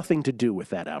had nothing to do with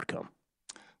that outcome.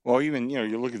 Well, even,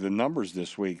 you look at the numbers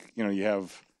this week, we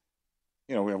have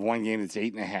one game that's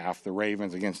 8.5, the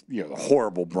Ravens against, the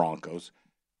horrible Broncos.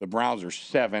 The Browns are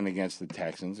 7 against the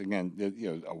Texans. Again,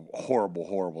 a horrible,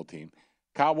 horrible team.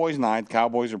 Cowboys 9.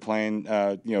 Cowboys are playing,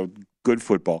 good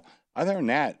football. Other than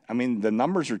that, the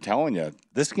numbers are telling you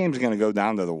this game's going to go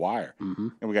down to the wire. Mm-hmm.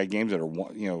 And we got games that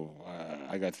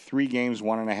are, I got 3 games,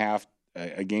 1.5,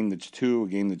 a game that's 2, a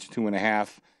game that's 2.5.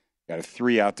 Got a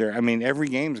 3 out there. Every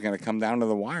game is going to come down to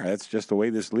the wire. That's just the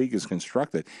way this league is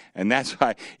constructed. And that's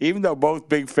why, even though both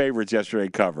big favorites yesterday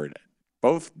covered,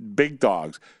 both big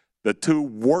dogs, the 2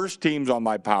 worst teams on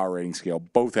my power rating scale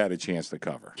both had a chance to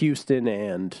cover. Houston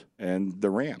and the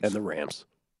Rams. And the Rams.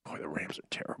 Boy, the Rams are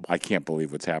terrible. I can't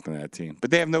believe what's happened to that team.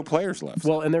 But they have no players left.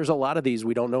 Well, and there's a lot of these.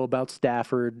 We don't know about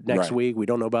Stafford next week. We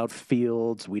don't know about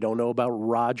Fields. We don't know about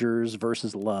Rodgers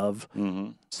versus Love.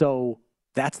 Mm-hmm. So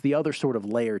that's the other sort of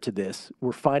layer to this.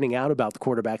 We're finding out about the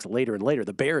quarterbacks later and later.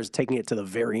 The Bears taking it to the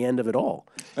very end of it all.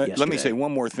 Let me say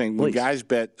one more thing. When guys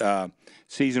bet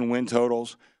season win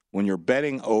totals, when you're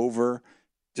betting over,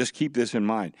 just keep this in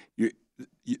mind.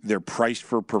 They're priced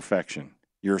for perfection.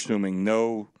 You're assuming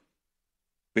no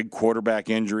big quarterback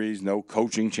injuries, no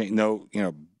coaching change,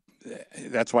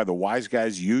 that's why the wise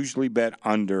guys usually bet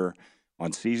under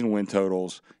on season win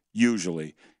totals,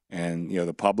 usually. And,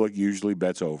 the public usually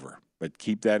bets over. But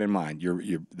keep that in mind.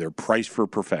 They're priced for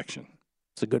perfection.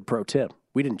 It's a good pro tip.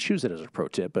 We didn't choose it as a pro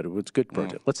tip, but it was a good pro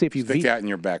tip. Let's see if you stick that in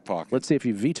your back pocket. Let's see if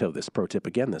you veto this pro tip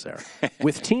again this hour.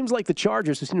 With teams like the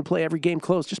Chargers who seem to play every game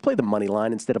close, just play the money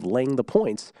line instead of laying the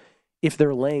points if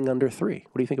they're laying under 3.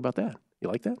 What do you think about that? You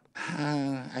like that?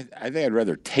 I think I'd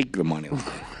rather take the money line.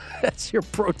 That's your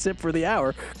pro tip for the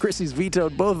hour. Chrissy's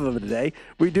vetoed both of them today.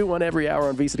 We do one every hour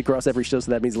on VSiN across every show,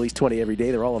 so that means at least 20 every day.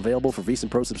 They're all available for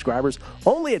VSiN Pro subscribers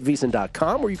only at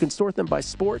VSiN.com, where you can sort them by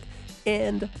sport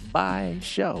and by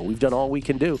show. We've done all we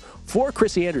can do. For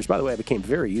Chrissy Andrews, by the way, I became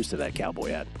very used to that cowboy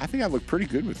hat. I think I look pretty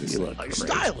good with this. You look like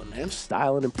styling, man.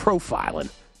 Styling and profiling.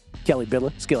 Kelly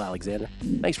Bidlin, Skill Alexander.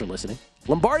 Thanks for listening.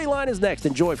 Lombardi Line is next.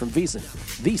 Enjoy from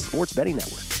VSiN, the Sports Betting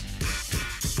Network.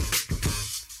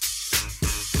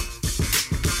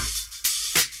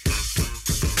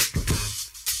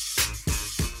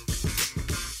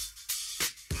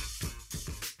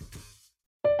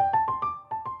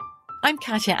 I'm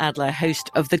Katya Adler, host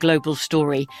of The Global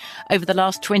Story. Over the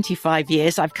last 25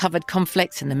 years, I've covered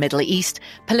conflicts in the Middle East,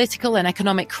 political and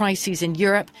economic crises in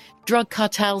Europe, drug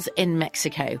cartels in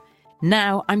Mexico.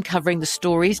 Now I'm covering the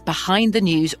stories behind the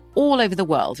news all over the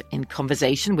world in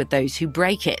conversation with those who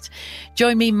break it.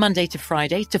 Join me Monday to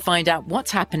Friday to find out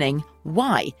what's happening,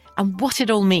 why, and what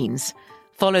it all means.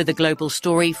 Follow The Global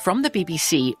Story from the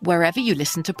BBC wherever you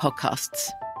listen to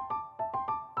podcasts.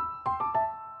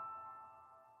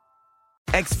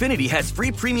 Xfinity has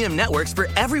free premium networks for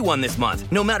everyone this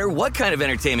month, no matter what kind of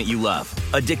entertainment you love.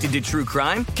 Addicted to true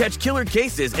crime? Catch killer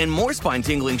cases and more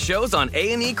spine-tingling shows on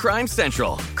A&E Crime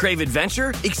Central. Crave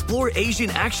adventure? Explore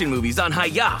Asian action movies on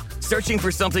Hi-YAH. Searching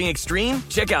for something extreme?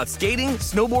 Check out skating,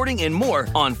 snowboarding, and more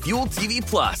on Fuel TV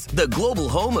Plus, the global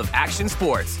home of action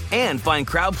sports. And find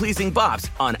crowd-pleasing bops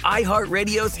on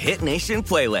iHeartRadio's Hit Nation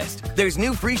playlist. There's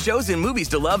new free shows and movies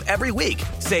to love every week.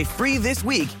 Say free this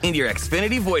week in your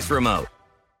Xfinity voice remote.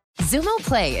 Xumo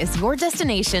Play is your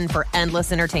destination for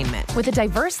endless entertainment. With a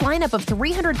diverse lineup of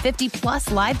 350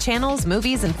 plus live channels,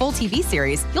 movies, and full TV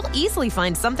series, you'll easily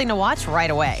find something to watch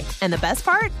right away. And the best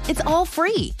part? It's all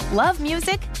free. Love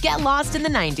music? Get lost in the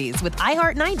 90s with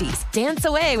iHeart 90s, dance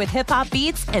away with hip-hop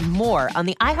beats, and more on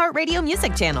the iHeartRadio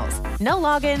music channels. No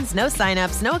logins, no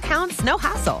signups, no accounts, no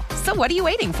hassle. So what are you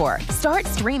waiting for? Start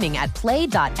streaming at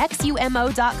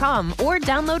play.xumo.com or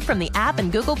download from the app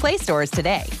and Google Play stores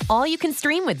today. All you can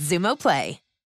stream with Xumo Play.